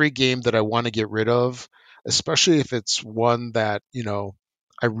of every game that I want to get rid of, especially if it's one that,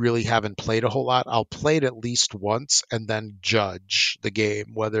 I really haven't played a whole lot. I'll play it at least once and then judge the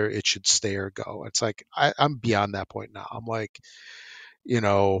game whether it should stay or go. It's like I'm beyond that point now. I'm like, you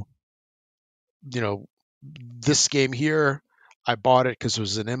know, you know, this game here, I bought it because it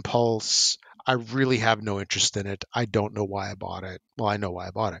was an impulse. I really have no interest in it. I don't know why I bought it. Well, I know why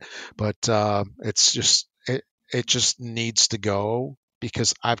I bought it, but it's just it just needs to go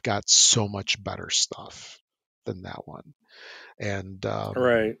because I've got so much better stuff than that one. And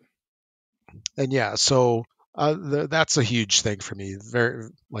Right. and yeah, so that's a huge thing for me. Very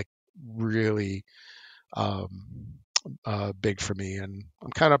like really big for me, and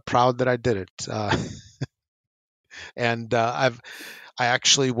I'm kind of proud that I did it. And I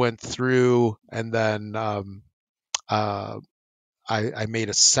actually went through and then uh, I made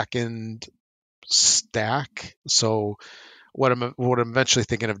a second stack. So what I'm eventually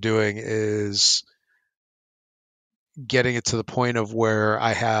thinking of doing is getting it to the point of where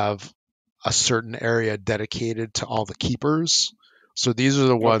I have a certain area dedicated to all the keepers. So these are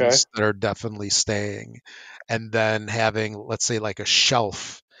the Okay. ones that are definitely staying. And then having, let's say, like a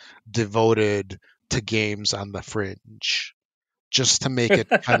shelf devoted to games on the fringe, just to make it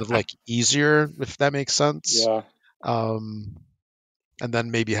kind of like easier, if that makes sense. Yeah. Um, and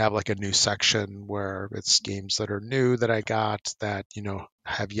then maybe have like a new section where it's games that are new that I got that,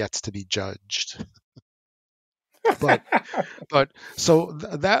 have yet to be judged. But so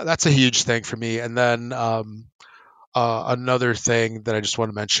that's a huge thing for me. And then another thing that I just want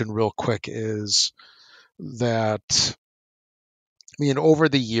to mention real quick is that over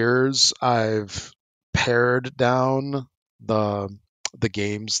the years I've pared down the the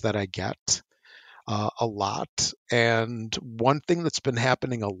games that I get a lot. And one thing that's been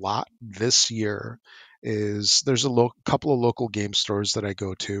happening a lot this year is there's a couple of local game stores that I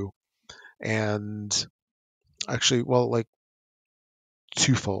go to, and actually, well, like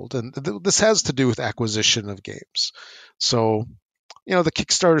twofold. And this has to do with acquisition of games. So, the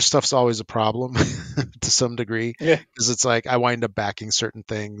Kickstarter stuff's always a problem to some degree, Yeah. because it's like I wind up backing certain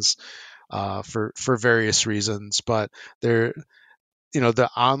things for various reasons. But the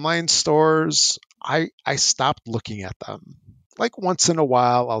online stores, I stopped looking at them. like once in a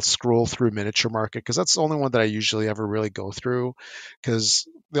while I'll scroll through Miniature Market because that's the only one that I usually ever really go through, because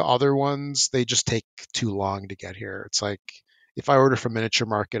the other ones they just take too long to get here. It's like if I order from Miniature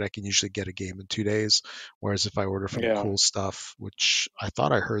Market, I can usually get a game in 2 days, whereas if I order from Yeah. Cool Stuff, which I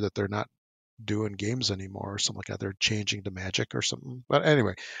thought I heard that they're not doing games anymore or something like that, they're changing to Magic or something. But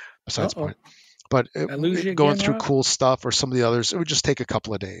anyway, besides the Uh-oh. point. But I lose you going again, through Rob? Cool Stuff or some of the others, it would just take a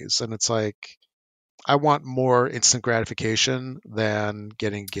couple of days, and it's like I want more instant gratification than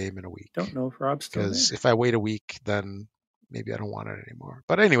getting a game in a Don't week. know if Rob's still there. Because if I wait a week, then maybe I don't want it anymore.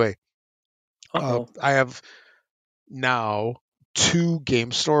 But anyway, Uh-oh. I have now 2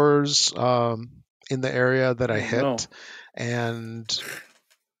 game stores in the area that I Oh, no. hit, and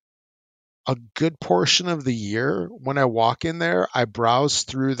a good portion of the year when I walk in there, I browse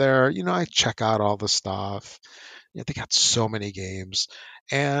through there. I check out all the stuff. They got so many games.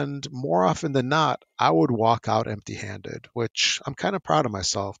 And more often than not, I would walk out empty handed, which I'm kind of proud of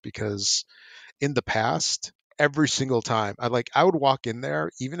myself because in the past, every single time I would walk in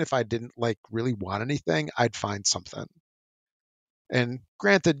there, even if I didn't like really want anything, I'd find something. And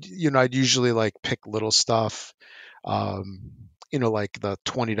granted, I'd usually like pick little stuff, like the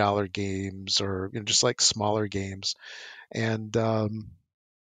 $20 games or just like smaller games. And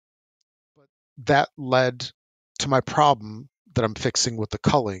that led to my problem that I'm fixing with the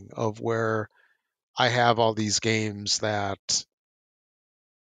culling, of where I have all these games that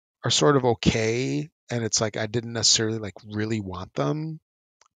are sort of okay, and it's like I didn't necessarily like really want them,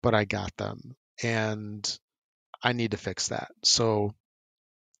 but I got them, and I need to fix that. So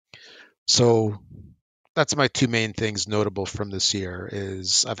that's my 2 main things notable from this year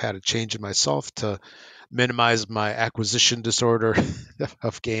is I've had a change in myself to minimize my acquisition disorder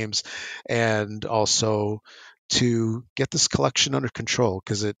of games, and also to get this collection under control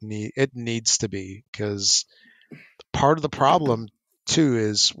because it needs to be, because part of the problem too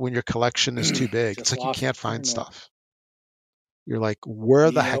is when your collection is too big, it's Just like you lost can't you for a find minute. stuff. You're like, where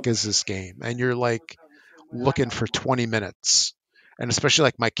the heck Yep. is this game? And you're like looking for 20 minutes. And especially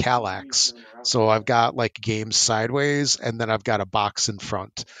like my Calax. So I've got like games sideways and then I've got a box in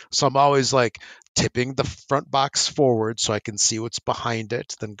front. So I'm always like tipping the front box forward so I can see what's behind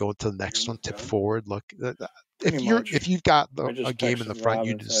it, then go to the next one, tip forward, look. Pretty much. If you've got I a just game in the texted front, Rob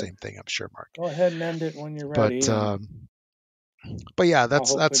you and do the said, same thing, I'm sure, Mark. go ahead and end it when you're But ready, and but yeah, I'll that's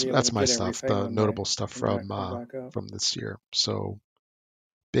hopefully that's be able to that's my get stuff, everything the when I notable stuff come back far back up. from this year. So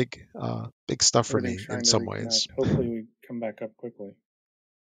big stuff for Everything's me in trying to some reconnect. ways. Hopefully we come back up quickly.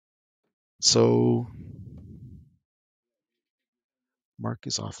 So Mark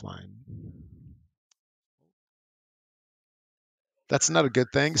is offline. That's not a good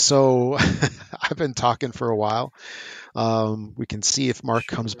thing. So I've been talking for a while. We can see if Mark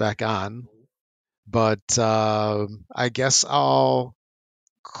comes back on, but I guess I'll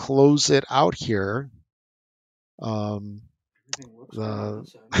close it out here. Everything looks good on The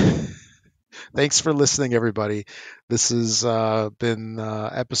this end. Thanks for listening, everybody. This has been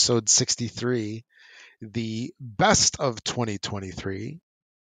episode 63, the best of 2023,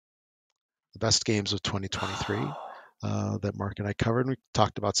 the best games of 2023 that Mark and I covered. We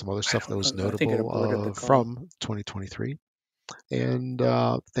talked about some other I stuff that don't was know. I think it aborted the notable call. from 2023. And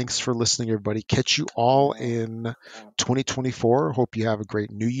thanks for listening, everybody. Catch you all Oh, in crap. 2024. Hope you have a great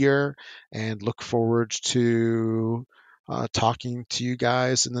new year and look forward to talking to you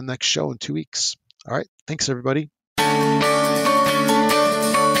guys in the next show in 2 weeks. All right. Thanks, everybody.